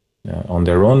benefit, on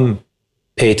their own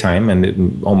pay time.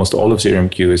 And almost all of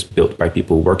ZeroMQ is built by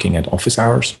people working at office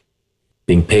hours,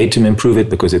 being paid to improve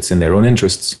it because it's in their own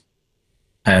interests.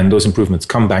 And those improvements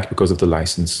come back because of the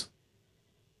license.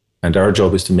 And our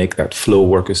job is to make that flow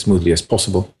work as smoothly as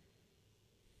possible.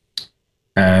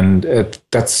 And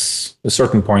that's a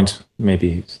certain point,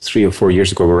 maybe 3 or 4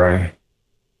 years ago, where I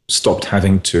stopped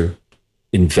having to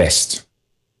invest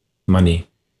money.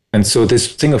 And so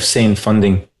this thing of sane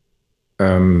funding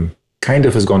kind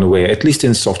of has gone away, at least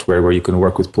in software where you can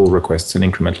work with pull requests and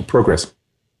incremental progress.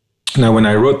 Now, when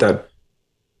I wrote that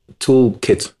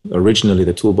toolkit, originally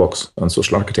the toolbox on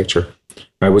social architecture,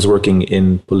 I was working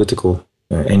in political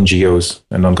NGOs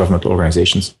and non-governmental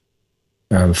organizations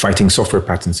fighting software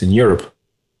patents in Europe.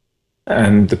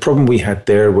 And the problem we had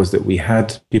there was that we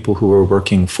had people who were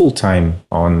working full-time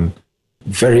on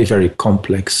very, very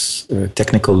complex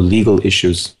technical legal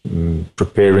issues,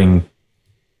 preparing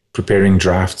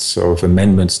drafts of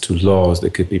amendments to laws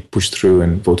that could be pushed through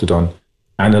and voted on,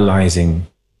 analyzing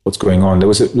what's going on. There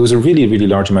was a really, really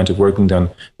large amount of work being done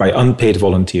by unpaid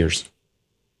volunteers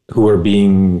who were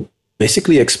being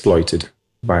basically exploited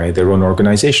by their own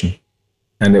organization.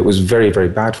 And it was very, very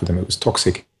bad for them. It was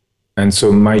toxic. And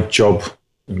so my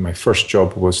first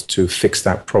job was to fix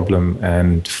that problem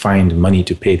and find money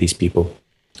to pay these people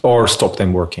or stop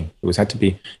them working. It had to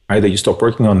be either you stop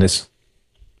working on this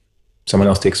someone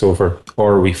else takes over,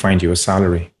 or we find you a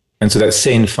salary. And so that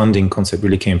sane funding concept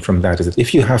really came from that, is that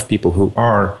if you have people who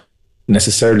are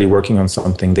necessarily working on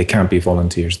something, they can't be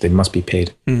volunteers. They must be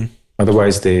paid.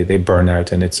 Otherwise, they burn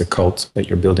out, and it's a cult that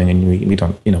you're building, and we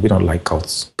don't like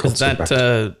cults. Is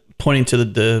that pointing to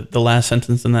the last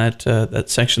sentence in that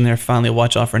section there? Finally,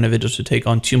 watch out for individuals who take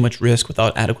on too much risk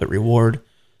without adequate reward.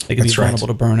 They can be vulnerable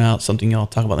to burnout. Something you'll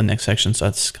talk about in the next section. So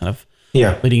that's kind of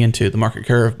leading into the market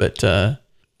curve. But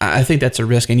I think that's a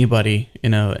risk anybody,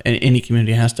 any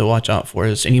community has to watch out for,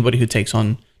 is anybody who takes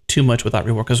on too much without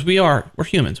reward. Because we're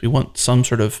humans. We want some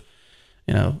sort of,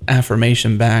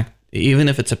 affirmation back, even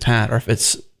if it's a pat, or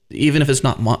even if it's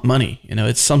not money.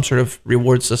 It's some sort of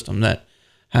reward system that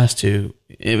has to.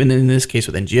 Even in this case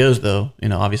with NGOs, though,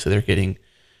 obviously they're getting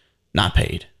not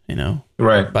paid,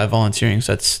 right, by volunteering.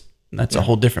 So that's a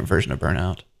whole different version of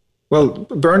burnout. Well,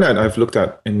 burnout I've looked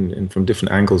at in from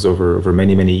different angles over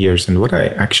many, many years. And what I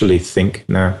actually think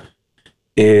now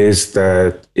is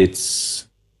that it's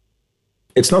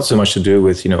not so much to do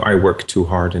with, I work too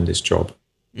hard in this job,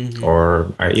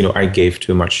 or I gave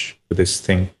too much for this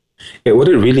thing. What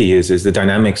it really is the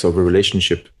dynamics of a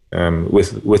relationship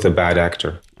with a bad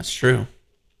actor. That's true.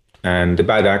 And the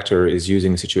bad actor is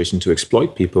using the situation to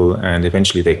exploit people, and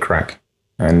eventually they crack.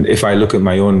 And if I look at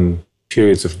my own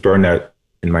periods of burnout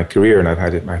in my career, and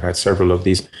I've had several of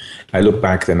these, I look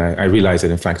back and I realize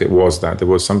that in fact it was that there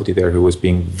was somebody there who was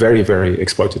being very, very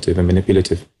exploitative and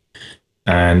manipulative,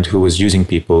 and who was using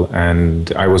people,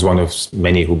 and I was one of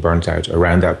many who burnt out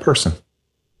around that person.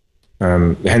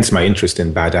 Hence my interest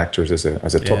in bad actors as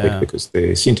a topic, because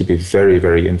they seem to be very,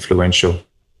 very influential.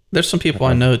 There's some people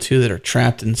I know too that are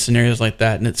trapped in scenarios like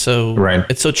that, and it's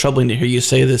so troubling to hear you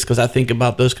say this, because I think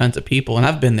about those kinds of people, and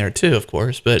I've been there too, of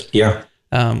course. But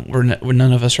we're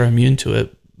none of us are immune to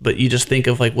it. But you just think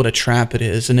of like what a trap it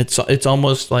is, and it's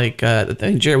almost like I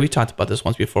think, Jerry, we talked about this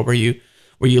once before, where you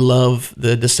love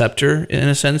the deceptor in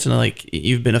a sense, and like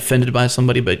you've been offended by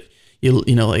somebody, but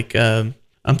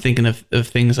I'm thinking of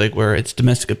things like where it's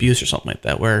domestic abuse or something like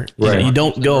that, where you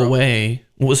don't go away.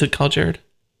 What was it called, Jared?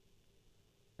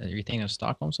 Are you thinking of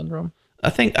Stockholm syndrome? I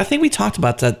think we talked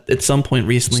about that at some point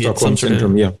recently. Stockholm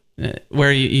syndrome,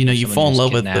 where you fall in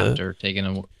love with or taken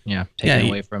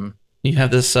away from. You have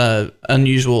this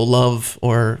unusual love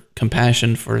or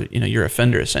compassion for your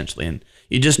offender essentially, and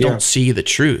you just don't see the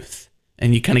truth,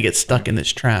 and you kind of get stuck in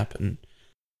this trap. And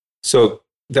so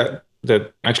that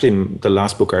actually the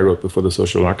last book I wrote before the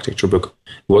social architecture book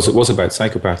was about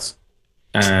psychopaths.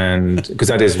 And because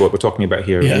that is what we're talking about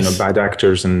here, bad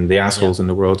actors and the assholes in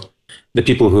the world, the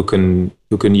people who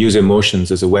can use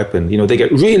emotions as a weapon. They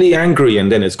get really angry and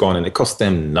then it's gone, and it costs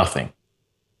them nothing.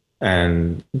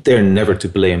 And they're never to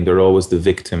blame. They're always the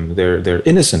victim. They're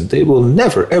innocent. They will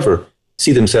never ever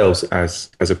see themselves as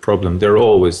a problem. They're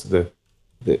always the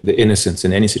innocents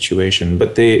in any situation.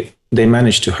 But they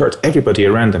manage to hurt everybody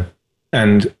around them.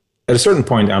 And at a certain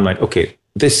point, I'm like, okay,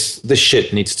 this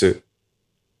shit needs to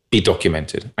be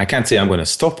documented. I can't say I'm going to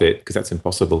stop it, because that's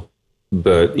impossible.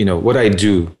 But what I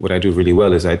do really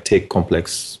well is I take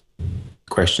complex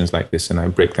questions like this and I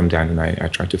break them down, and I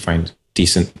try to find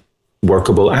decent,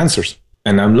 workable answers.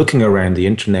 And I'm looking around the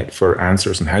internet for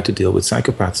answers on how to deal with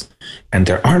psychopaths, and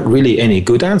there aren't really any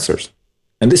good answers.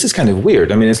 And this is kind of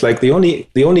weird. I mean, it's like the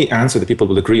only answer that people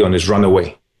will agree on is run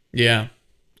away. Yeah,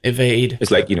 evade.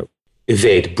 It's like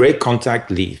evade, break contact,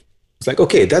 leave. It's like,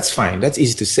 okay, that's fine. That's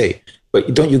easy to say.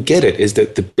 But don't you get it? Is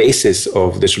that the basis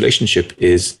of this relationship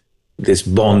is this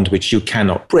bond which you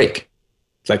cannot break.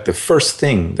 It's like the first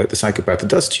thing that the psychopath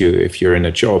does to you, if you're in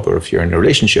a job or if you're in a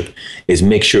relationship, is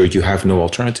make sure you have no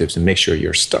alternatives and make sure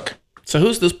you're stuck. So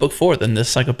who's this book for then, the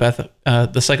psychopath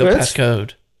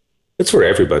code? It's for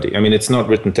everybody. I mean, it's not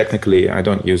written technically. I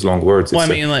don't use long words. Well,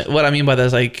 what I mean by that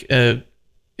is like,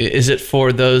 is it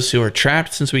for those who are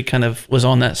trapped, since we kind of was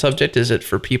on that subject? Is it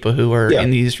for people who are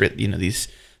in these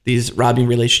robbing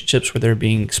relationships where they're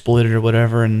being exploited or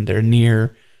whatever, and they're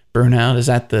near burnout? Is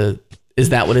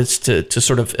that what it's to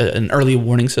sort of an early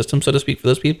warning system, so to speak, for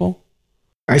those people?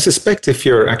 I suspect if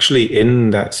you're actually in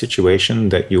that situation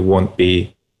that you won't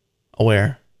be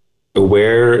aware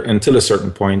until a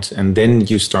certain point, and then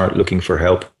you start looking for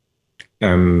help.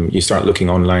 You start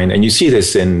looking online, and you see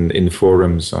this in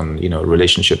forums on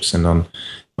relationships and on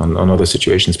other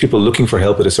situations. People looking for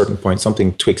help at a certain point,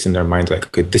 something tweaks in their mind, like,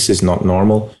 okay, this is not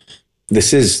normal.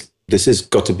 This is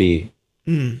got to be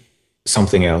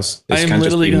something else. I am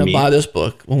literally going to buy this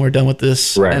book when we're done with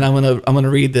this, and I'm going to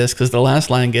read this, because the last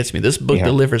line gets me. This book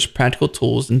delivers practical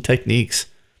tools and techniques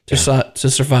to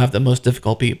survive the most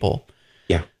difficult people.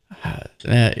 Yeah.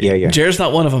 Yeah. Jared's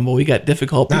not one of them, but we got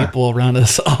difficult people around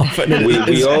us often.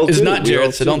 We all it's do. not We Jared,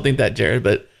 all so do. don't think that, Jared.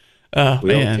 But We all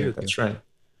man, do. That's right.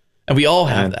 and we all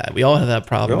have that. We all have that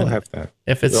problem. We all have that.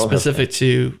 If it's specific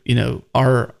to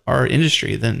our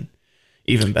industry, then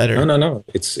even better. No.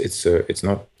 It's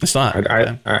not. It's not.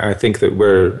 I think that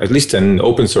we're, at least in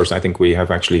open source, I think we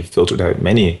have actually filtered out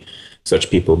many such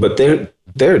people, but there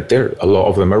are a lot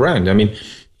of them around. I mean,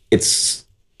 it's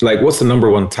like, what's the number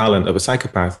one talent of a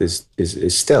psychopath is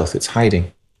stealth. It's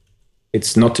hiding.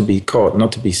 It's not to be caught,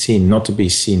 not to be seen, not to be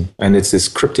seen. And it's this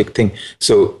cryptic thing.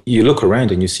 So you look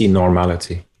around and you see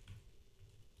normality,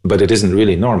 but it isn't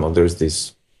really normal. There's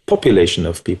this population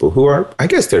of people who are, I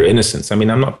guess they're innocents. I mean,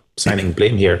 I'm not assigning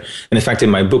blame here. And in fact, in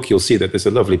my book, you'll see that there's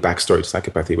a lovely backstory to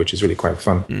psychopathy, which is really quite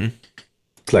fun. Mm.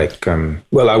 Like,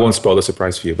 well, I won't spoil the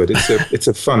surprise for you, but it's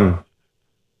a fun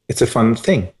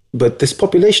thing. But this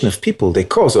population of people, they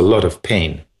cause a lot of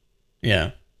pain.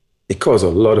 Yeah. They cause a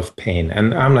lot of pain.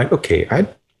 And I'm like, okay, I'm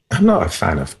not a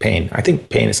fan of pain. I think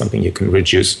pain is something you can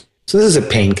reduce. So this is a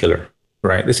painkiller,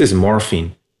 right? This is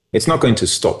morphine. It's not going to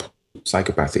stop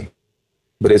psychopathy,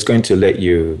 but it's going to let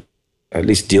you at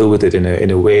least deal with it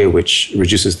in a way which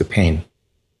reduces the pain.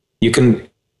 You can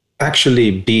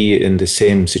actually be in the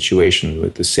same situation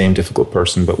with the same difficult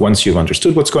person, but once you've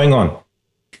understood what's going on,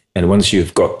 and once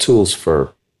you've got tools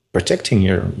for protecting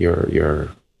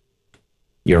your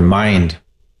mind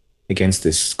against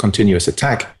this continuous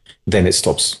attack, then it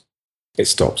stops. It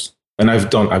stops. And I've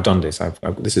done this.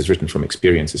 This is written from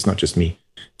experience. It's not just me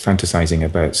fantasizing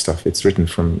about stuff. It's written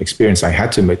from experience. I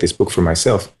had to make this book for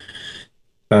myself.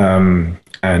 And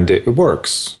it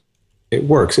works. It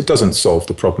works. It doesn't solve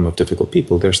the problem of difficult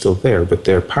people. They're still there, but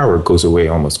their power goes away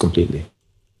almost completely.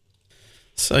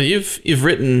 So you've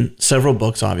written several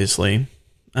books, obviously.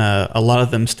 A lot of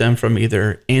them stem from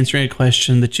either answering a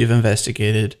question that you've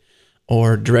investigated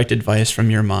or direct advice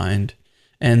from your mind.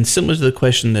 And similar to the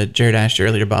question that Jared asked you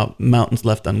earlier about mountains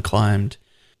left unclimbed,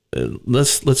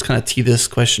 let's kind of tee this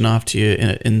question off to you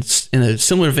in a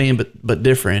similar vein, but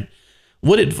different.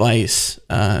 What advice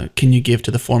can you give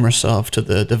to the former self, to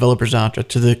the developers out there,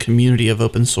 to the community of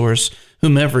open source,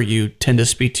 whomever you tend to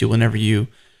speak to whenever you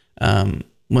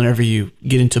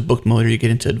get into book mode or you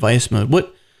get into advice mode?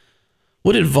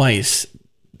 What advice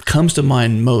comes to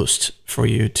mind most for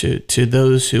you to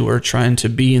those who are trying to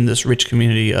be in this rich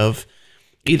community of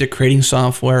either creating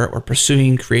software or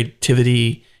pursuing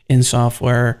creativity in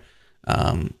software?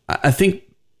 I think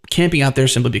camping out there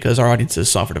simply because our audience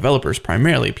is software developers,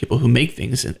 primarily people who make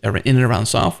things in and around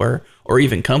software, or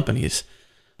even companies.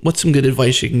 What's some good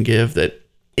advice you can give that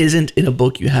isn't in a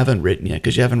book you haven't written yet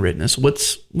because you haven't written this?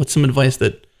 What's some advice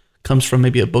that comes from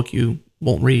maybe a book you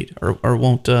won't read or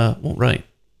won't write?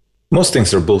 Most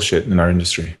things are bullshit in our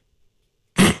industry.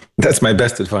 That's my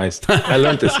best advice. I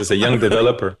learned this as a young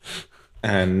developer.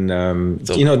 And,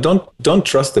 don't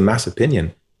trust the mass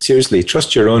opinion. Seriously,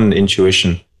 trust your own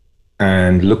intuition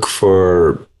and look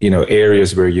for,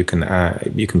 areas where you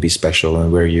can be special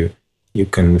and where you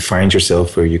can find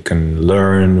yourself, where you can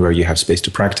learn, where you have space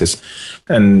to practice.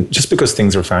 And just because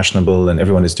things are fashionable and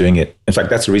everyone is doing it, in fact,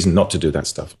 that's a reason not to do that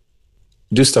stuff.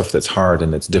 Do stuff that's hard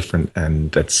and that's different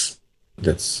and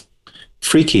that's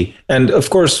freaky. And of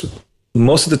course,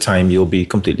 most of the time you'll be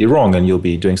completely wrong and you'll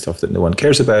be doing stuff that no one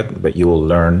cares about, but you will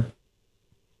learn.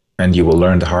 And you will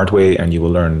learn the hard way and you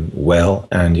will learn well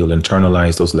and you'll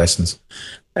internalize those lessons.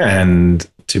 And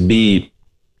to be,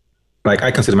 like,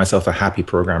 I consider myself a happy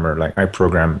programmer. Like, I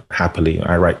program happily.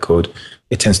 I write code.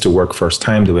 It tends to work first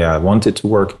time the way I want it to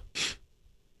work.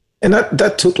 And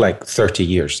that took like 30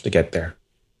 years to get there.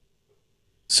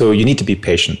 So you need to be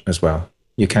patient as well.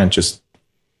 You can't just,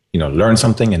 learn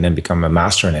something and then become a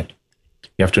master in it.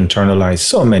 You have to internalize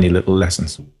so many little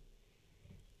lessons.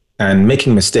 And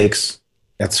making mistakes,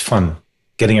 that's fun.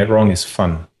 Getting it wrong is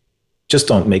fun. Just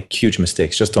don't make huge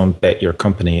mistakes. Just don't bet your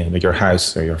company or your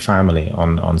house or your family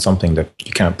on something that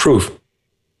you can't prove.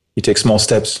 You take small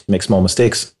steps, make small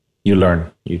mistakes, you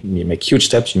learn. You make huge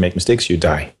steps, you make mistakes, you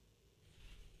die.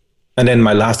 And then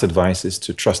my last advice is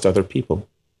to trust other people.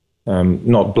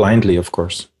 Not blindly, of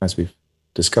course, as we've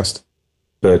discussed,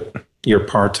 but you're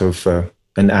part of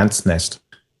an ant's nest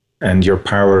and your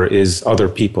power is other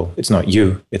people. It's not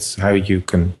you. It's how you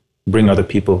can bring other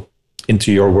people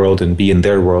into your world and be in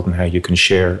their world and how you can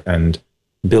share and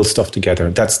build stuff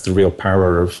together. That's the real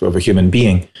power of a human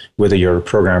being, whether you're a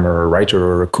programmer or a writer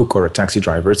or a cook or a taxi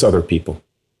driver, it's other people.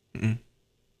 Mm-hmm.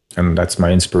 And that's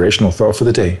my inspirational thought for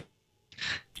the day.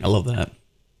 I love that.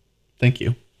 Thank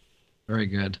you. Very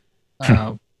good.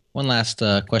 One last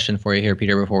question for you here,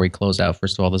 Peter, before we close out.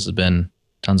 First of all, this has been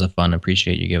tons of fun.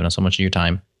 Appreciate you giving us so much of your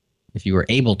time. If you were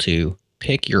able to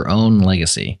pick your own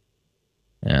legacy,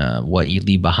 what you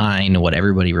leave behind, what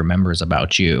everybody remembers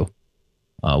about you,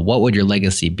 what would your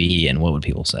legacy be, and what would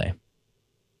people say?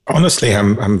 Honestly,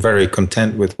 I'm very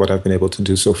content with what I've been able to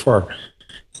do so far.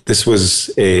 This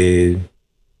was a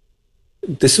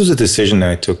decision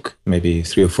I took maybe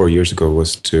 3 or 4 years ago,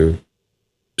 was to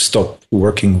stop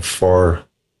working for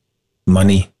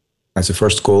money as a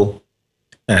first goal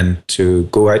and to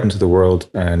go out into the world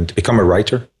and become a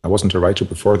writer. I wasn't a writer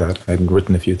before that. I hadn't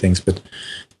written a few things, but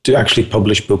to actually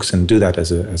publish books and do that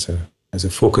as a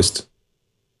focused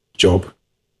job,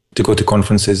 to go to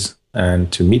conferences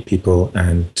and to meet people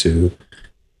and to,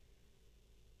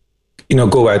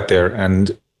 go out there.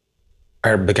 And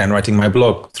I began writing my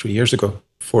blog 4 years ago.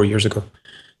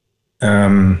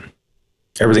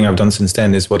 Everything I've done since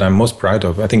then is what I'm most proud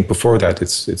of. I think before that,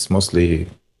 it's mostly,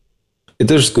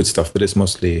 there's good stuff, but it's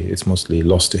mostly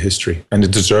lost to history, and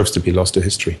it deserves to be lost to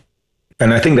history.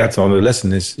 And I think that's all the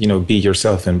lesson is, be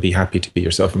yourself and be happy to be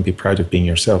yourself and be proud of being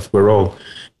yourself.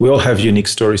 We all have unique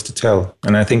stories to tell.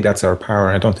 And I think that's our power.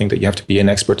 I don't think that you have to be an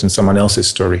expert in someone else's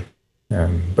story,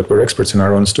 but we're experts in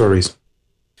our own stories.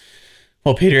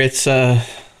 Well, Peter, it's, I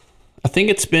think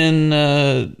it's been,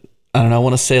 I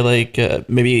want to say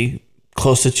maybe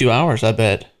close to 2 hours, I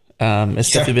bet. It's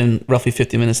definitely been roughly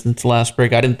 50 minutes since the last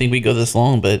break. I didn't think we'd go this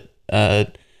long, but I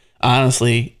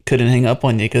honestly couldn't hang up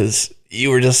on you because you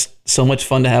were just so much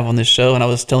fun to have on this show. And I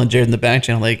was telling Jared in the back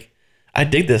channel, I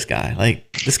dig this guy.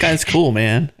 This guy's cool,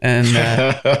 man. And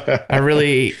I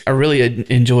really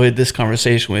enjoyed this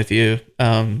conversation with you.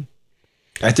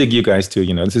 I dig you guys too.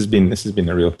 This has been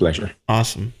a real pleasure.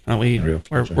 Awesome.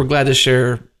 We're glad to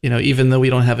share. Even though we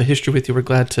don't have a history with you, we're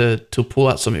glad to pull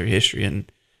out some of your history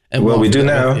and well, we do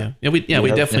now. Yeah, we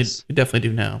definitely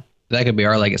do now. That could be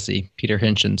our legacy. Pieter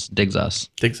Hintjens digs us.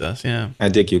 Yeah. I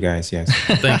dig you guys. Yes.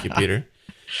 Thank you, Peter.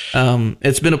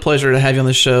 It's been a pleasure to have you on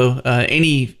the show.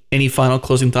 Any final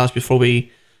closing thoughts before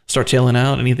we start tailing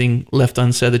out? Anything left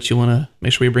unsaid that you want to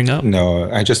make sure we bring up?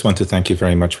 No, I just want to thank you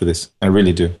very much for this. I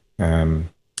really do.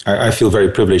 I feel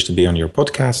very privileged to be on your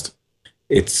podcast.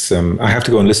 It's I have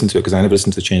to go and listen to it because I never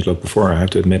listened to Changelog before, I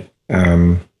have to admit.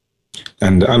 And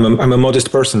I'm a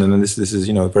modest person, and this is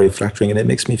very flattering, and it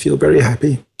makes me feel very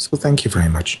happy. So thank you very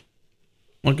much.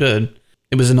 Well, good.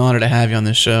 It was an honor to have you on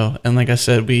this show, and like I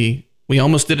said, we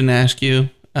almost didn't ask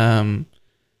you,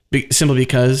 simply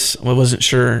because I wasn't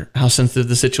sure how sensitive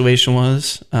the situation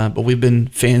was. But we've been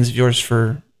fans of yours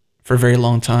for a very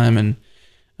long time, and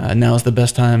now is the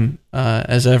best time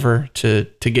as ever to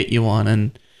get you on.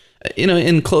 And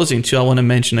in closing too, I want to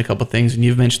mention a couple of things, and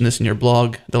you've mentioned this in your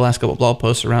blog, the last couple of blog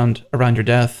posts around your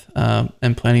death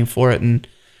and planning for it, and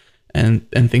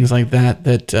things like that.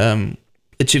 That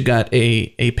you've got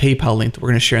a PayPal link that we're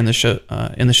going to share in the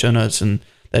show notes, and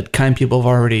that kind people have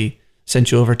already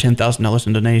sent you over $10,000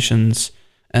 in donations,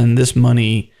 and this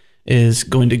money is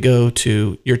going to go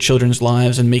to your children's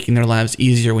lives and making their lives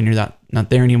easier when you're not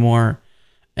there anymore.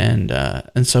 And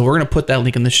so we're going to put that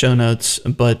link in the show notes,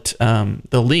 but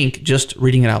the link, just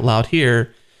reading it out loud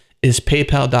here, is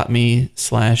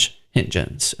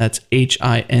paypal.me/Hintjens. That's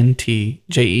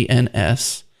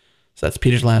HINTJENS. So that's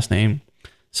Peter's last name.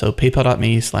 So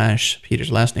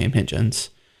paypal.me/Peter's last name, Hintjens.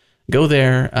 Go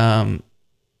there.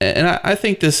 And I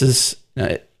think this is,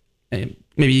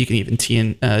 maybe you can even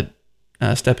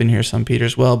step in here some, Peter,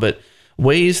 as well, but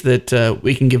ways that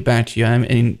we can give back to you. I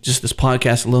mean, just this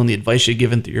podcast alone, the advice you've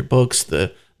given through your books,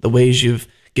 the ways you've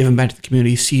given back to the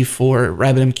community, C4,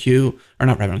 RabbitMQ, or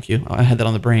not RabbitMQ, I had that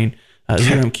on the brain,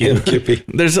 ZeroMQ.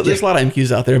 There's a lot of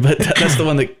MQs out there, but that's the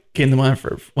one that came to mind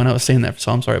for when I was saying that,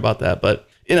 so I'm sorry about that. But,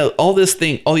 all these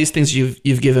things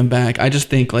you've given back, I just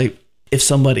think,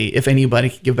 if anybody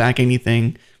can give back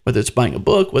anything, whether it's buying a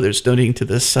book, whether it's donating to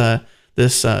this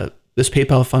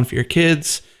PayPal fund for your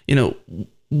kids,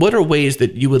 what are ways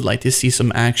that you would like to see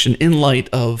some action in light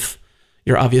of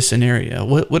your obvious scenario?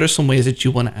 What are some ways that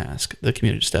you want to ask the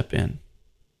community to step in?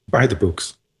 Buy the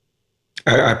books.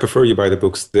 I prefer you buy the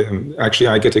books. Actually,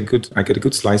 I get a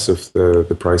good slice of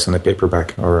the price on a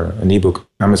paperback or an ebook.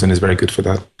 Amazon is very good for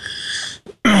that.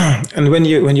 And when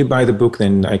you buy the book,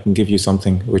 then I can give you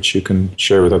something which you can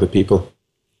share with other people,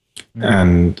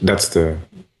 and that's the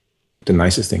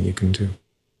nicest thing you can do.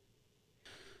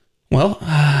 Well.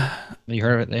 You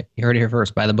heard it here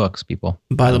first. Buy the books, people.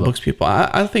 Buy the books, people.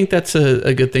 I think that's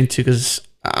a good thing too, because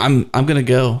I'm gonna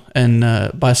go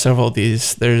and buy several of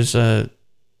these. There's I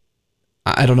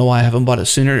don't know why I haven't bought it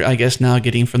sooner. I guess now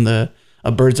getting from a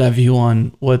bird's eye view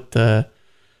on what the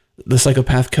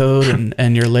psychopath code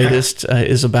and your latest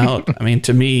is about. I mean,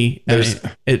 to me,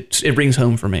 it rings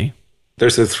home for me.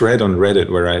 there's a thread on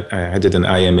Reddit where I did an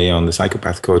IMA on the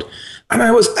psychopath code, and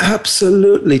I was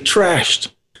absolutely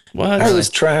trashed. What? I was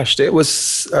trashed.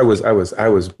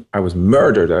 I was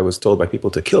murdered. I was told by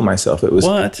people to kill myself. It was,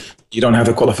 what? You don't have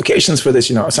the qualifications for this.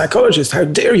 A psychologist, how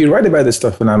dare you write about this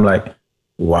stuff? And I'm like,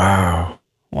 wow.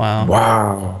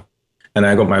 And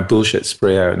I got my bullshit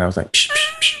spray out, and I was like, psh,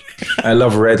 psh, psh. I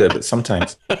love Reddit, but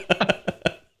sometimes.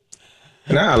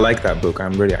 And I like that book.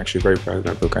 I'm really actually very proud of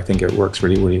that book. I think it works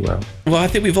really, really well. Well, I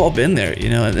think we've all been there,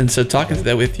 and so talking to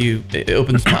that with you, it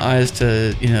opens my eyes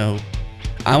to,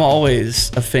 I'm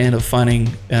always a fan of finding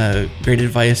great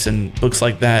advice and books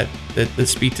like that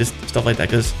speak to stuff like that,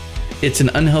 because it's an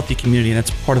unhealthy community, and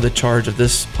that's part of the charge of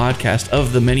this podcast,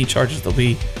 of the many charges that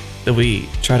we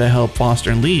try to help foster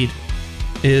and lead,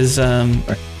 is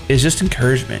just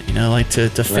encouragement,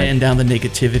 to fan down the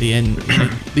negativity. And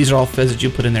these are all feds that you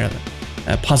put in there.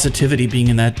 Positivity being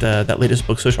in that latest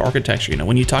book, Social Architecture.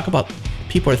 When you talk about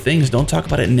people or things, don't talk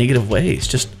about it in negative ways.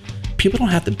 Just people don't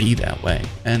have to be that way.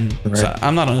 And so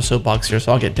I'm not on a soapbox here,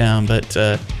 so I'll get down. But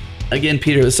again,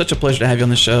 Peter, it was such a pleasure to have you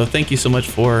on the show. Thank you so much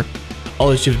for all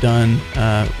that you've done.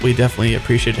 We definitely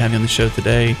appreciate having you on the show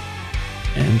today.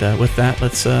 And with that,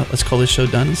 let's call this show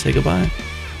done and say goodbye.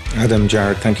 Adam,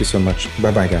 Jared, thank you so much.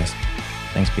 Bye-bye, guys.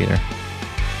 Thanks, Peter.